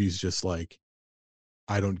 and Tsuji's just like,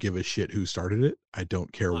 I don't give a shit who started it. I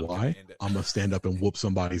don't care why. I'm going to stand up and whoop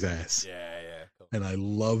somebody's ass. Yeah. Cool. And I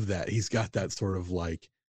love that. He's got that sort of, like,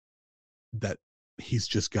 that he's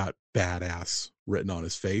just got badass written on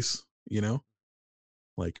his face, you know,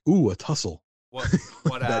 like, ooh, a tussle. What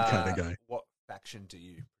that kind of guy. What faction do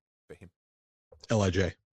you for him?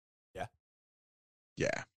 LIJ. Yeah.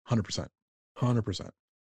 Yeah. 100%. 100%.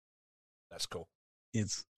 That's cool.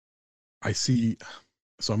 I see.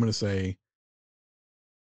 So I'm going to say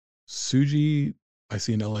Tsuji, I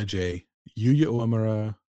see in LIJ. Yuya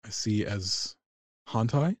Uemura, I see as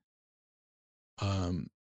Hantai.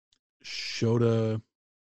 Shota,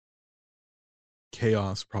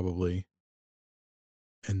 Chaos, probably.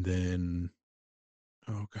 And then,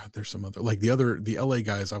 oh God, there's some other, like the LA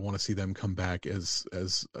guys, I want to see them come back as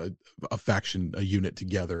a faction, a unit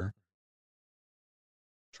together.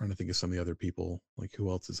 Trying to think of some of the other people, like who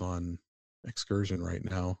else is on Excursion right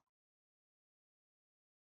now.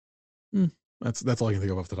 That's all I can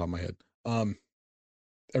think of off the top of my head.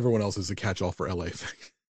 Everyone else is a catch-all for LA.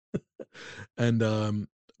 And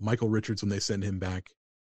Michael Richards, when they send him back.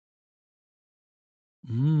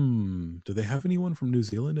 Do they have anyone from New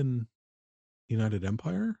Zealand and United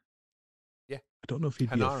Empire? Yeah. I don't know if he'd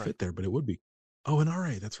be a fit there, but it would be. Oh,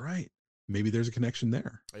 Henare, that's right. Maybe there's a connection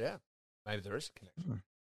there. Yeah, maybe there is a connection.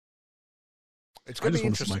 It's I going to just be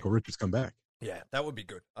want to see interesting. Michael Richards come back. Yeah, that would be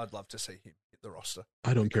good. I'd love to see him hit the roster.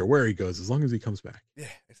 I don't care where he goes, as long as he comes back. Yeah,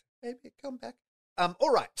 maybe come back.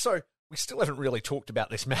 All right, so we still haven't really talked about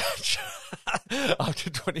this match after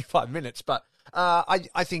 25 minutes, but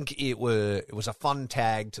I think it was a fun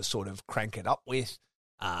tag to sort of crank it up with.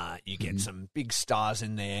 You get some big stars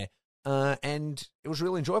in there, and it was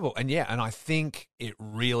really enjoyable. And yeah, and I think it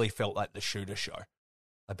really felt like the Shooter show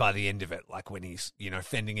by the end of it, like when he's,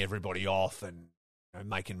 fending everybody off and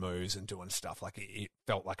making moves and doing stuff. Like it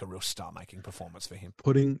felt like a real star-making performance for him.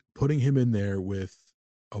 Putting him in there with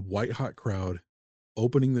a white-hot crowd,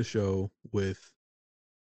 opening the show with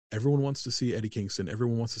everyone wants to see Eddie Kingston,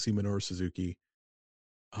 everyone wants to see Minoru Suzuki,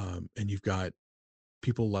 and you've got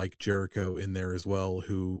people like Jericho in there as well,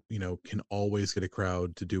 who can always get a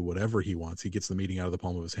crowd to do whatever he wants. He gets the meeting out of the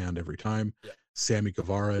palm of his hand every time. Yeah. Sammy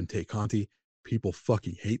Guevara and Tay Conti, people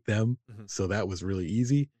fucking hate them, so that was really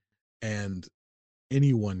easy. And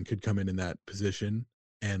anyone could come in that position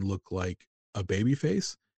and look like a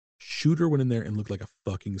babyface. Shooter went in there and looked like a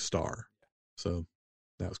fucking star. So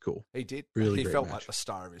that was cool. He did. Really he great felt match. like the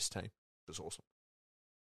star of his team. It was awesome.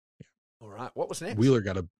 Yeah. All right. What was next? Wheeler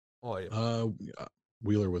got a. Oh yeah.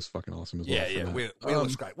 Wheeler was fucking awesome as well. Yeah.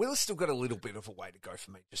 Wheeler's great. Wheeler's still got a little bit of a way to go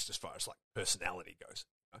for me, just as far as like personality goes.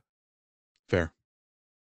 Fair.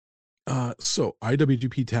 So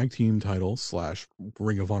IWGP Tag Team Title /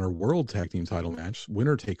 Ring of Honor World Tag Team Title match,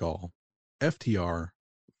 winner take all, FTR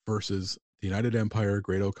versus the United Empire,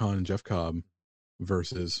 Great O'Khan and Jeff Cobb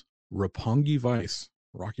versus Roppongi Vice,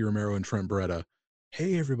 Rocky Romero and Trent Beretta.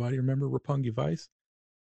 Hey everybody, remember Roppongi Vice?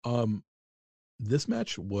 This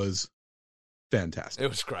match was fantastic. It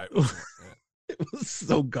was great. It was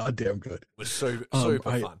so goddamn good. It was super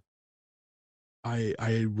fun.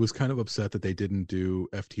 I was kind of upset that they didn't do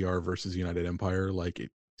FTR versus United Empire. Like it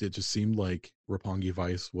just seemed like Roppongi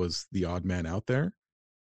Vice was the odd man out there.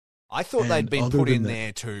 I thought they'd been put in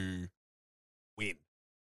there to win.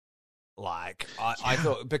 Like I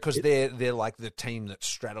thought, because they're like the team that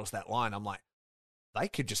straddles that line. I'm like, they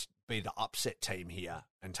could just be the upset team here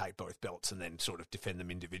and take both belts and then sort of defend them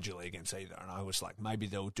individually against either. And I was like, maybe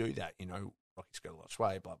they'll do that. Rocky's got a lot of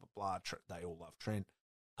sway, blah blah blah. They all love Trent.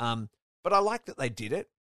 But I like that they did it,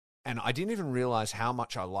 and I didn't even realize how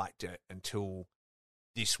much I liked it until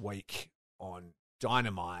this week on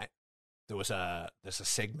Dynamite. There's a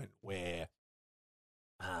segment where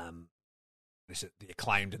the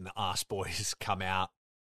Acclaimed and the Arse Boys come out,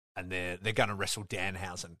 and they're going to wrestle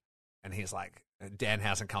Danhausen, and he's like,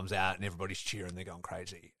 Danhausen comes out, and everybody's cheering, they're going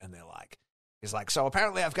crazy, and he's like, so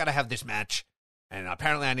apparently I've got to have this match, and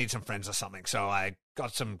apparently I need some friends or something, so I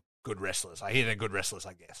got some good wrestlers. I hear they're good wrestlers,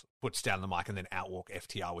 I guess. Puts down the mic and then outwalk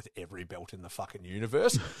FTR with every belt in the fucking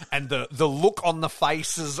universe. And the look on the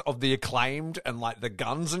faces of the Acclaimed and like the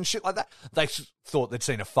guns and shit like that, they thought they'd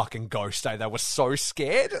seen a fucking ghost. They were so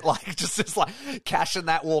scared. Like just like Cash and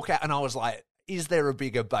that walk out. And I was like, is there a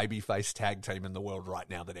bigger babyface tag team in the world right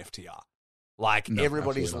now than FTR? Like no,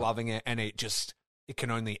 everybody's loving it, and it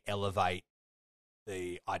can only elevate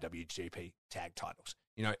the IWGP tag titles.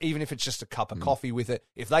 Even if it's just a cup of coffee with it,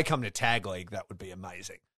 if they come to Tag League, that would be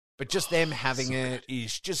amazing. But just them having it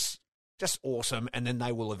is just awesome, and then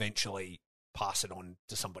they will eventually pass it on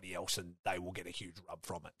to somebody else, and they will get a huge rub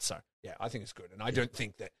from it. So, yeah, I think it's good. And I don't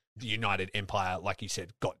think that the United Empire, like you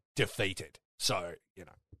said, got defeated. So,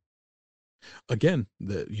 Again,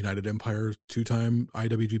 the United Empire, 2-time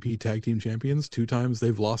IWGP Tag Team Champions, 2 times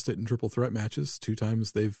they've lost it in triple threat matches, 2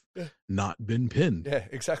 times they've not been pinned. Yeah,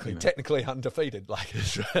 exactly. Technically undefeated, like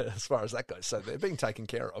as far as that goes. So they're being taken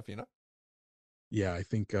care of, Yeah, I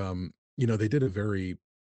think, they did a very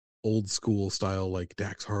old school style, like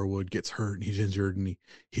Dax Harwood gets hurt and he's injured and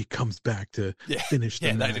he comes back to finish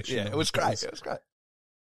the match. It was great. It was great.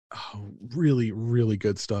 Oh, really, really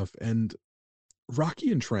good stuff. And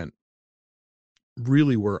Rocky and Trent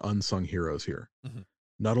really were unsung heroes here. Mm-hmm.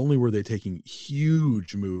 Not only were they taking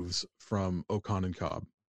huge moves from Okan and Cobb,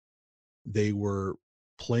 they were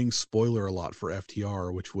playing spoiler a lot for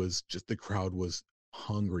FTR, which was just, the crowd was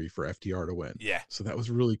hungry for FTR to win. Yeah. So that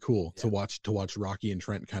was really cool to watch Rocky and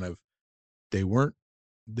Trent kind of, they weren't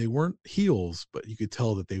heels, but you could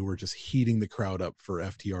tell that they were just heating the crowd up for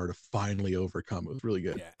FTR to finally overcome. It was really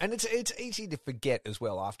good. Yeah. And it's easy to forget as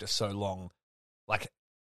well after so long. Like,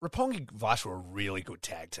 Roppongi Vice were a really good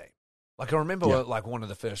tag team. Like, I remember like one of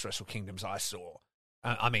the first Wrestle Kingdoms I saw.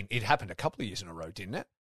 I mean, it happened a couple of years in a row, didn't it?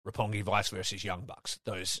 Roppongi Vice versus Young Bucks.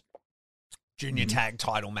 Those junior tag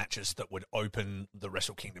title matches that would open the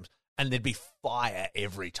Wrestle Kingdoms. And there'd be fire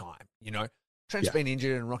every time, you know? Trent's been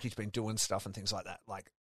injured and Rocky's been doing stuff and things like that.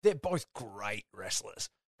 Like, they're both great wrestlers.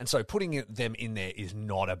 And so putting them in there is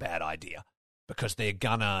not a bad idea because they're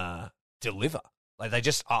gonna deliver. Like, they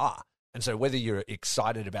just are. And so whether you're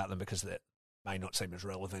excited about them because they may not seem as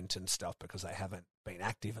relevant and stuff because they haven't been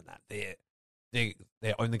active in that,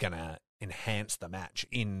 they're only going to enhance the match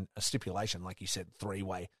in a stipulation, like you said,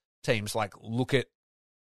 3-way teams. Like, look at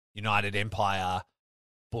United Empire,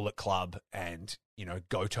 Bullet Club, and, you know,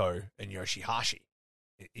 Goto and Yoshihashi.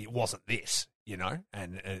 It wasn't this, you know,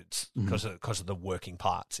 and it's because of the working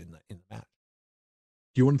parts in the match.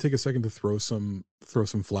 Do you want to take a second to throw some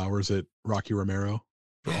flowers at Rocky Romero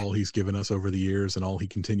for all he's given us over the years and all he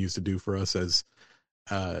continues to do for us as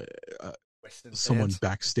someone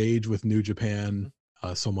backstage with New Japan,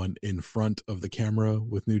 someone in front of the camera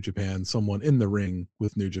with New Japan, someone in the ring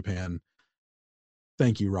with New Japan.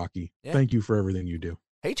 Thank you, Rocky. Yeah. Thank you for everything you do.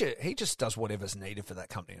 He just does whatever's needed for that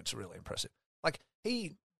company. It's really impressive. Like,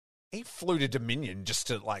 he flew to Dominion just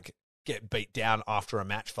to, like, get beat down after a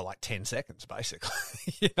match for like 10 seconds, basically.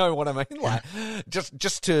 You know what I mean? Like,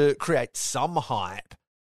 just to create some hype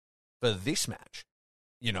for this match,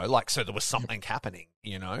 you know, like, so there was something happening,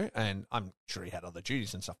 you know, and I'm sure he had other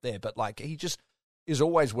duties and stuff there, but like, he just is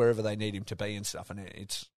always wherever they need him to be and stuff. And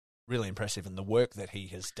it's really impressive. And the work that he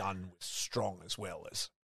has done with Strong as well is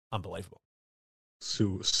unbelievable.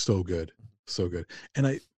 So good. So good.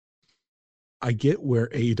 And I get where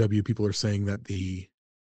AEW people are saying that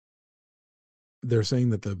they're saying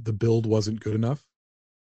that the build wasn't good enough.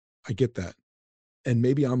 I get that. And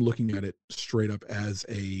maybe I'm looking at it straight up as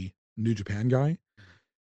a New Japan guy.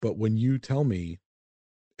 But when you tell me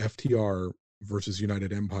FTR versus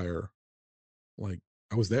United Empire, like,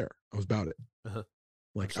 I was there. I was about it.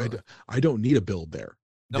 Like, I don't need a build there.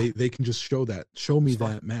 No. They can just show me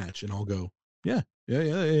that match and I'll go, yeah.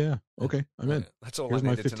 Okay, I'm in. That's all. Here's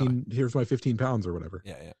my 15. Here's my 15 pounds or whatever.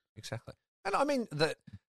 Yeah, exactly. And I mean that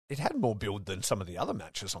it had more build than some of the other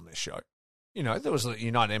matches on this show. You know, there was a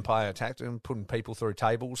United Empire attack and putting people through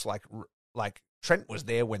tables. Like Trent was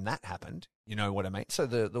there when that happened. You know what I mean? So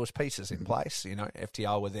there was pieces in place. You know,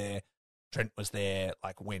 FTR were there. Trent was there.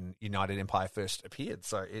 Like when United Empire first appeared.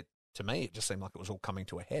 So to me, it just seemed like it was all coming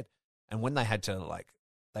to a head. And when they had to, like,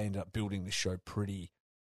 they ended up building this show pretty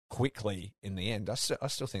quickly in the end. I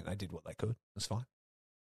still think they did what they could. It's fine.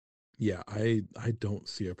 Yeah, I don't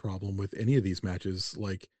see a problem with any of these matches.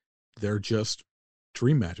 Like, they're just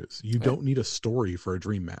dream matches. You don't need a story for a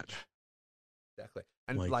dream match. Exactly.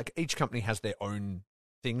 And like each company has their own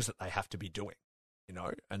things that they have to be doing, you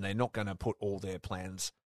know, and they're not going to put all their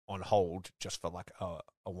plans on hold just for like a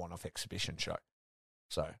one-off exhibition show.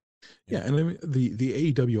 So yeah, and I mean,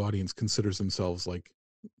 the AEW audience considers themselves like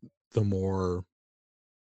the more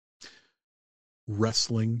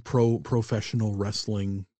wrestling professional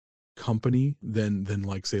wrestling company than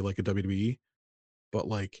like, say, like a WWE. But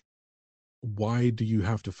like, why do you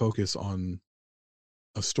have to focus on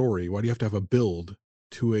a story? Why do you have to have a build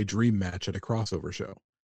to a dream match at a crossover show?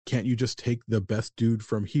 Can't you just take the best dude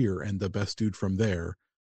from here and the best dude from there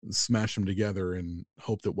and smash them together and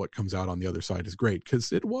hope that what comes out on the other side is great?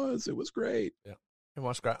 Because it was great. Yeah, it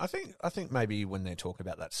was great. I think maybe when they talk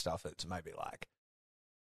about that stuff, it's maybe like,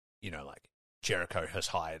 you know, like Jericho has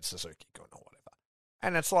hired Suzuki Gun or whatever,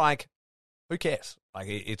 and it's like, who cares? Like,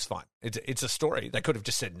 it's fine. It's a story. They could have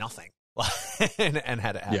just said nothing and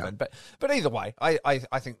had it happen. Yeah. But either way, I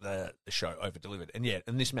think the show over delivered,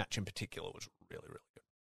 and this match in particular was really, really good.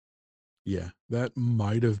 Yeah, that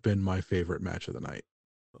might have been my favorite match of the night.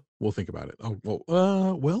 We'll think about it.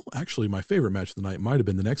 Well, actually, my favorite match of the night might have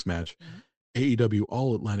been the next match, AEW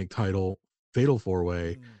All Atlantic Title Fatal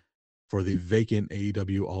 4-Way for the vacant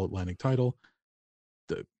AEW All Atlantic Title.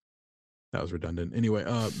 That was redundant. Anyway,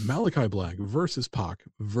 Malachi Black versus Pac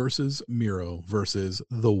versus Miro versus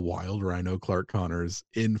the Wild Rhino Clark Connors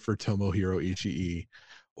in for Tomohiro Ishii.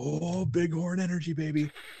 Oh, big horn energy, baby.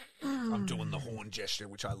 I'm doing the horn gesture,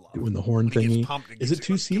 which I love. Doing the horn thingy. Is it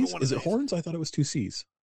 2 C's? Is it these. horns? I thought it was 2 C's.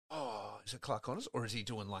 Oh, is it Clark Connors? Or is he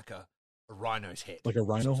doing like a rhino's head? Like a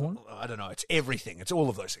rhino horn? I don't know. It's everything. It's all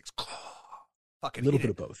of those things. Fucking a little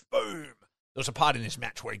bit of both. Boom. There's a part in this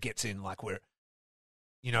match where he gets in, like, where,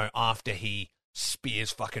 you know, after he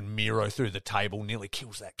spears fucking Miro through the table, nearly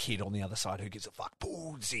kills that kid on the other side who gives a fuck.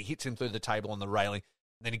 Boom. He hits him through the table on the railing.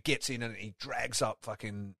 And then he gets in and he drags up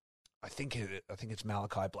fucking, I think it's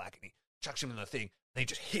Malachi Black, and he chucks him in the thing. And he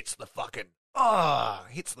just hits the fucking, the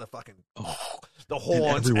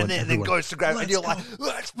horns, and then goes to grab, and you're like,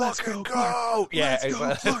 let's fucking go. Yeah,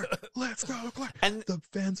 let's go, Clark. Let's go, Clark. And the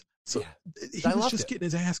fans, so he was just getting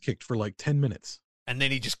his ass kicked for like 10 minutes. And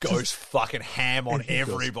then he just goes fucking ham on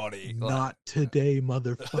everybody. Not today,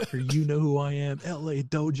 motherfucker. You know who I am. LA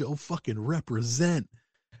Dojo fucking represent.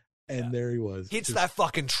 And there he was. Hits that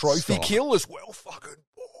fucking trophy kill as well. Fucking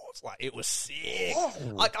balls. Like, it was sick.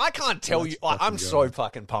 Like, I can't tell you. Like, I'm so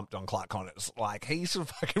fucking pumped on Clark Connors. Like, he's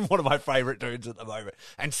fucking one of my favorite dudes at the moment.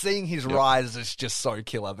 And seeing his rise is just so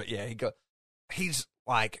killer. But yeah, he's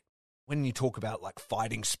like, when you talk about like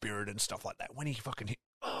fighting spirit and stuff like that, when he fucking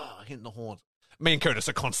hitting the horns. Me and Curtis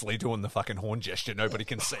are constantly doing the fucking horn gesture. Nobody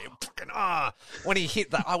can see him. Fucking, when he hit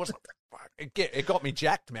that, I was like, it got me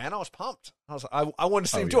jacked, man. I was pumped. I was like, I wanted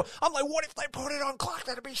to see him do it. I'm like, what if they put it on Clark?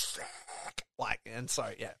 That'd be sick. Like, and so,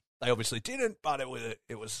 yeah, they obviously didn't, but it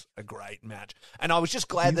was a great match. And I was just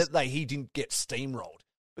glad that he didn't get steamrolled,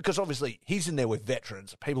 because obviously he's in there with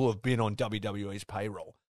veterans, people who have been on WWE's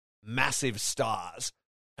payroll, massive stars.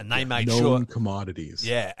 And they made known commodities.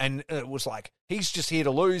 Yeah, and it was like, he's just here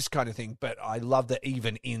to lose kind of thing. But I love that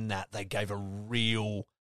even in that, they gave a real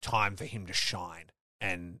time for him to shine.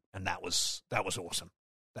 And that was awesome.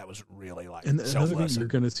 That was really like, and another thing, you're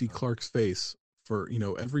going to see Clark's face for, you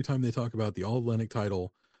know, every time they talk about the All-Atlantic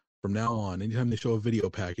title from now on, anytime they show a video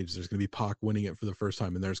package, there's going to be Pac winning it for the first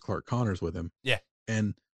time, and there's Clark Connors with him. Yeah.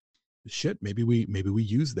 And shit, maybe we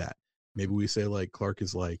use that. Maybe we say, like, Clark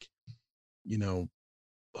is like, you know,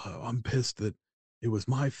 I'm pissed that it was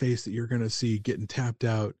my face that you're going to see getting tapped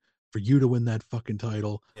out for you to win that fucking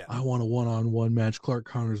title. Yeah. I want a one-on-one match, Clark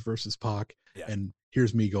Connors versus Pac. Yeah. And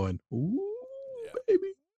here's me going, ooh,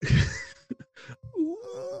 baby. Ooh,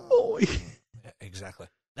 boy. Yeah, exactly.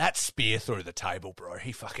 That spear through the table, bro.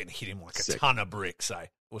 He fucking hit him like a ton of bricks, eh? It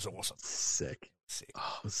was awesome. Sick.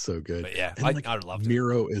 Oh, so good. But yeah, I loved it.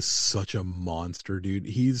 Miro is such a monster, dude.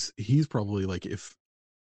 He's probably like, if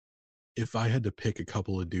I had to pick a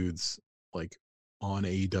couple of dudes like on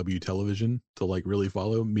AEW television to like really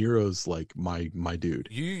follow, Miro's like my dude.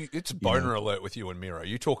 It's boner alert with you and Miro.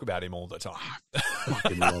 You talk about him all the time. I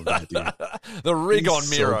fucking love that dude. The rig on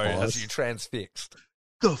Miro has you transfixed.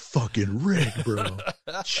 The fucking rig, bro.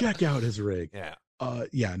 Check out his rig. Yeah.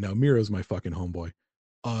 No, Miro's my fucking homeboy.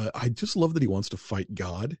 I just love that he wants to fight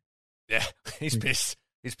God. Yeah, he's pissed.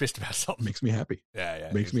 He's pissed about something. Makes me happy.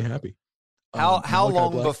 Yeah. Makes me happy. How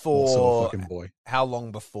long Black, before? Fucking boy. How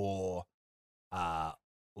long before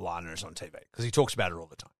Lana's on TV? Because he talks about it all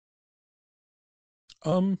the time.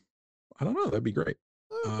 I don't know. That'd be great.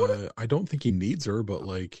 I don't think he needs her, but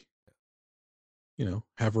like, you know,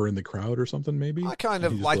 have her in the crowd or something. Maybe. I kind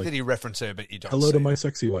of like that he referenced her, but you don't. Hello to my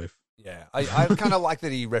sexy wife. Yeah, I kind of like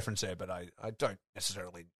that he referenced her, but I don't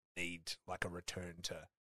necessarily need like a return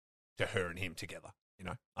to her and him together. You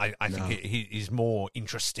know, I think he's more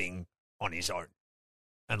interesting on his own.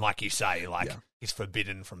 And like you say, he's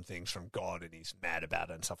forbidden from things from God and he's mad about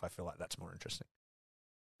it and stuff. I feel like that's more interesting.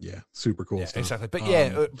 Yeah, super cool stuff. Exactly. But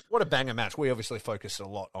what a banger match. We obviously focused a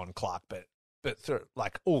lot on Clark, but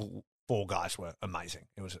like all four guys were amazing.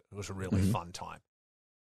 It was a really fun time.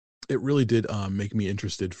 It really did make me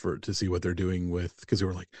interested to see what they're doing with, because they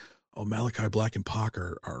were like, oh, Malachi Black and Pac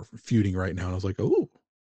are feuding right now. And I was like, oh,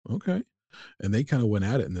 okay. And they kind of went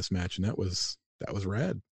at it in this match, and that was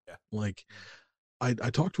rad. Yeah. Like, I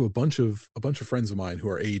talked to a bunch of friends of mine who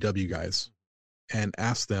are AEW guys and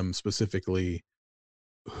asked them specifically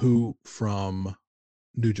who from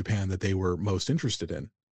New Japan that they were most interested in.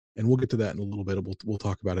 And we'll get to that in a little bit. We'll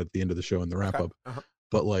talk about it at the end of the show in the wrap up. Uh-huh.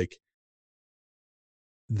 But like,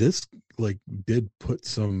 this like did put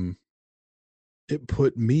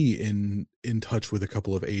me in touch with a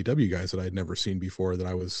couple of AEW guys that I'd never seen before, that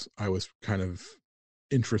I was kind of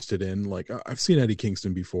interested in. Like, I've seen Eddie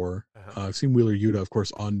Kingston before. I've seen Wheeler Yuta, of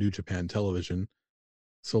course, on New Japan television.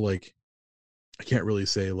 So like, I can't really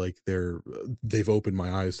say like they've opened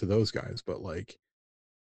my eyes to those guys, but like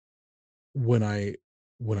when I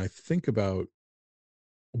when I think about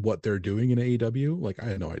what they're doing in AEW, like I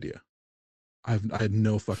had no idea. I had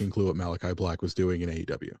no fucking clue what Malachi Black was doing in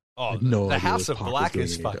AEW. Oh, no the idea House what of Pac Black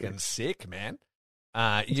was is doing in fucking AEW. sick, man.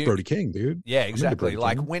 It's Brody King, dude. Yeah, exactly.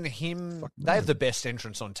 Like King. when they have the best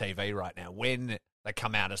entrance on TV right now. When they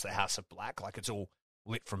come out as the House of Black, like it's all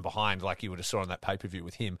lit from behind, like you would have saw on that pay-per-view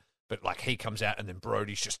with him. But like he comes out and then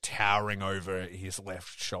Brody's just towering over his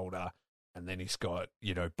left shoulder, and then he's got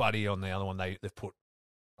Buddy on the other one. They've put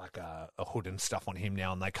like a hood and stuff on him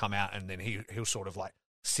now, and they come out and then he'll sort of like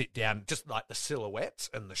sit down, just like the silhouettes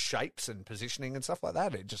and the shapes and positioning and stuff like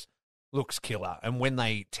that. It just looks killer. And when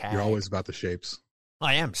they tag, you're always about the shapes.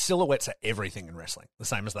 I am. Silhouettes are everything in wrestling, the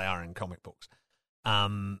same as they are in comic books.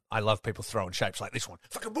 I love people throwing shapes like this one.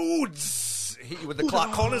 Fucking boots! Hit you with the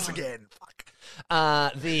Clark Connors again. Fuck.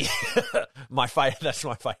 That's my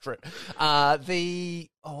favorite. What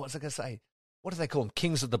was I going to say? What do they call them?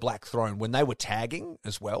 Kings of the Black Throne. When they were tagging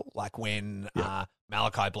as well, like when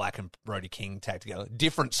Malachi Black and Brody King tag together.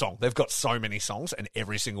 Different song. They've got so many songs, and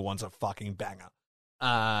every single one's a fucking banger.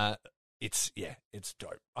 It's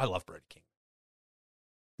dope. I love Brody King.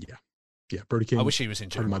 Yeah, Brody King. I wish he was in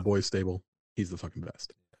G1. Part of my boys' stable. He's the fucking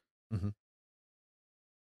best. Mm-hmm.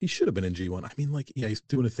 He should have been in G1. I mean, like, yeah, he's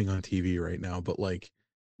doing a thing on TV right now, but like,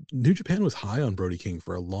 New Japan was high on Brody King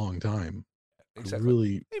for a long time.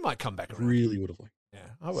 Exactly. He might come back around. Really would have liked.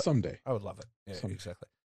 Yeah, someday. I would love it. Yeah, someday. Exactly.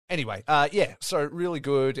 Anyway, so really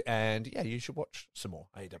good, and yeah, you should watch some more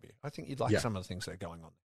AEW. I think you'd like some of the things that are going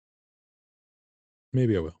on.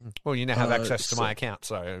 Maybe I will. Well, you now have access to my account,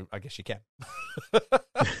 so I guess you can.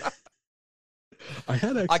 I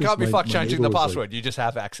had access. I can't be fucked changing the password. Like, you just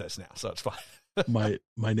have access now, so it's fine. my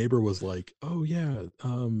neighbor was like, "Oh yeah,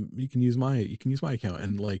 you can use my account,"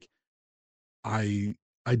 and like, I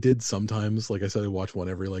did sometimes. Like I said, I watch one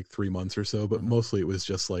every like 3 months or so, but mostly it was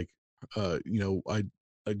just like, I'd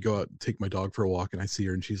go out and take my dog for a walk, and I see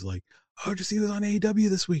her, and she's like, "Oh, did you see this on AEW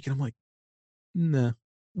this week?" And I'm like, "Nah."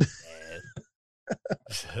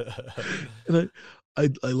 And I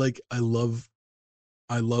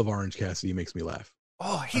love Orange Cassidy. He makes me laugh.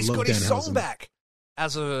 Oh, he's got his song back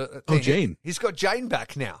as a Jane. He's got Jane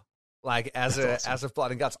back now, like as of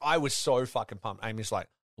Blood and Guts. I was so fucking pumped. Amy's like,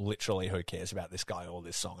 literally, who cares about this guy or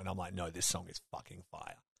this song? And I'm like, no, this song is fucking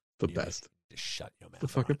fire. The best. Just shut your mouth. The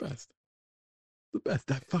fucking best. The best.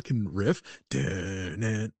 That fucking riff.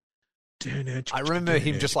 I remember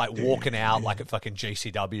him just like walking out like at fucking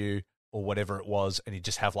GCW or whatever it was, and he'd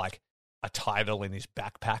just have like a title in his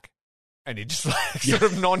backpack, and he'd just like sort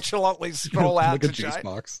of nonchalantly stroll out like to a juice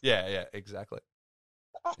box. Yeah, exactly.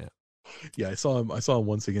 Yeah, I saw him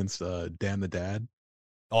once against Dan the Dad.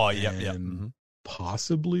 Oh, yeah. Mm-hmm.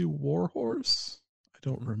 Possibly Warhorse. I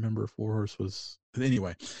don't remember if Warhorse was.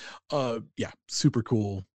 Anyway, yeah, super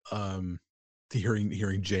cool.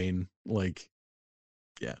 Hearing Jane, like,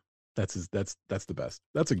 yeah, that's the best.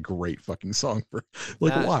 That's a great fucking song for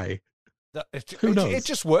like why. Who knows? It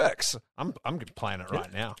just works. I'm playing it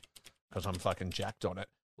right now because I'm fucking jacked on it.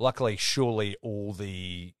 Luckily, surely all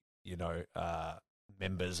the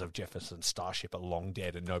members of Jefferson Starship are long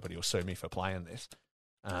dead, and nobody will sue me for playing this.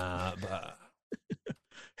 But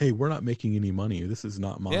hey, we're not making any money. This is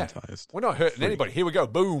not monetized. We're not hurting anybody. Here we go.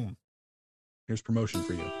 Boom. Here's promotion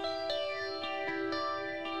for you.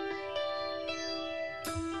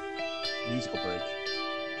 Musical break.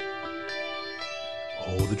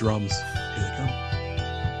 Oh, the drums. Here they come.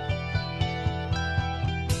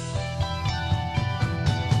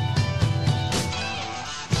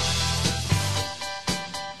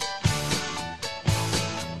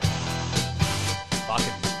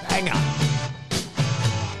 Fucking banger.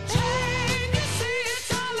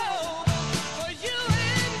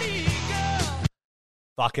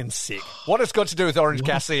 Fucking sick. What it's got to do with Orange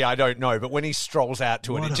Cassidy, I don't know. But when he strolls out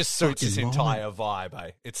to it, it just suits his entire vibe.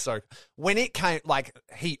 Eh? It's so when it came, like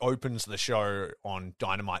he opens the show on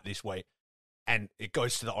Dynamite this week, and it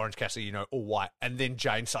goes to the Orange Cassidy, all white, and then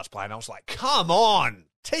Jane starts playing. I was like, "Come on,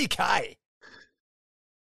 TK."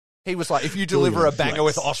 He was like, "If you deliver a banger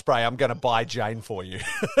with Ospreay, I'm going to buy Jane for you."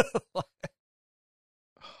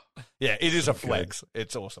 Yeah, it is a flex. Good.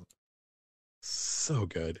 It's awesome. So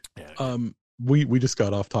good. Yeah. We just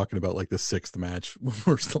got off talking about like the 6th match.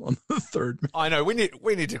 We're still on the 3rd match. I know. We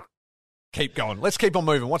need to keep going. Let's keep on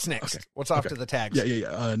moving. What's next? Okay. What's after the tags?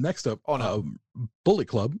 Yeah. Next up, Bullet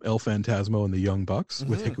Club, El Phantasmo and the Young Bucks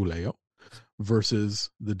with Hikuleo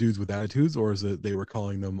versus the Dudes with Attitudes, or as they were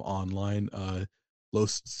calling them online,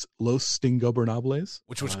 Los Stingobernables.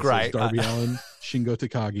 Which was great. So Darby Allin, Shingo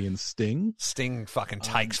Takagi, and Sting. Sting fucking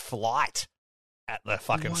takes flight at the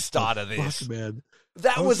fucking start of this. Fuck, man.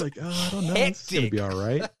 That was like, I don't know. hectic. It's going to be all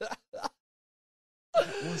right.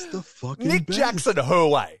 That was the fucking Nick best. Jackson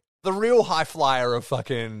Herway, the real high flyer of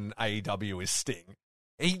fucking AEW, is Sting.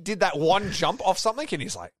 He did that one jump off something, and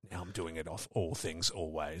he's like, now I'm doing it off All Things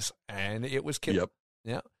Always. And it was killer. Yep.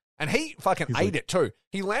 Yeah. And he fucking He's ate like- it too.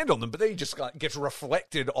 He landed on them, but then he just gets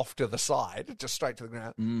reflected off to the side, just straight to the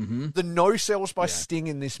ground. Mm-hmm. The no sells by Yeah. Sting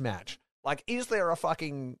in this match. Like, is there a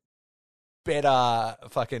fucking better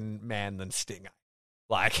fucking man than Sting?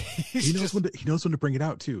 Like, He knows when to bring it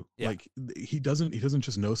out too. Yeah. Like he doesn't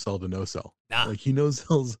just no sell to no sell. Nah. Like he knows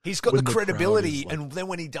sells. He's got the when crowd credibility, is, like- and then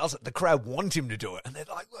when he does it, the crowd want him to do it, and they're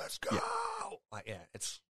like, "Let's go!" Like, yeah,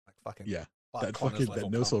 it's like fucking Yeah. Clark That Connors fucking level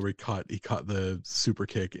that no sell pumped. where he caught the super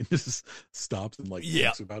kick and just stops and like Yeah.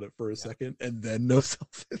 thinks about it for a second and then no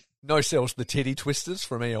sells it. No sells the titty twisters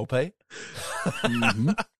from ELP.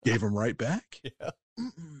 Mhm. Gave him right back. Yeah,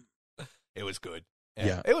 it was good.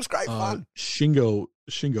 Yeah. It was great fun. Shingo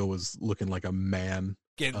was looking like a man.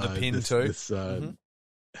 Getting the pin this, too. This, Mhm.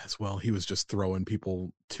 as well. He was just throwing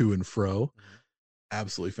people to and fro. Mm-hmm.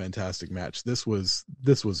 Absolutely fantastic match. This was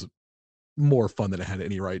more fun than it had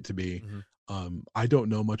any right to be. Mhm. I don't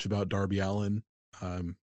know much about Darby Allin.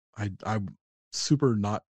 I'm super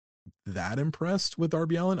not that impressed with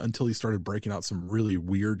Darby Allin until he started breaking out some really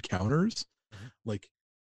weird counters. Mhm. Like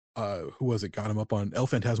who was it? El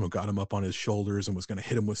Phantasmo got him up on his shoulders and was going to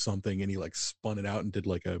hit him with something, and he like spun it out and did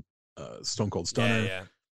like a Stone Cold Stunner. Yeah.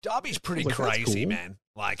 Darby's pretty Like, that's crazy, cool. man.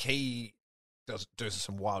 Like, he does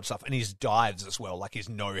some wild stuff, and his dives as well, like his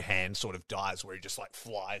no hand sort of dives where he just like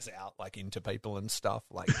flies out like into people and stuff.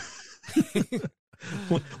 Like,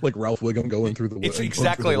 Like Ralph Wiggum going through the it's going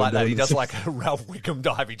exactly through the like that. window He in does the- like a Ralph Wiggum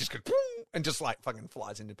dive. He just goes boom, and just like fucking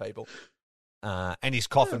flies into people. And his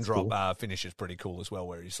coffin That's drop cool. finish is pretty cool as well,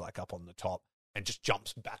 where he's like up on the top and just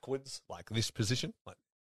jumps backwards, like this position. Like,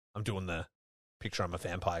 I'm doing the picture I'm a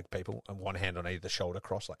vampire, people, and one hand on either shoulder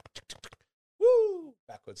cross, like woo,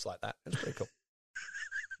 backwards like that. It's pretty cool.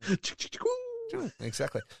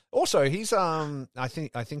 Exactly. Also, he's I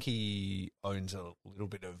think he owns a little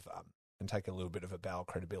bit of can take a little bit of a bow of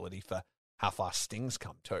credibility for how far Sting's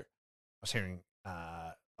come too. I was hearing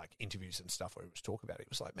like interviews and stuff where he was talking about it. He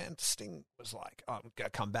was like, man, Sting was like, oh, I'm gonna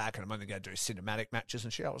come back and I'm only gonna do cinematic matches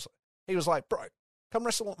and shit. He was like, bro, come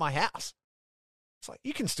wrestle at my house. It's like,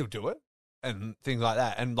 you can still do it and things like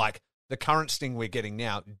that. And like the current Sting we're getting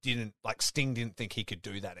now Sting didn't think he could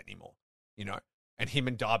do that anymore, you know? And him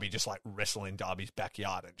and Darby just like wrestle in Darby's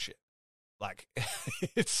backyard and shit. Like,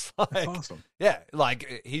 it's like, That's awesome. yeah,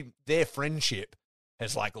 like their friendship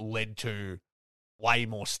has like led to way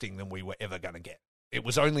more Sting than we were ever going to get. It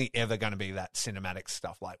was only ever going to be that cinematic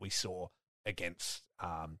stuff like we saw against,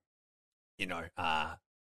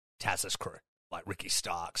 Taz's crew, like Ricky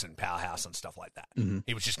Starks and Powerhouse and stuff like that. Mhm.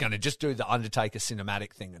 He was just going to just do the Undertaker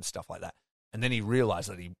cinematic thing and stuff like that. And then he realized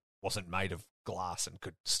that he wasn't made of glass and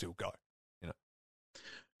could still go.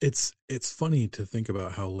 It's funny to think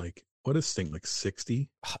about how like what is Sting like 60?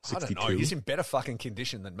 I don't 62? know. He's in better fucking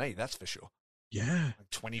condition than me, that's for sure. Yeah, Like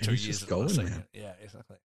 22 he's years just of going, going, man. Yeah,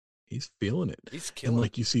 exactly. he's feeling it. He's And killing.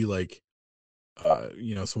 like you see like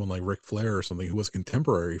someone like Ric Flair or something who was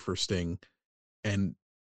contemporary for Sting, and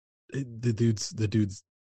the dude's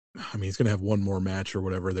I mean, he's going to have one more match or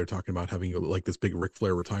whatever. They're talking about having like this big Ric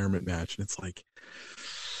Flair retirement match. And it's like,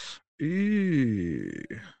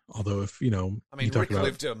 although if, I you mean, talk Rick about,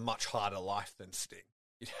 lived a much harder life than Sting.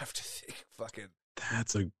 You'd have to think fucking,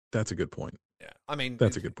 that's a good point. yeah. I mean,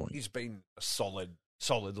 That's a good point. He's been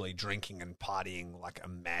solidly drinking and partying like a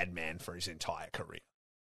madman for his entire career,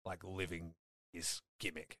 like living his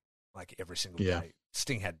gimmick like every single Yeah. day.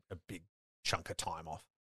 Sting had a big chunk of time off,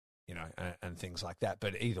 and things like that.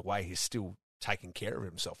 But either way, he's still taking care of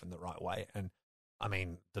himself in the right way. And I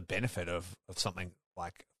mean, the benefit of something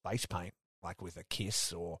like face paint, like with a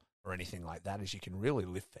kiss or anything like that, is you can really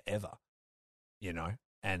live forever,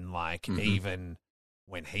 and like Mhm. even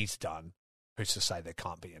when he's done, who's to say there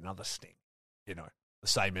can't be another Sting, the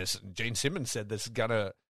same as Gene Simmons said,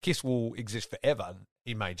 Kiss will exist forever.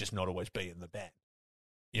 He may just not always be in the band.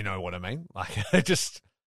 You know what I mean? Like, just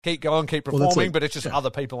keep going, keep Well, that's performing, like- but it's just yeah. other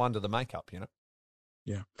people under the makeup,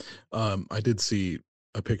 I did see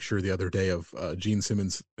a picture the other day of Gene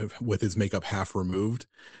Simmons with his makeup half removed,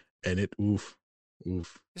 and oof.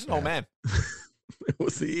 He's an old man.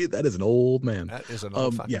 See, that is an old man. That is an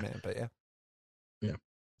old fucking yeah. man, but yeah.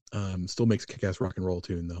 Still makes a kick-ass rock and roll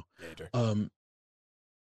tune though. Yeah, you do.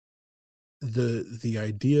 The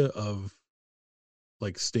idea of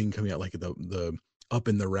like Sting coming out, like the up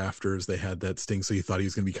in the rafters, they had that Sting, so you thought he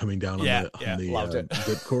was going to be coming down on the loved it.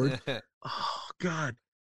 whipcord. Oh God,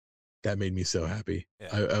 that made me so happy.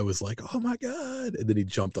 Yeah. I was like, oh my God, and then he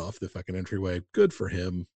jumped off the fucking entryway. Good for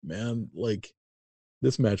him, man. Like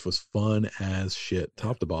This match was fun as shit,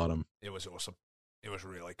 top to bottom. It was awesome. It was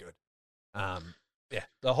really good. Yeah,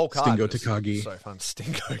 the whole card Stingo was Takagi. so fun.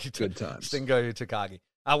 Stingo, Good times. Stingo Takagi.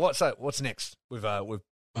 What's next? With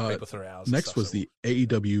people through hours. Next was the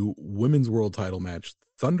AEW Women's World Title match.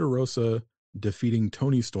 Thunder Rosa defeating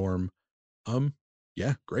Toni Storm.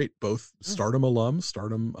 Yeah, great. Both Stardom alums,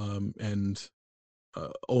 Stardom and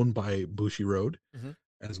owned by Bushi Road,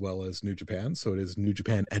 as well as New Japan. So it is New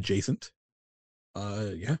Japan adjacent.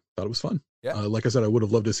 Yeah, thought it was fun. Yeah. Like I said, I would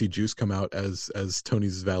have loved to see Juice come out as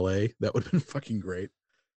Tony's valet. That would have been fucking great.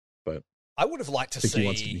 But I would have liked to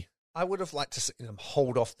see. I would have liked to see them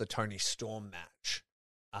hold off the Toni Storm match,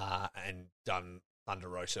 and done Thunder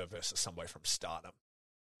Rosa versus somebody from Stardom,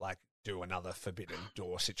 like do another Forbidden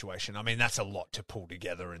Door situation. I mean, that's a lot to pull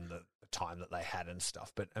together in the time that they had and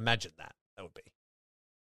stuff. But imagine that would be.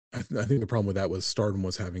 I think the problem with that was Stardom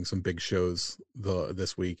was having some big shows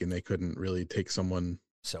this week, and they couldn't really take someone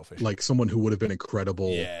selfish, like someone who would have been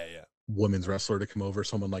incredible, yeah, women's wrestler to come over,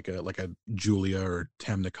 someone like a Julia or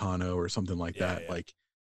Tam Nakano or something like that. Yeah. Like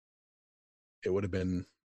it would have been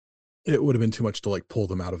too much to like pull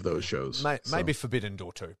them out of those shows. Maybe Forbidden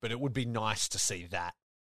Door too, but it would be nice to see that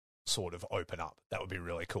sort of open up. That would be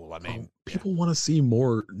really cool. I mean, people want to see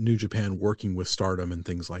more New Japan working with Stardom and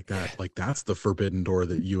things like that. Like that's the Forbidden Door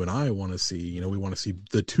that you and I want to see. You know, we want to see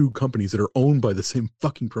the two companies that are owned by the same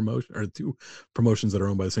fucking promotion, or two promotions that are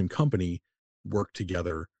owned by the same company, work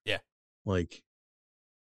together. Yeah. Like,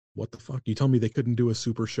 what the fuck? You tell me they couldn't do a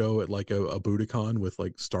super show at like a Budokan with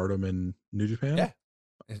like Stardom and New Japan? Yeah.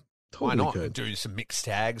 Totally. Why not? Could. Do some mixed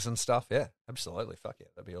tags and stuff. Yeah, absolutely. Fuck yeah.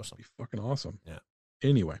 That'd be awesome. That'd be fucking awesome. Yeah.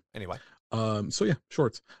 Anyway. So yeah,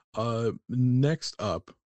 shorts. Next up,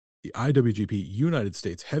 the IWGP United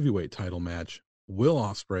States Heavyweight Title match: Will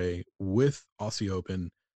Ospreay with Aussie Open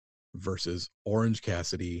versus Orange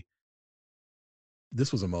Cassidy.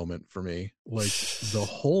 This was a moment for me. Like the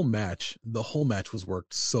whole match was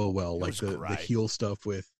worked so well. Like the heel stuff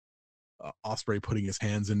with Ospreay putting his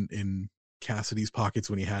hands in Cassidy's pockets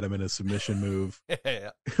when he had him in a submission move,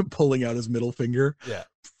 pulling out his middle finger. Yeah.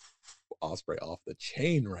 Ospreay off the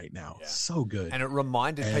chain right now. Yeah. So good. And it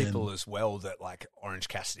reminded people as well that like Orange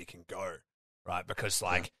Cassidy can go, right? Because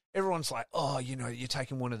like everyone's like, oh, you know, you're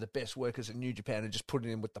taking one of the best workers in New Japan and just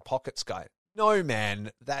putting him with the pockets guy. No,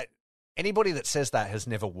 man, that anybody that says that has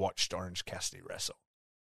never watched Orange Cassidy wrestle.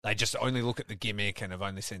 They just only look at the gimmick and have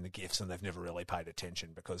only seen the gifs, and they've never really paid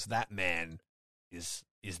attention, because that man is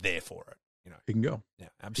there for it. You know, he can go. Yeah,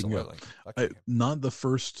 absolutely. Not the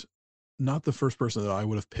first person that I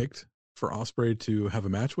would have picked for Ospreay to have a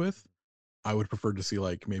match with. I would prefer to see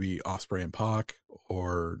like maybe Ospreay and Pac,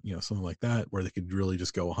 or you know, something like that, where they could really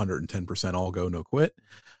just go 110% all go, no quit.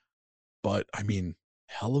 But I mean,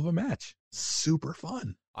 hell of a match, super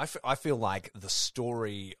fun. I feel like the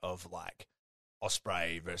story of like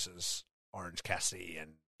Ospreay versus Orange Cassidy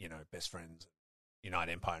and, you know, best friends,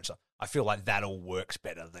 United Empire and stuff, I feel like that all works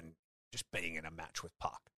better than just being in a match with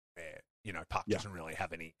Pac, where, you know, Pac doesn't really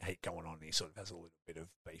have any heat going on. He sort of has a little bit of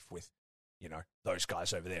beef with, you know, those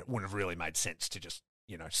guys over there. It wouldn't have really made sense to just,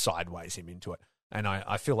 you know, sideways him into it. And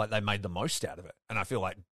I feel like they made the most out of it. And I feel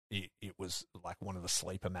like it was like one of the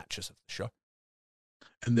sleeper matches of the show.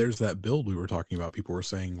 And there's that build we were talking about. People were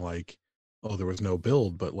saying like, oh, there was no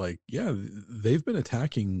build, but like, yeah, they've been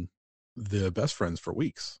attacking the best friends for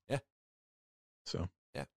weeks. Yeah. So.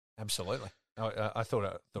 Yeah, absolutely. I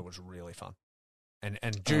thought it was really fun.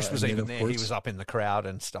 And Juice was even there. Course, he was up in the crowd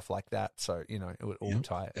and stuff like that. So, you know, it would all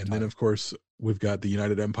tie it. And then, of course, we've got the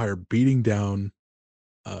United Empire beating down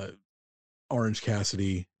Orange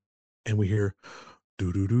Cassidy, and we hear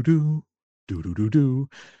do-do-do-do, do-do-do-do,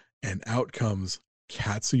 and out comes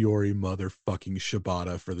Katsuyori motherfucking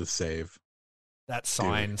Shibata for the save. That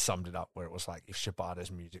sign summed it up, where it was like, if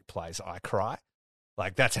Shibata's music plays, I cry.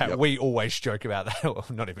 Like, that's how we always joke about that. Well,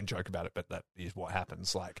 not even joke about it, but that is what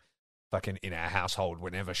happens. Like, fucking in our household,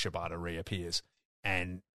 whenever Shibata reappears.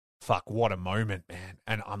 And fuck, what a moment, man.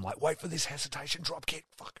 And I'm like, wait for this hesitation drop kick.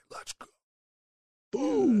 Fuck it, let's go.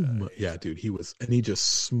 Boom. Yeah, dude, he just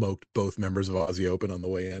smoked both members of Aussie Open on the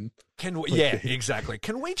way in. Can we, yeah, exactly.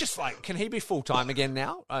 Can we just like, can he be full-time again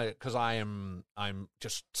now? Because I'm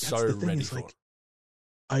just so ready for it.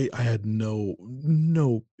 I had no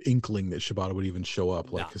inkling that Shibata would even show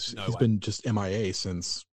up. Like, he's been just MIA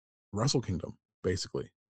since Wrestle Kingdom, basically.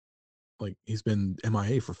 Like, he's been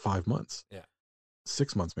MIA for 5 months. Yeah.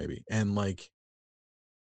 6 months, maybe. And, like,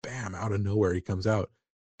 bam, out of nowhere, he comes out.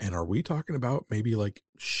 And are we talking about maybe, like,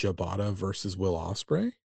 Shibata versus Will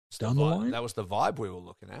Ospreay down the line? That was the vibe we were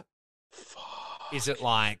looking at. Fuck. Is it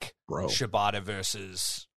like Shibata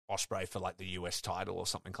versus Ospreay for, like, the US title or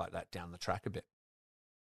something like that down the track a bit?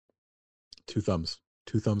 2 thumbs.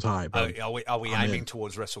 2 thumbs high, bro. Are we aiming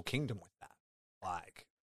towards Wrestle Kingdom with that? Like,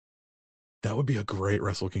 that would be a great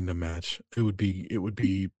Wrestle Kingdom match. It would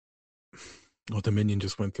be well, Dominion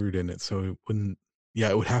just went through, didn't it? So it wouldn't. Yeah,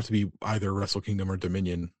 it would have to be either Wrestle Kingdom or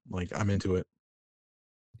Dominion. Like, I'm into it.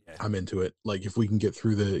 Yeah. I'm into it. Like, if we can get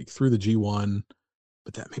through the G1,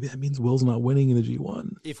 but maybe that means Will's not winning in the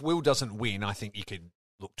G1. If Will doesn't win, I think you could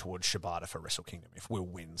look towards Shibata for Wrestle Kingdom. If Will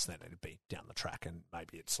wins, then it'd be down the track, and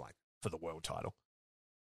maybe it's like for the world title.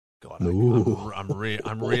 God,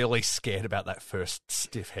 I'm really scared about that first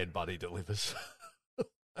stiff headbutt he delivers.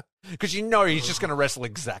 Because he's just going to wrestle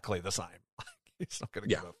exactly the same. He's not going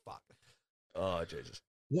to give a fuck. Oh, Jesus.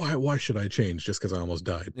 Why should I change just because I almost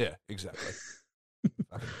died? Yeah, exactly.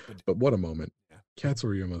 But what a moment. Yeah.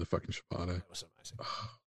 Katsuhiro motherfucking Shibata. That was amazing.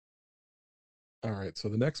 All right, so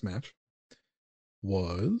the next match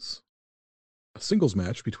was a singles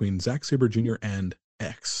match between Zack Sabre Jr. and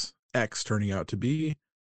X. X turning out to be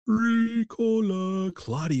Ricola,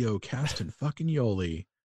 Claudio Castagnoli.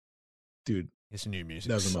 Dude. His new music.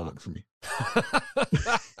 That was a moment for me.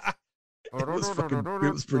 It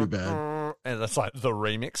was pretty bad. And that's like the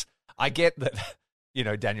remix. I get that,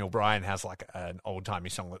 Daniel Bryan has like an old-timey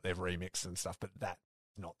song that they've remixed and stuff, but that's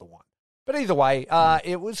not the one. But either way,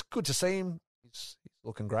 it was good to see him. He's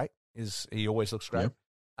looking great. He always looks great.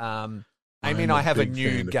 Yeah. I have a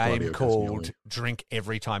new game called Drink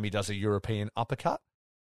Every Time he does a European uppercut.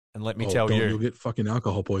 And let me tell you, you'll get fucking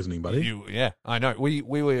alcohol poisoning, buddy. I know.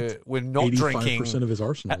 We're not drinking 85% of his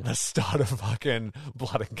arsenal at the start of fucking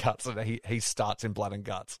Blood and Guts, and he starts in Blood and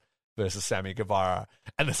Guts versus Sammy Guevara,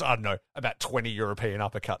 and there's about 20 European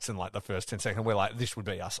uppercuts in like the first 10 seconds. We're like, this would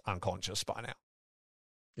be us unconscious by now.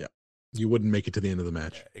 Yeah, you wouldn't make it to the end of the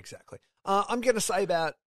match. Yeah, exactly. I'm going to say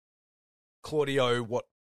about Claudio what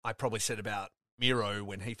I probably said about Miro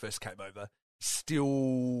when he first came over.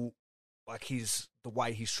 Still, like the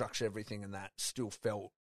way he structured everything and that still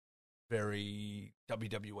felt very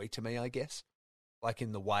WWE to me, I guess. Like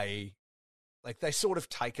in the way, like they sort of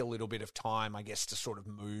take a little bit of time, I guess, to sort of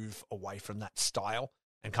move away from that style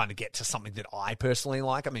and kind of get to something that I personally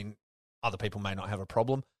like. I mean, other people may not have a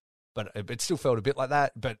problem, but it still felt a bit like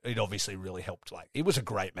that. But it obviously really helped. Like, it was a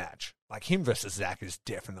great match. Like, him versus Zack is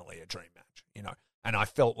definitely a dream match, And I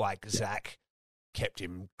felt like Zack kept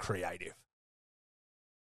him creative.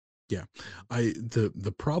 Yeah,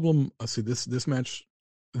 the problem. See, this match,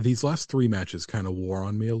 these last 3 matches kind of wore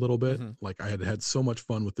on me a little bit. Mm-hmm. Like, I had so much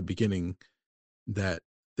fun with the beginning that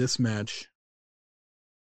this match.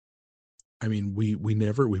 I mean, we were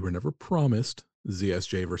never promised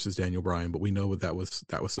ZSJ versus Daniel Bryan, but we know what that was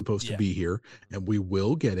supposed to be here, and we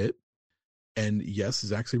will get it. And yes,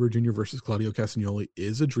 Zack Sabre Jr. versus Claudio Castagnoli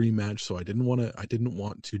is a dream match. So I didn't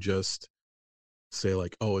want to just say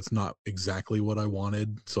like, oh, it's not exactly what I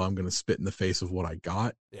wanted, so I'm going to spit in the face of what I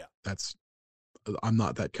got. Yeah. I'm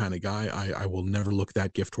not that kind of guy. I will never look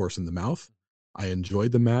that gift horse in the mouth. I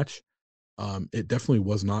enjoyed the match. It definitely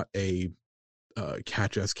was not a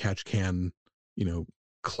catch as catch can,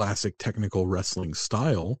 classic technical wrestling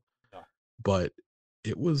style, but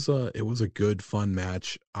it was a good, fun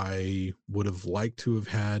match. I would have liked to have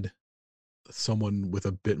had someone with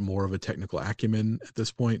a bit more of a technical acumen at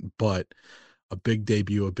this point, but a big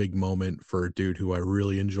debut, a big moment for a dude who I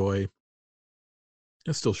really enjoy.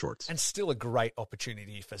 It's still shorts. And still a great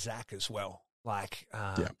opportunity for Zack as well. Like,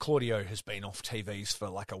 Claudio has been off TVs for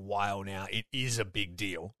like a while now. It is a big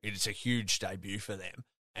deal. It's a huge debut for them.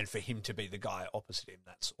 And for him to be the guy opposite him,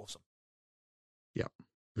 that's awesome. Yeah,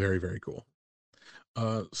 very, very cool.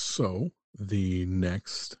 So the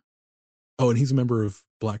next... Oh, and he's a member of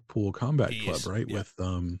Blackpool Combat Club, right? Yeah.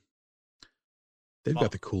 With... They've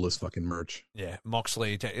got the coolest fucking merch. Yeah,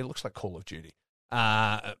 Moxley. It looks like Call of Duty.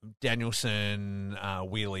 Danielson,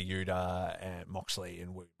 Wheeler Yuta, and Moxley,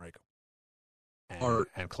 and William Regal. Are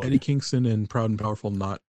Eddie Kingston and Proud and Powerful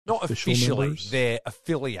not officially members? They're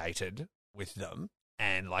affiliated with them,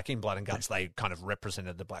 and like in Blood and Guts, they kind of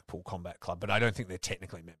represented the Blackpool Combat Club, but I don't think they're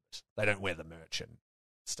technically members. They don't wear the merch and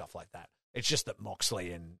stuff like that. It's just that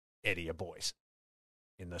Moxley and Eddie are boys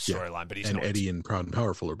in the storyline, but he's not. Eddie and Proud and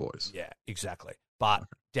Powerful are boys. Yeah, exactly. But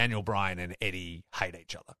Daniel Bryan and Eddie hate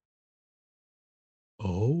each other.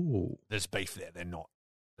 Oh, there's beef there. They're not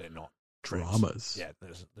dramas. Yeah,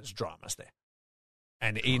 there's dramas there.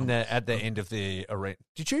 And at the end of the arena,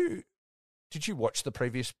 did you watch the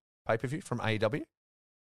previous pay-per-view from AEW?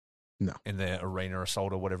 No. In the Arena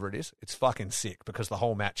Assault or whatever it is, it's fucking sick because the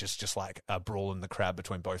whole match is just like a brawl in the crowd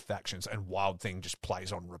between both factions, and Wild Thing just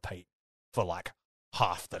plays on repeat for like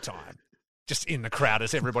half the time, just in the crowd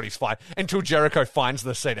as everybody's fighting until Jericho finds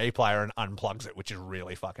the CD player and unplugs it, which is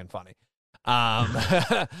really fucking funny.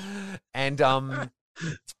 And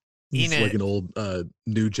It's like an old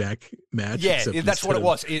New Jack match. Yeah, that's what it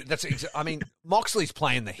was. I mean, Moxley's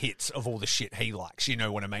playing the hits of all the shit he likes. You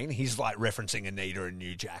know what I mean? He's like referencing Anita and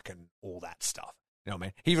New Jack and all that stuff. You know what I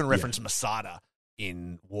mean? He even referenced Masada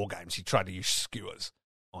in War Games. He tried to use skewers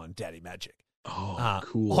on Daddy Magic. Oh,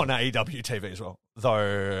 cool. On AEW TV as well.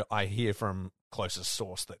 Though I hear from closest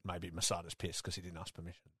source that maybe Masada's pissed because he didn't ask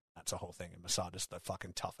permission. That's a whole thing. And Masada's the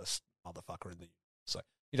fucking toughest motherfucker in the universe. So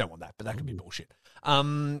you don't want that, but that could be bullshit.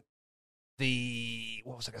 What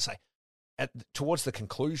was I going to say? Towards the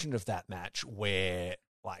conclusion of that match, where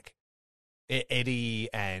like Eddie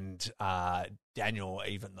and Daniel,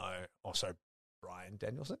 even though also Bryan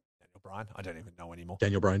Danielson, I don't even know anymore.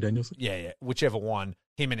 Daniel Bryan Danielson? Yeah. Whichever one,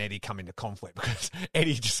 him and Eddie come into conflict because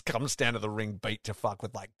Eddie just comes down to the ring beat to fuck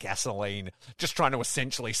with like gasoline, just trying to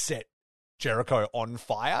essentially set Jericho on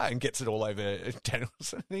fire and gets it all over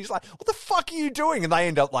Danielson. And he's like, what the fuck are you doing? And they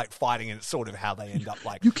end up like fighting, and it's sort of how they end up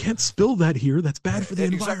like... You can't spill that here. That's bad for the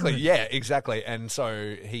environment. Yeah, exactly. And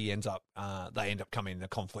so he ends up, they end up coming into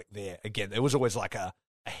conflict there. Again, there was always like a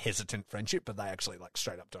hesitant friendship, but they actually like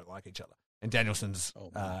straight up don't like each other. And Danielson's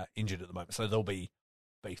injured at the moment, so there'll be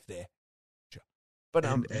beef there. But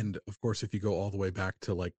and of course, if you go all the way back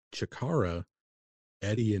to like Chikara,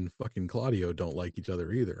 Eddie and fucking Claudio don't like each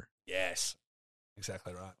other either. Yes,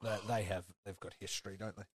 exactly right. They've got history,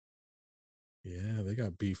 don't they? Yeah, they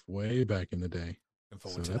got beef way back in the day.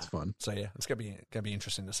 So that's fun. So yeah, it's gonna be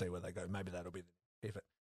interesting to see where they go. Maybe that'll be the pivot.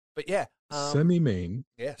 But yeah, semi-main.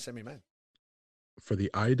 Yeah, semi-main for the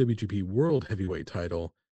IWGP World Heavyweight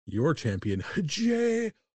Title. Your champion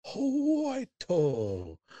Jay White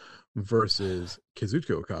versus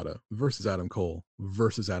Kazuchika Okada versus Adam Cole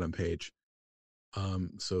versus Adam Page.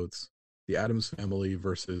 So it's the Addams family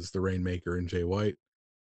versus the Rainmaker and Jay White.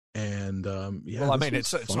 And well, I mean,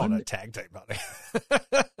 it's not a tag team, buddy.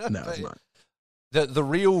 No, it's not. The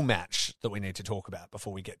real match that we need to talk about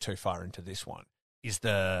before we get too far into this one is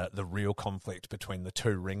the real conflict between the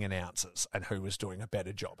two ring announcers and who was doing a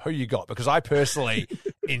better job. Who you got? Because I personally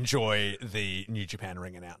enjoy the New Japan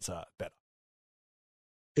ring announcer better.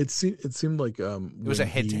 It seemed like it was a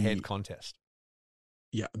head-to-head contest.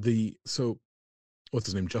 Yeah, so what's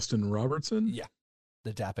his name? Justin Robertson? Yeah.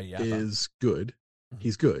 The Dapper Yapper is good. Mm-hmm.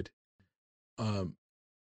 He's good.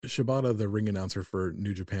 Shibata, the ring announcer for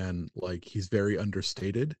New Japan, like he's very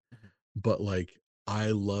understated, but like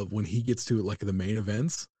I love when he gets to like the main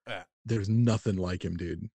events. Yeah. There's nothing like him,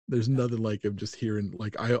 dude. There's nothing like him. Just hearing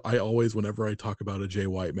like I always, whenever I talk about a Jay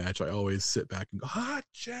White match, I always sit back and go,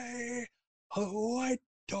 Jay White.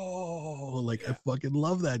 Like I fucking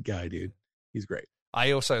love that guy, dude. He's great.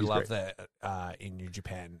 I also love that in New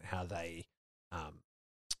Japan how they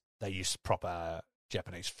use proper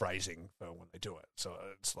Japanese phrasing for when they do it. So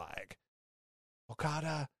it's like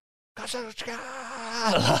Okada, Kazuchika.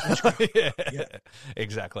 Yeah,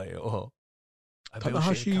 exactly. Or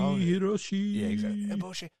Tanahashi, Hiroshi. Yeah, exactly.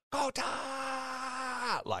 Ibushi, Kota.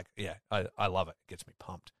 Like, yeah, I love it. It gets me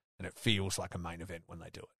pumped, and it feels like a main event when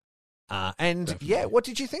they do it. And definitely. Yeah, what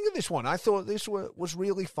did you think of this one? I thought this was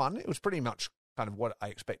really fun. It was pretty much kind of what I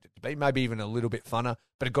expected to be, maybe even a little bit funner,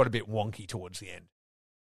 but it got a bit wonky towards the end.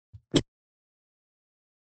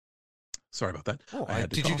 Sorry about that. Oh,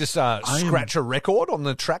 did you just scratch a record on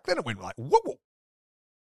the track? Then it went like, whoa.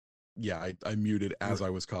 Yeah, I muted as I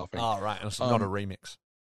was coughing. Oh, right. It's not a remix.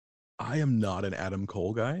 I am not an Adam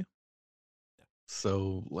Cole guy.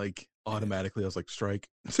 So, like, automatically I was like, strike.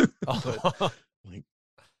 But, like,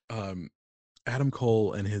 Adam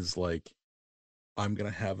Cole and his, like, I'm gonna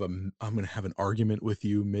have an argument with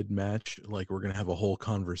you mid-match. Like, we're gonna have a whole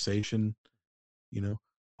conversation, you know?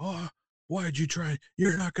 Oh, why'd you try?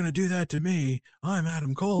 You're not gonna do that to me. I'm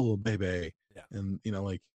Adam Cole, baby. Yeah. And, you know,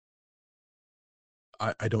 like,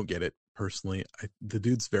 I don't get it personally. The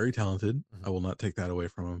dude's very talented. Mm-hmm. I will not take that away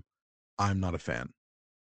from him. I'm not a fan.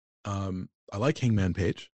 I like Hangman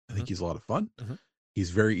Page. I think he's a lot of fun. Mm-hmm. He's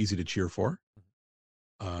very easy to cheer for.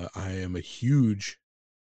 I am a huge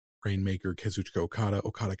Rainmaker, Kazuchika Okada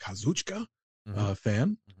Kazuchika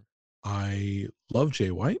fan. Mm-hmm. I love Jay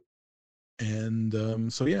White.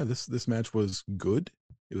 And so, yeah, this match was good.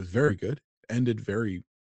 It was very good. Ended very,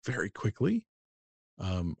 very quickly.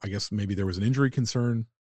 I guess maybe there was an injury concern.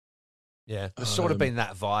 Yeah, there's sort of been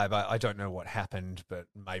that vibe. I don't know what happened, but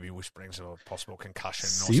maybe whisperings of a possible concussion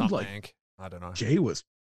or something. Like I don't know. Jay was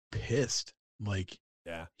pissed. Like,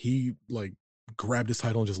 yeah, he like grabbed his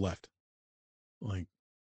title and just left. Like,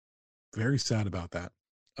 very sad about that.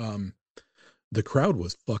 The crowd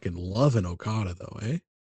was fucking loving Okada though, eh?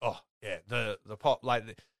 Oh yeah, the pop.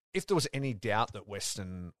 Like, if there was any doubt that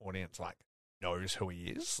Western audience like knows who he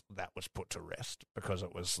is, that was put to rest because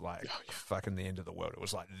it was like fucking the end of the world. It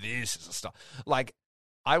was like, this is a star. Like,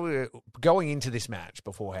 I was going into this match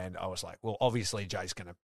beforehand, I was like, well, obviously Jay's going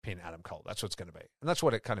to pin Adam Cole. That's what it's going to be. And that's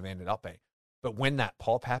what it kind of ended up being. But when that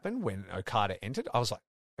pop happened, when Okada entered, I was like,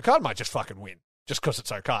 Okada might just fucking win just because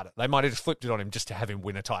it's Okada. They might have just flipped it on him just to have him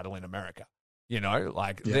win a title in America. You know,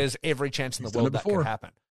 like there's every chance in the world that could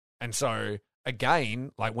happen. And so,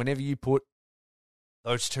 again, like whenever you put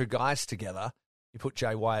those two guys together, you put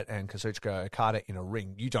Jay White and Kazuchika Okada in a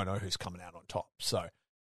ring, you don't know who's coming out on top. So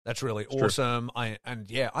that's really awesome. I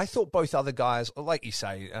thought both other guys, like you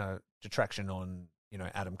say, detraction on, you know,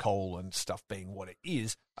 Adam Cole and stuff being what it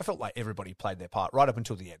is. I felt like everybody played their part right up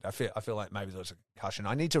until the end. I feel like maybe there was a concussion.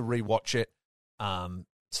 I need to rewatch it,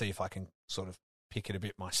 see if I can sort of pick it a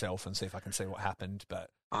bit myself and see if I can see what happened. But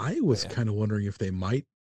I was kind of wondering if they might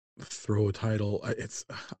throw a title.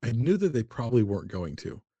 I knew that they probably weren't going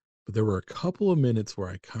to, but there were a couple of minutes where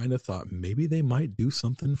I kind of thought maybe they might do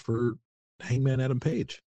something for Hangman Adam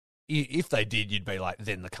Page. If they did, you'd be like,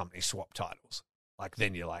 then the company swap titles. Like,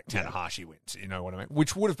 then you're like, Tanahashi wins. You know what I mean?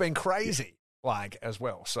 Which would have been crazy, like, as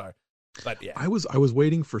well. So, but yeah. I was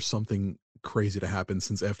waiting for something crazy to happen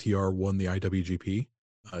since FTR won the IWGP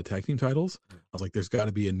tag team titles. I was like, there's got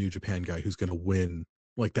to be a New Japan guy who's going to win.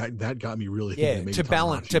 Like, that got me really thinking. Yeah, to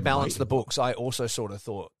balance the books, I also sort of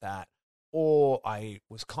thought that, or I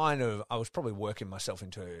was probably working myself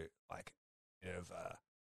into, like, you know,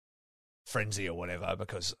 frenzy or whatever,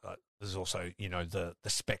 because there's also, you know, the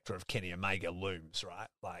spectre of Kenny Omega looms, right?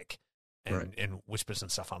 Like, and whispers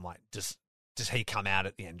and stuff. I'm like, does he come out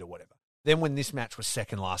at the end or whatever? Then when this match was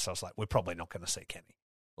second last, I was like, we're probably not going to see Kenny.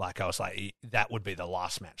 Like, I was like, that would be the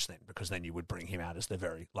last match then, because then you would bring him out as the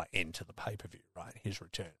very, like, end to the pay-per-view, right? His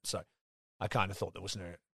return. So I kind of thought there was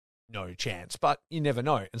no chance, but you never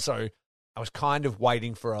know. And so I was kind of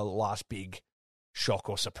waiting for a last big shock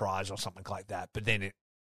or surprise or something like that. But then it,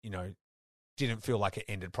 you know, didn't feel like it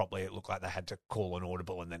ended properly. It looked like they had to call an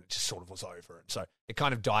audible, and then it just sort of was over. And so it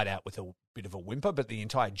kind of died out with a bit of a whimper, but the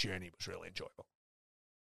entire journey was really enjoyable.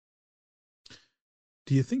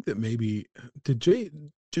 Do you think that maybe did Jay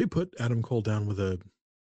put Adam Cole down with a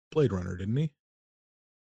Blade Runner, didn't he? I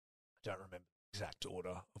don't remember the exact order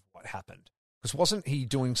of what happened. Because wasn't he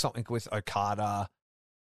doing something with Okada,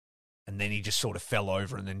 and then he just sort of fell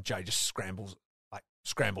over, and then Jay just scrambles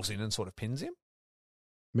in and sort of pins him?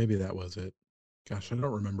 Maybe that was it. Gosh, I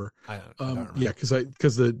don't remember. I don't remember. Yeah, because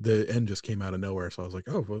the end just came out of nowhere, so I was like,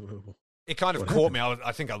 oh. It kind of caught me.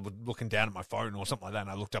 I think I was looking down at my phone or something like that, and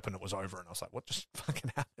I looked up and it was over, and I was like, what just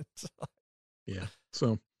fucking happened? Yeah.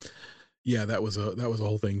 So, yeah, that was a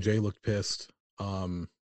whole thing. Jay looked pissed.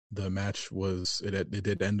 The match it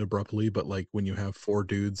did end abruptly, but like when you have four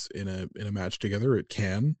dudes in a match together, it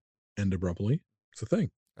can end abruptly. It's a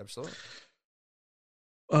thing. Absolutely.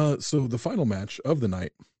 So the final match of the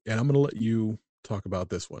night, and I'm going to let you talk about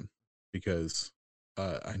this one because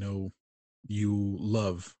I know you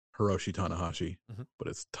love Hiroshi Tanahashi, but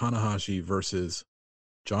it's Tanahashi versus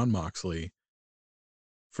Jon Moxley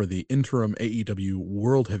for the interim AEW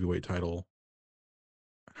World Heavyweight title.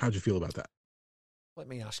 How'd you feel about that? Let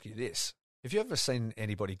me ask you this. Have you ever seen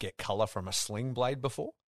anybody get color from a sling blade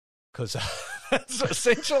before? Because that's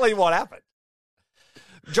essentially what happened.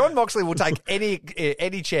 Jon Moxley will take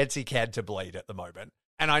any chance he can to bleed at the moment.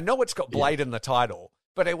 And I know it's got blade in the title,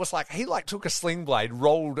 but it was like he took a sling blade,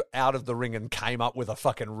 rolled out of the ring and came up with a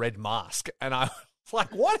fucking red mask. And I was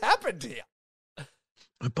like, what happened here?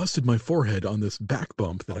 I busted my forehead on this back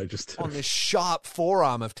bump that I just took. On this sharp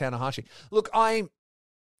forearm of Tanahashi. Look, I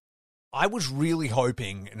was really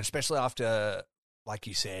hoping, and especially after, like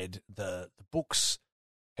you said, the books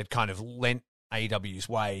had kind of lent AEW's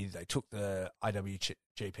way. They took the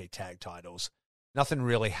IWGP tag titles. Nothing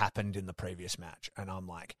really happened in the previous match. And I'm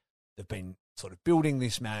like, they've been sort of building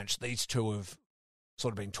this match. These two have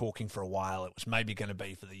sort of been talking for a while. It was maybe going to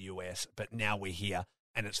be for the US, but now we're here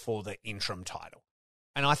and it's for the interim title.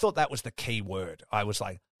 And I thought that was the key word. I was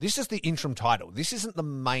like, this is the interim title. This isn't the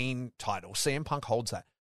main title. CM Punk holds that.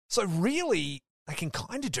 So really, they can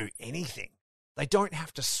kind of do anything. They don't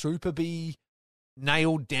have to super be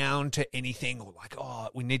nailed down to anything or like, oh,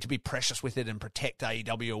 we need to be precious with it and protect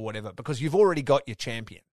AEW or whatever, because you've already got your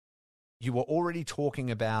champion. You were already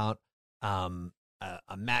talking about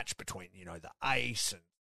a match between, you know, the Ace and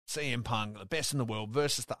CM Punk, the best in the world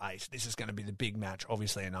versus the Ace. This is going to be the big match.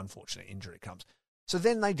 Obviously, an unfortunate injury comes. So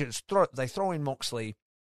then they just throw in Moxley,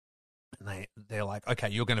 and they're like, okay,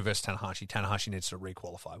 you're going to verse Tanahashi. Tanahashi needs to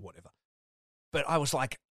requalify, whatever. But I was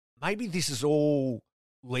like, maybe this is all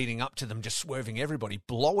leading up to them just swerving everybody,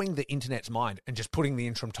 blowing the internet's mind, and just putting the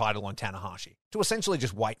interim title on Tanahashi to essentially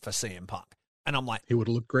just wait for CM Punk. And I'm like, he would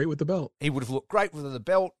have looked great with the belt. He would have looked great with the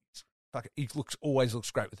belt. He always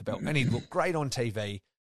looks great with the belt. And he'd look great on TV.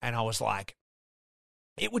 And I was like,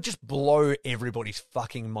 it would just blow everybody's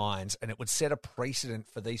fucking minds, and it would set a precedent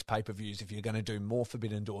for these pay-per-views if you're going to do more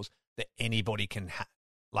Forbidden Doors that anybody can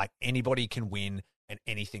anybody can win and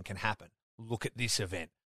anything can happen. Look at this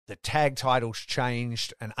event. The tag titles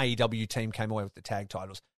changed, an AEW team came away with the tag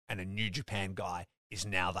titles, and a New Japan guy is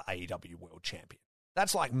now the AEW World Champion.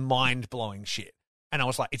 That's like mind-blowing shit. And I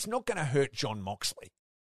was like, it's not going to hurt Jon Moxley.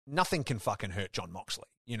 Nothing can fucking hurt Jon Moxley.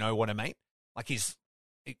 You know what I mean? Like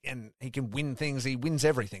and he can win things. He wins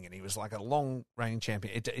everything, and he was like a long-reigning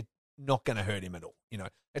champion. It's not going to hurt him at all. You know,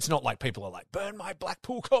 it's not like people are like, burn my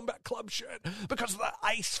Blackpool Combat Club shirt because the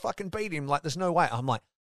Ace fucking beat him. Like, there's no way. I'm like,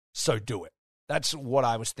 so do it. That's what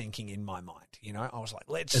I was thinking in my mind. You know, I was like,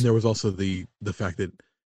 let's. And there was also the fact that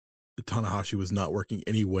Tanahashi was not working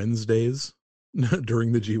any Wednesdays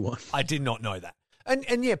during the G1. I did not know that.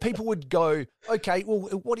 And yeah, people would go, okay, well,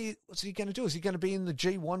 what's he going to do? Is he going to be in the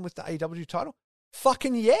G1 with the AEW title?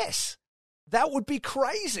 Fucking yes. That would be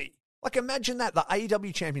crazy. Like, imagine that, the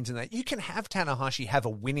AEW champions in that. You can have Tanahashi have a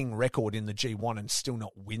winning record in the G1 and still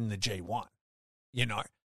not win the G1. You know,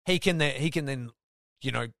 he can then,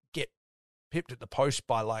 you know, get pipped at the post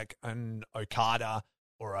by like an Okada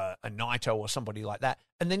or a Naito or somebody like that.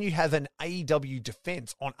 And then you have an AEW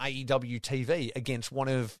defense on AEW TV against one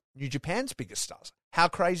of New Japan's biggest stars. How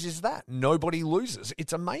crazy is that? Nobody loses.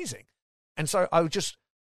 It's amazing. And so I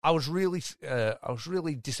was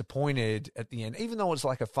really disappointed at the end, even though it was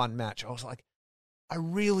like a fun match. I was like, I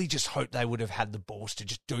really just hope they would have had the balls to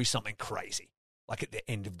just do something crazy, like at the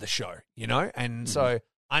end of the show, you know? And so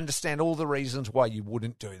I understand all the reasons why you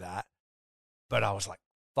wouldn't do that, but I was like,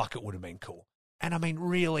 fuck, it would have been cool. And I mean,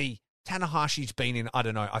 really, Tanahashi's been in, I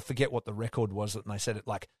don't know, I forget what the record was, and they said it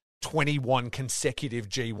like 21 consecutive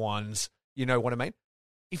G1s, you know what I mean?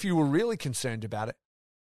 If you were really concerned about it,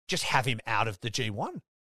 just have him out of the G1.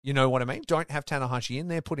 You know what I mean? Don't have Tanahashi in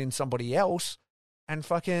there, put in somebody else and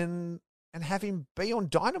have him be on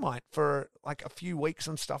Dynamite for like a few weeks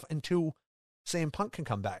and stuff until CM Punk can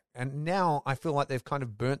come back. And now I feel like they've kind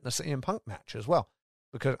of burnt the CM Punk match as well.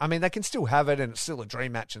 Because, I mean, they can still have it and it's still a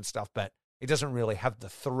dream match and stuff, but it doesn't really have the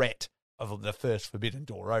threat of the first Forbidden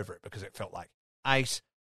Door over it because it felt like Ace,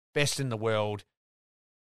 best in the world.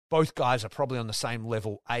 Both guys are probably on the same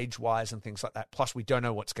level age-wise and things like that. Plus, we don't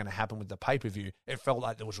know what's going to happen with the pay-per-view. It felt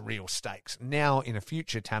like there was real stakes. Now, in a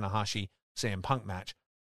future Tanahashi-CM Punk match,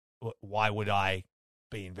 why would I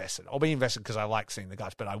be invested? I'll be invested because I like seeing the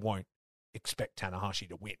guys, but I won't expect Tanahashi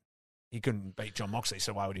to win. He couldn't beat Jon Moxley,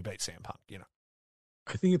 so why would he beat CM Punk, you know?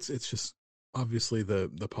 I think it's just, obviously, the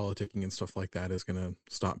politicking and stuff like that is going to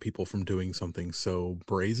stop people from doing something so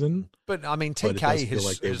brazen. But I mean, TK but it does feel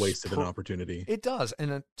like they wasted an opportunity. It does,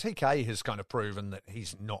 and TK has kind of proven that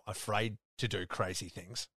he's not afraid to do crazy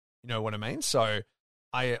things. You know what I mean? So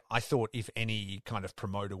I thought if any kind of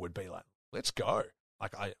promoter would be like, let's go.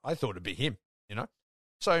 Like I thought it'd be him. You know.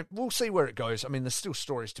 So we'll see where it goes. I mean, there's still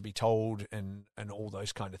stories to be told and all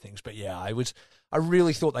those kind of things. But yeah, I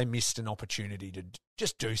really thought they missed an opportunity to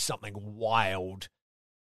just do something wild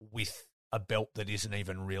with a belt that isn't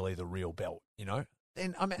even really the real belt, you know?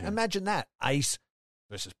 And I mean, imagine that. Ace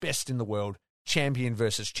versus best in the world, champion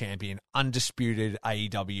versus champion, undisputed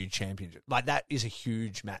AEW championship. Like, that is a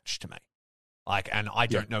huge match to me. Like, and I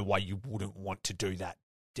don't know why you wouldn't want to do that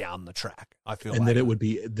down the track. I feel and then it would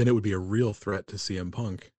be a real threat to CM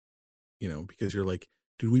Punk, you know, because you're like,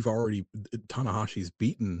 dude, we've already Tanahashi's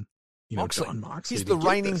beaten, you know, Jon Moxley. He's the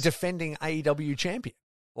reigning defending AEW champion,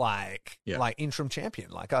 like interim champion.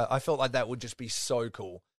 Like I felt like that would just be so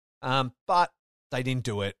cool. But they didn't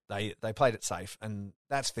do it. They played it safe, and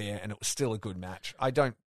that's fair. And it was still a good match. I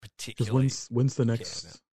don't particularly. When's the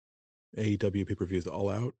next AEW pay-per-view? Is All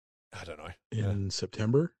Out? I don't know. In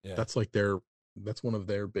September. Yeah. That's one of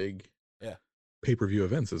their big pay-per-view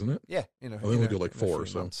events, isn't it? Yeah. You know, I think we do like 4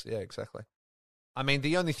 so. Months. Yeah, exactly. I mean,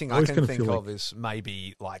 the only thing I can think of is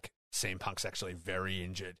maybe like CM Punk's actually very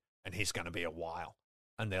injured and he's going to be a while.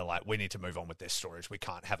 And they're like, we need to move on with this storage. We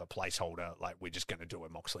can't have a placeholder. Like, we're just going to do a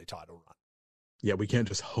Moxley title run. Yeah, we can't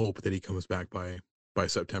just hope that he comes back by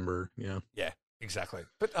September. Yeah. Yeah, exactly.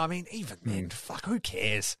 But I mean, even then, fuck, who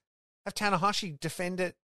cares? Have Tanahashi defend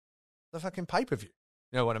it the fucking pay-per-view.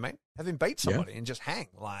 You know what I mean? Have him beat somebody and just hang.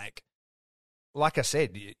 Like I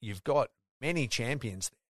said, you've got many champions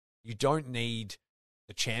there. You don't need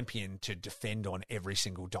the champion to defend on every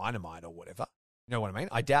single Dynamite or whatever. You know what I mean?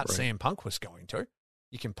 I doubt CM Punk was going to.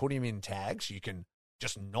 You can put him in tags. You can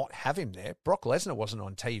just not have him there. Brock Lesnar wasn't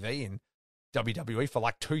on TV in WWE for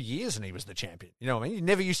like 2 years and he was the champion. You know what I mean? You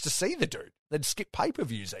never used to see the dude. They'd skip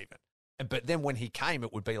pay-per-views even. But then when he came,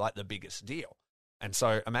 it would be like the biggest deal. And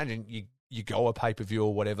so imagine you go a pay-per-view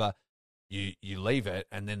or whatever, you leave it,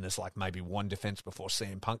 and then there's like maybe one defense before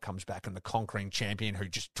CM Punk comes back, and the conquering champion who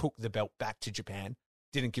just took the belt back to Japan,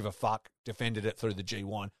 didn't give a fuck, defended it through the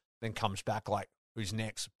G1, then comes back like, who's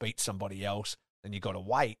next, beats somebody else, then you got to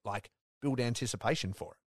wait, like build anticipation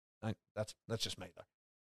for it. That's just me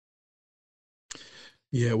though.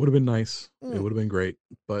 Yeah, it would have been nice. It would have been great,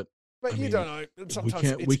 but I you mean, don't know.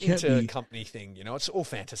 Sometimes it's a company thing, you know. It's all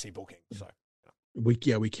fantasy booking. So we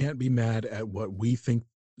can't be mad at what we think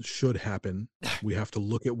should happen. We have to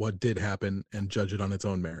look at what did happen and judge it on its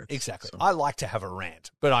own merits. Exactly. So. I like to have a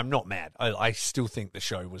rant, but I'm not mad. I still think the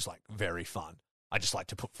show was like very fun. I just like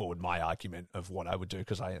to put forward my argument of what I would do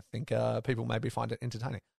because I think people maybe find it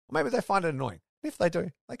entertaining. Or maybe they find it annoying. If they do,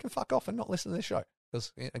 they can fuck off and not listen to this show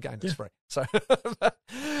because, again, it's free. So,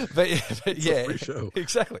 but yeah, free show.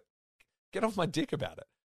 Exactly. Get off my dick about it.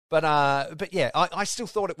 But yeah, I still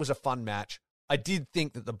thought it was a fun match. I did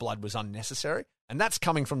think that the blood was unnecessary, and that's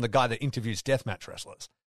coming from the guy that interviews deathmatch wrestlers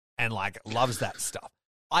and like loves that stuff.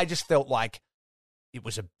 I just felt like it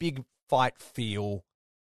was a big fight feel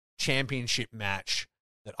championship match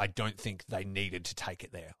that I don't think they needed to take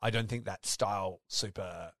it there. I don't think that style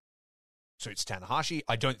super suits Tanahashi.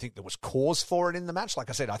 I don't think there was cause for it in the match. Like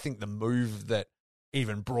I said, I think the move that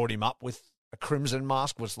even brought him up with a Crimson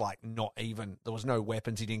Mask was like not even, there was no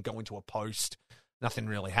weapons. He didn't go into a post. Nothing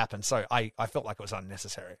really happened. So I felt like it was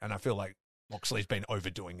unnecessary. And I feel like Moxley's been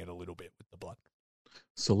overdoing it a little bit with the blood.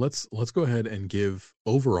 So let's go ahead and give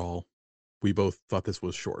overall, we both thought this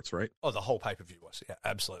was shorts, right? Oh, the whole pay-per-view was. Yeah,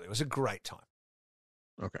 absolutely. It was a great time.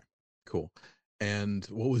 Okay, cool. And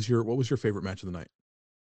what was your favorite match of the night?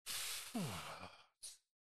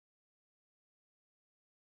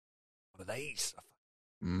 What are these?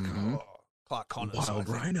 Mm-hmm. Oh, Clark Connors. Wild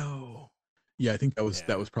Rhino. Yeah, I think that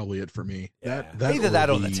was probably it for me. Yeah. That Either that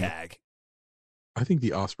or the tag. I think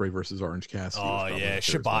the Ospreay versus Orange Cassidy. Oh yeah,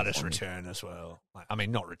 Shibata's return as well. I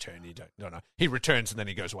mean, not return. You don't know. He returns and then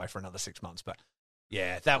he goes away for another 6 months. But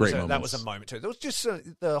yeah, that was a moment too. There was just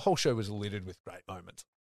the whole show was littered with great moments.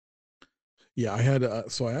 Yeah, I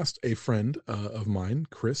had so I asked a friend of mine,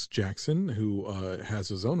 Chris Jackson, who has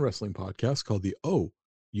his own wrestling podcast called the Oh,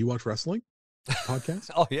 You Watch Wrestling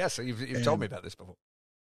podcast. Oh yeah, so you've told me about this before.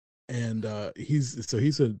 And he's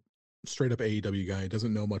a straight up AEW guy,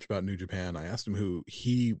 doesn't know much about New Japan. I asked him who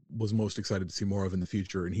he was most excited to see more of in the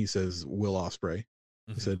future, and he says Will Ospreay.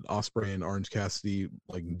 Mm-hmm. He said Ospreay and Orange Cassidy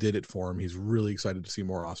like did it for him. He's really excited to see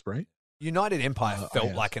more Ospreay. United Empire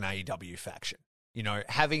felt like an AEW faction. You know,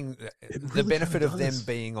 having the benefit of them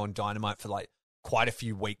being on Dynamite for like quite a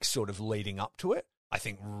few weeks sort of leading up to it, I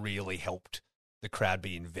think really helped the crowd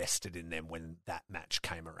be invested in them when that match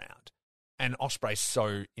came around. And Ospreay's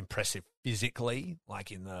so impressive physically,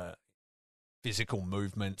 like in the physical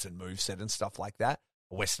movements and moveset and stuff like that.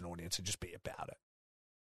 A Western audience would just be about it.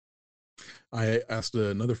 I asked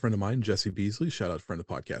another friend of mine, Jesse Beasley, shout out friend of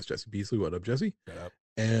the podcast, Jesse Beasley. What up, Jesse? Shut up.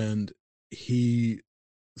 And he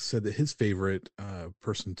said that his favorite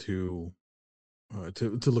person to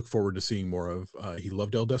look forward to seeing more of, he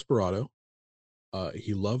loved El Desperado.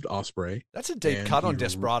 He loved Ospreay. That's a deep cut on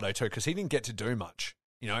Desperado too, because he didn't get to do much.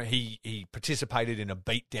 You know, he participated in a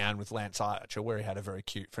beatdown with Lance Archer where he had a very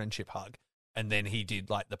cute friendship hug, and then he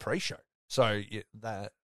did like the pre-show. So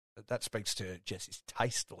that speaks to Jesse's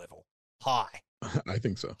taste level. High. I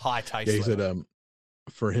think so. High taste level. He said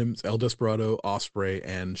for him, El Desperado, Ospreay,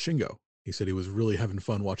 and Shingo. He said he was really having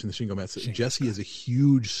fun watching the Shingo match. Jesse is a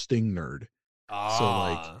huge Sting nerd. So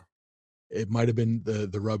like it might have been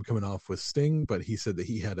the rub coming off with Sting, but he said that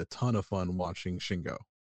he had a ton of fun watching Shingo.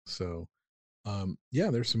 So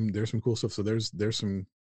yeah, there's some cool stuff. So there's some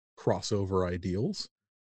crossover ideals.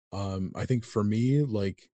 I think for me,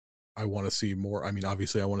 like I want to see more. I mean,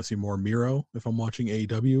 obviously I want to see more Miro if I'm watching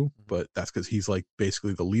AEW, but that's because he's like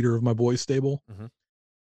basically the leader of my boys stable. Mm-hmm.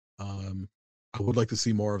 I would like to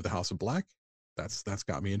see more of the House of Black. That's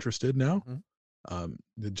got me interested now.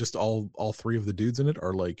 Mm-hmm. Just all three of the dudes in it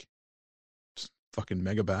are like just fucking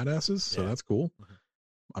mega badasses. So that's cool. Mm-hmm.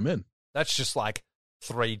 I'm in. That's just like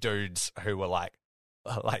three dudes who were like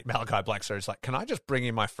Malachi Black. So it's like, can I just bring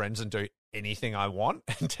in my friends and do anything I want?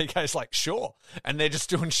 And TK's like, sure. And they're just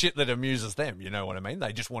doing shit that amuses them. You know what I mean?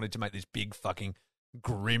 They just wanted to make this big fucking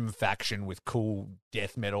grim faction with cool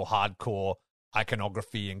death metal, hardcore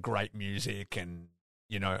iconography and great music and,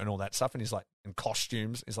 you know, and all that stuff. And he's like, and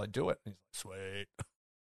costumes. He's like, do it. And he's like, sweet.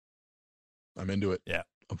 I'm into it. Yeah.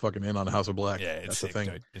 I'm fucking in on House of Black. Yeah, it's That's sick, the thing.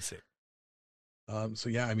 dude. It's sick. So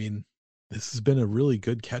yeah, I mean, this has been a really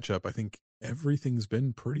good catch up. I think everything's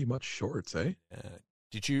been pretty much shorts, eh?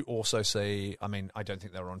 Did you also see, I mean, I don't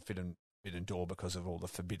think they were on Fit and forbidden door because of all the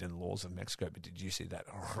forbidden laws of Mexico. But did you see that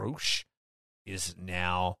Rush is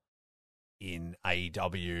now in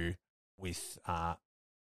AEW with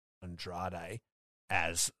Andrade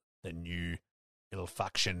as the new Il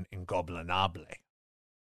Faction Ingobernable?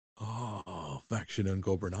 Oh, Faction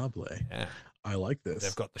Ingobernable. Yeah. I like this.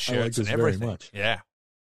 They've got the I like shirts this and everything. very much. Yeah.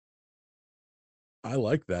 I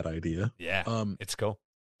like that idea. Yeah. It's cool.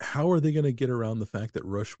 How are they going to get around the fact that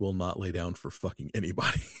Rush will not lay down for fucking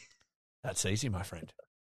anybody? That's easy, my friend.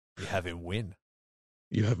 You have him win.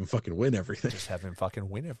 You have him fucking win everything. Just have him fucking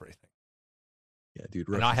win everything. Yeah, dude.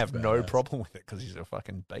 Rush and I is have no badass. problem with it because he's a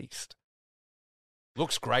fucking beast.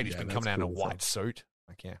 Looks great. He's been coming out in a white suit.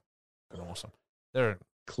 Like, yeah, fucking awesome. They're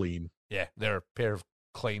clean. Yeah, they're a pair of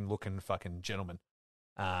clean-looking fucking gentlemen.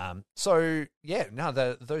 So yeah, no,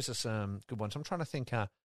 those are some good ones. I'm trying to think.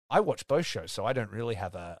 I watch both shows, so I don't really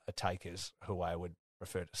have a take as who I would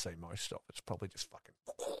prefer to see most of. It's probably just fucking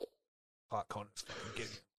Clark Connors fucking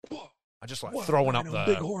getting. I just like throwing up the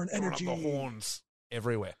big horn energy, the horns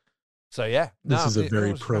everywhere. So yeah, this is a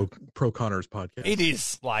very pro Connors podcast. It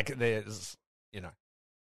is like there's,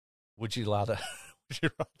 would you rather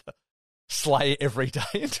slay every day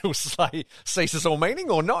until slay ceases all meaning,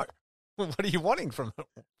 or no? What are you wanting from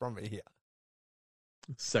me here?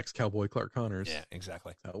 Sex cowboy Clark Connors. Yeah,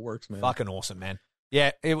 exactly. That's how it works, man. Fucking awesome, man.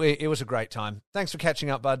 Yeah, it was a great time. Thanks for catching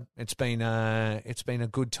up, bud. It's been a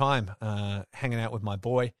good time hanging out with my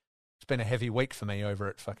boy. It's been a heavy week for me over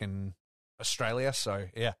at fucking Australia, so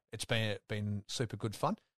yeah, it's been super good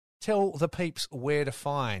fun. Tell the peeps where to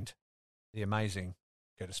find the amazing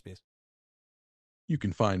Curtis Spears. You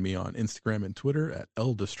can find me on Instagram and Twitter at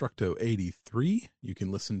eldestructo83. You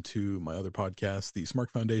can listen to my other podcast, the Smart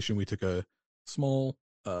Foundation. We took a small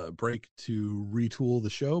break to retool the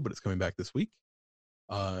show, but it's coming back this week.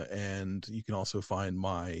 And you can also find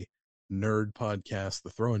my nerd podcast, the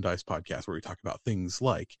Throw and Dice podcast, where we talk about things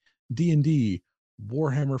like D&D,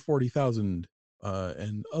 Warhammer 40,000,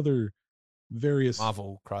 and other various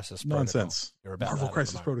Marvel Crisis nonsense. Marvel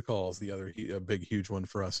Crisis Protocol is the other big, huge one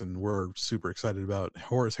for us, and we're super excited about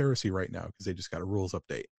Horus Heresy right now because they just got a rules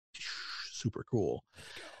update. Super cool.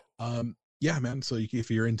 Yeah, man. So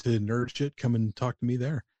if you're into nerd shit, come and talk to me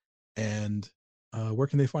there. And where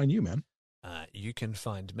can they find you, man? You can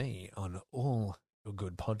find me on all your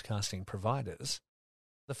good podcasting providers.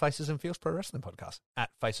 The Faces and Feels Pro Wrestling Podcast at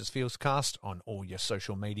Faces Feels Cast on all your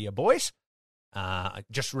social media, boys. I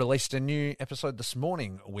just released a new episode this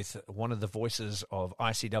morning with one of the voices of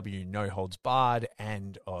ICW No Holds Barred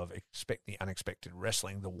and of Expect the Unexpected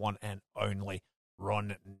Wrestling, the one and only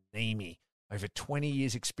Ron Nemi. Over 20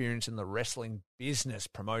 years experience in the wrestling business,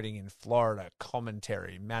 promoting in Florida,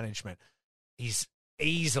 commentary, management. He's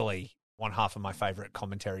easily one half of my favorite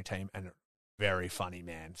commentary team and a very funny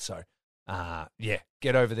man. So, yeah,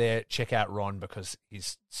 get over there, check out Ron because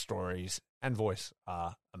his stories and voice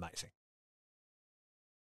are amazing.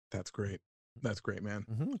 That's great. That's great, man.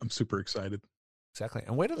 Mm-hmm. I'm super excited. Exactly.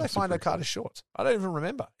 And where do they find Okada Shorts? I don't even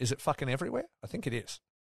remember. Is it fucking everywhere? I think it is.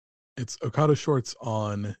 It's Okada Shorts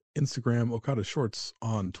on Instagram, Okada Shorts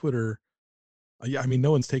on Twitter. Yeah, I mean,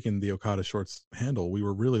 no one's taken the Okada Shorts handle. We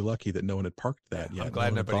were really lucky that no one had parked that yet. I'm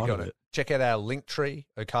glad nobody got it. Check out our link tree,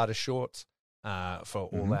 Okada Shorts, for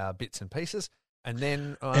all our bits and pieces. And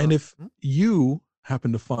then... and if you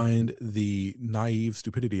happen to find the naive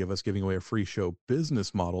stupidity of us giving away a free show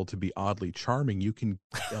business model to be oddly charming, you can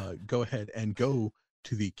go ahead and go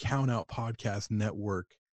to the Count Out Podcast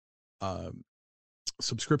Network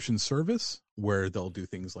subscription service, where they'll do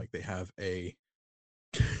things like they have a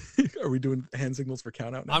are we doing hand signals for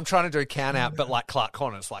Count Out now? I'm trying to do Count Out, but like Clark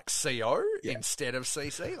Connors, like CO instead of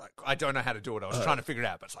CC. Like, I don't know how to do it. I was trying to figure it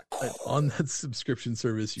out, but it's like... On that subscription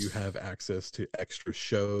service, you have access to extra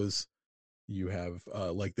shows. You have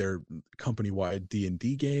like their company-wide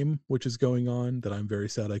D&D game, which is going on, that I'm very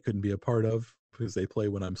sad I couldn't be a part of because they play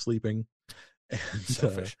when I'm sleeping,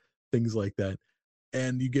 and things like that.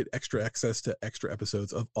 And you get extra access to extra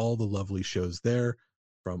episodes of all the lovely shows there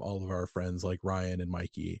from all of our friends like Ryan and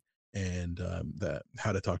Mikey, and the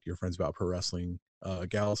How to Talk to Your Friends About Pro Wrestling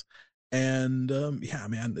gals. And yeah,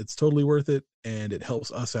 man, it's totally worth it, and it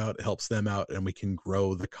helps us out, it helps them out, and we can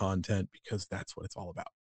grow the content because that's what it's all about.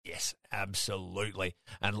 Yes, absolutely.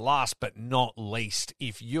 And last but not least,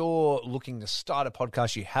 if you're looking to start a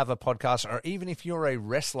podcast, you have a podcast, or even if you're a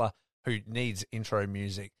wrestler who needs intro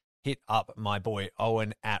music, hit up my boy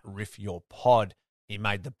Owen at Riff Your Pod. He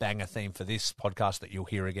made the banger theme for this podcast that you'll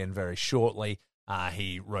hear again very shortly.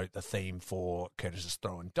 He wrote the theme for Curtis's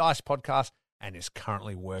Throw and Dice podcast and is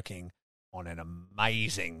currently working on an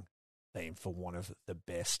amazing theme for one of the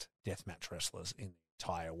best deathmatch wrestlers in the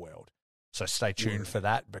entire world. So stay tuned for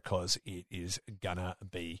that because it is going to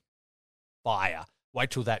be fire. Wait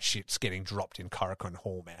till that shit's getting dropped in Korakuen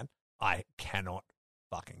Hall, man. I cannot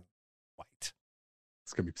fucking wait.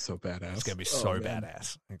 It's going to be so badass. It's going to be so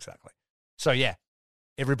badass. Exactly. So, yeah,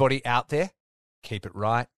 everybody out there, keep it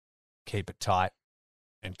right, keep it tight,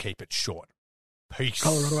 and keep it short. Peace.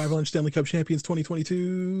 Colorado Avalanche Stanley Cup champions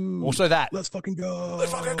 2022. Also that. Let's fucking go.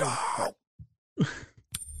 Let's fucking go.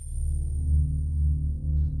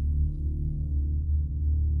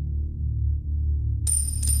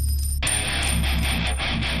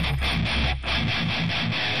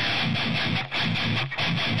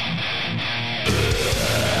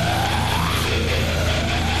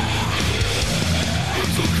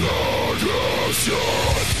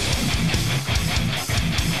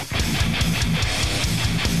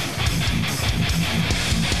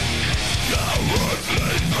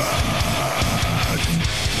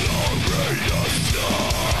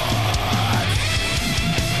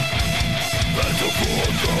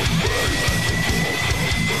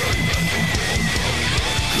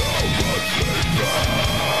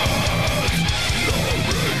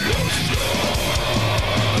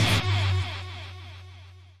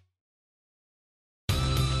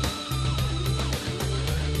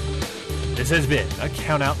 This has been a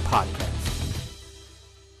Count Out Podcast.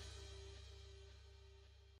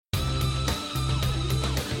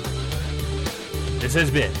 This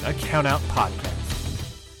has been a Count Out Podcast.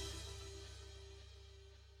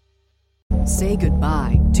 Say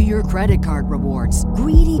goodbye to your credit card rewards.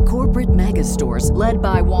 Greedy corporate mega stores, led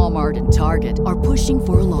by Walmart and Target, are pushing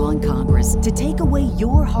for a law in Congress to take away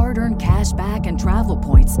your hard-earned cash back and travel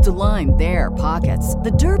points to line their pockets.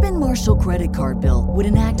 The Durbin-Marshall credit card bill would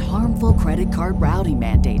enact harmful credit card routing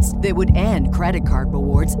mandates that would end credit card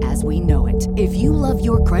rewards as we know it. If you love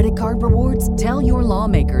your credit card rewards, tell your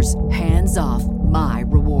lawmakers, hands off my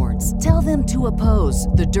rewards. Tell them to oppose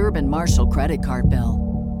the Durbin-Marshall credit card bill.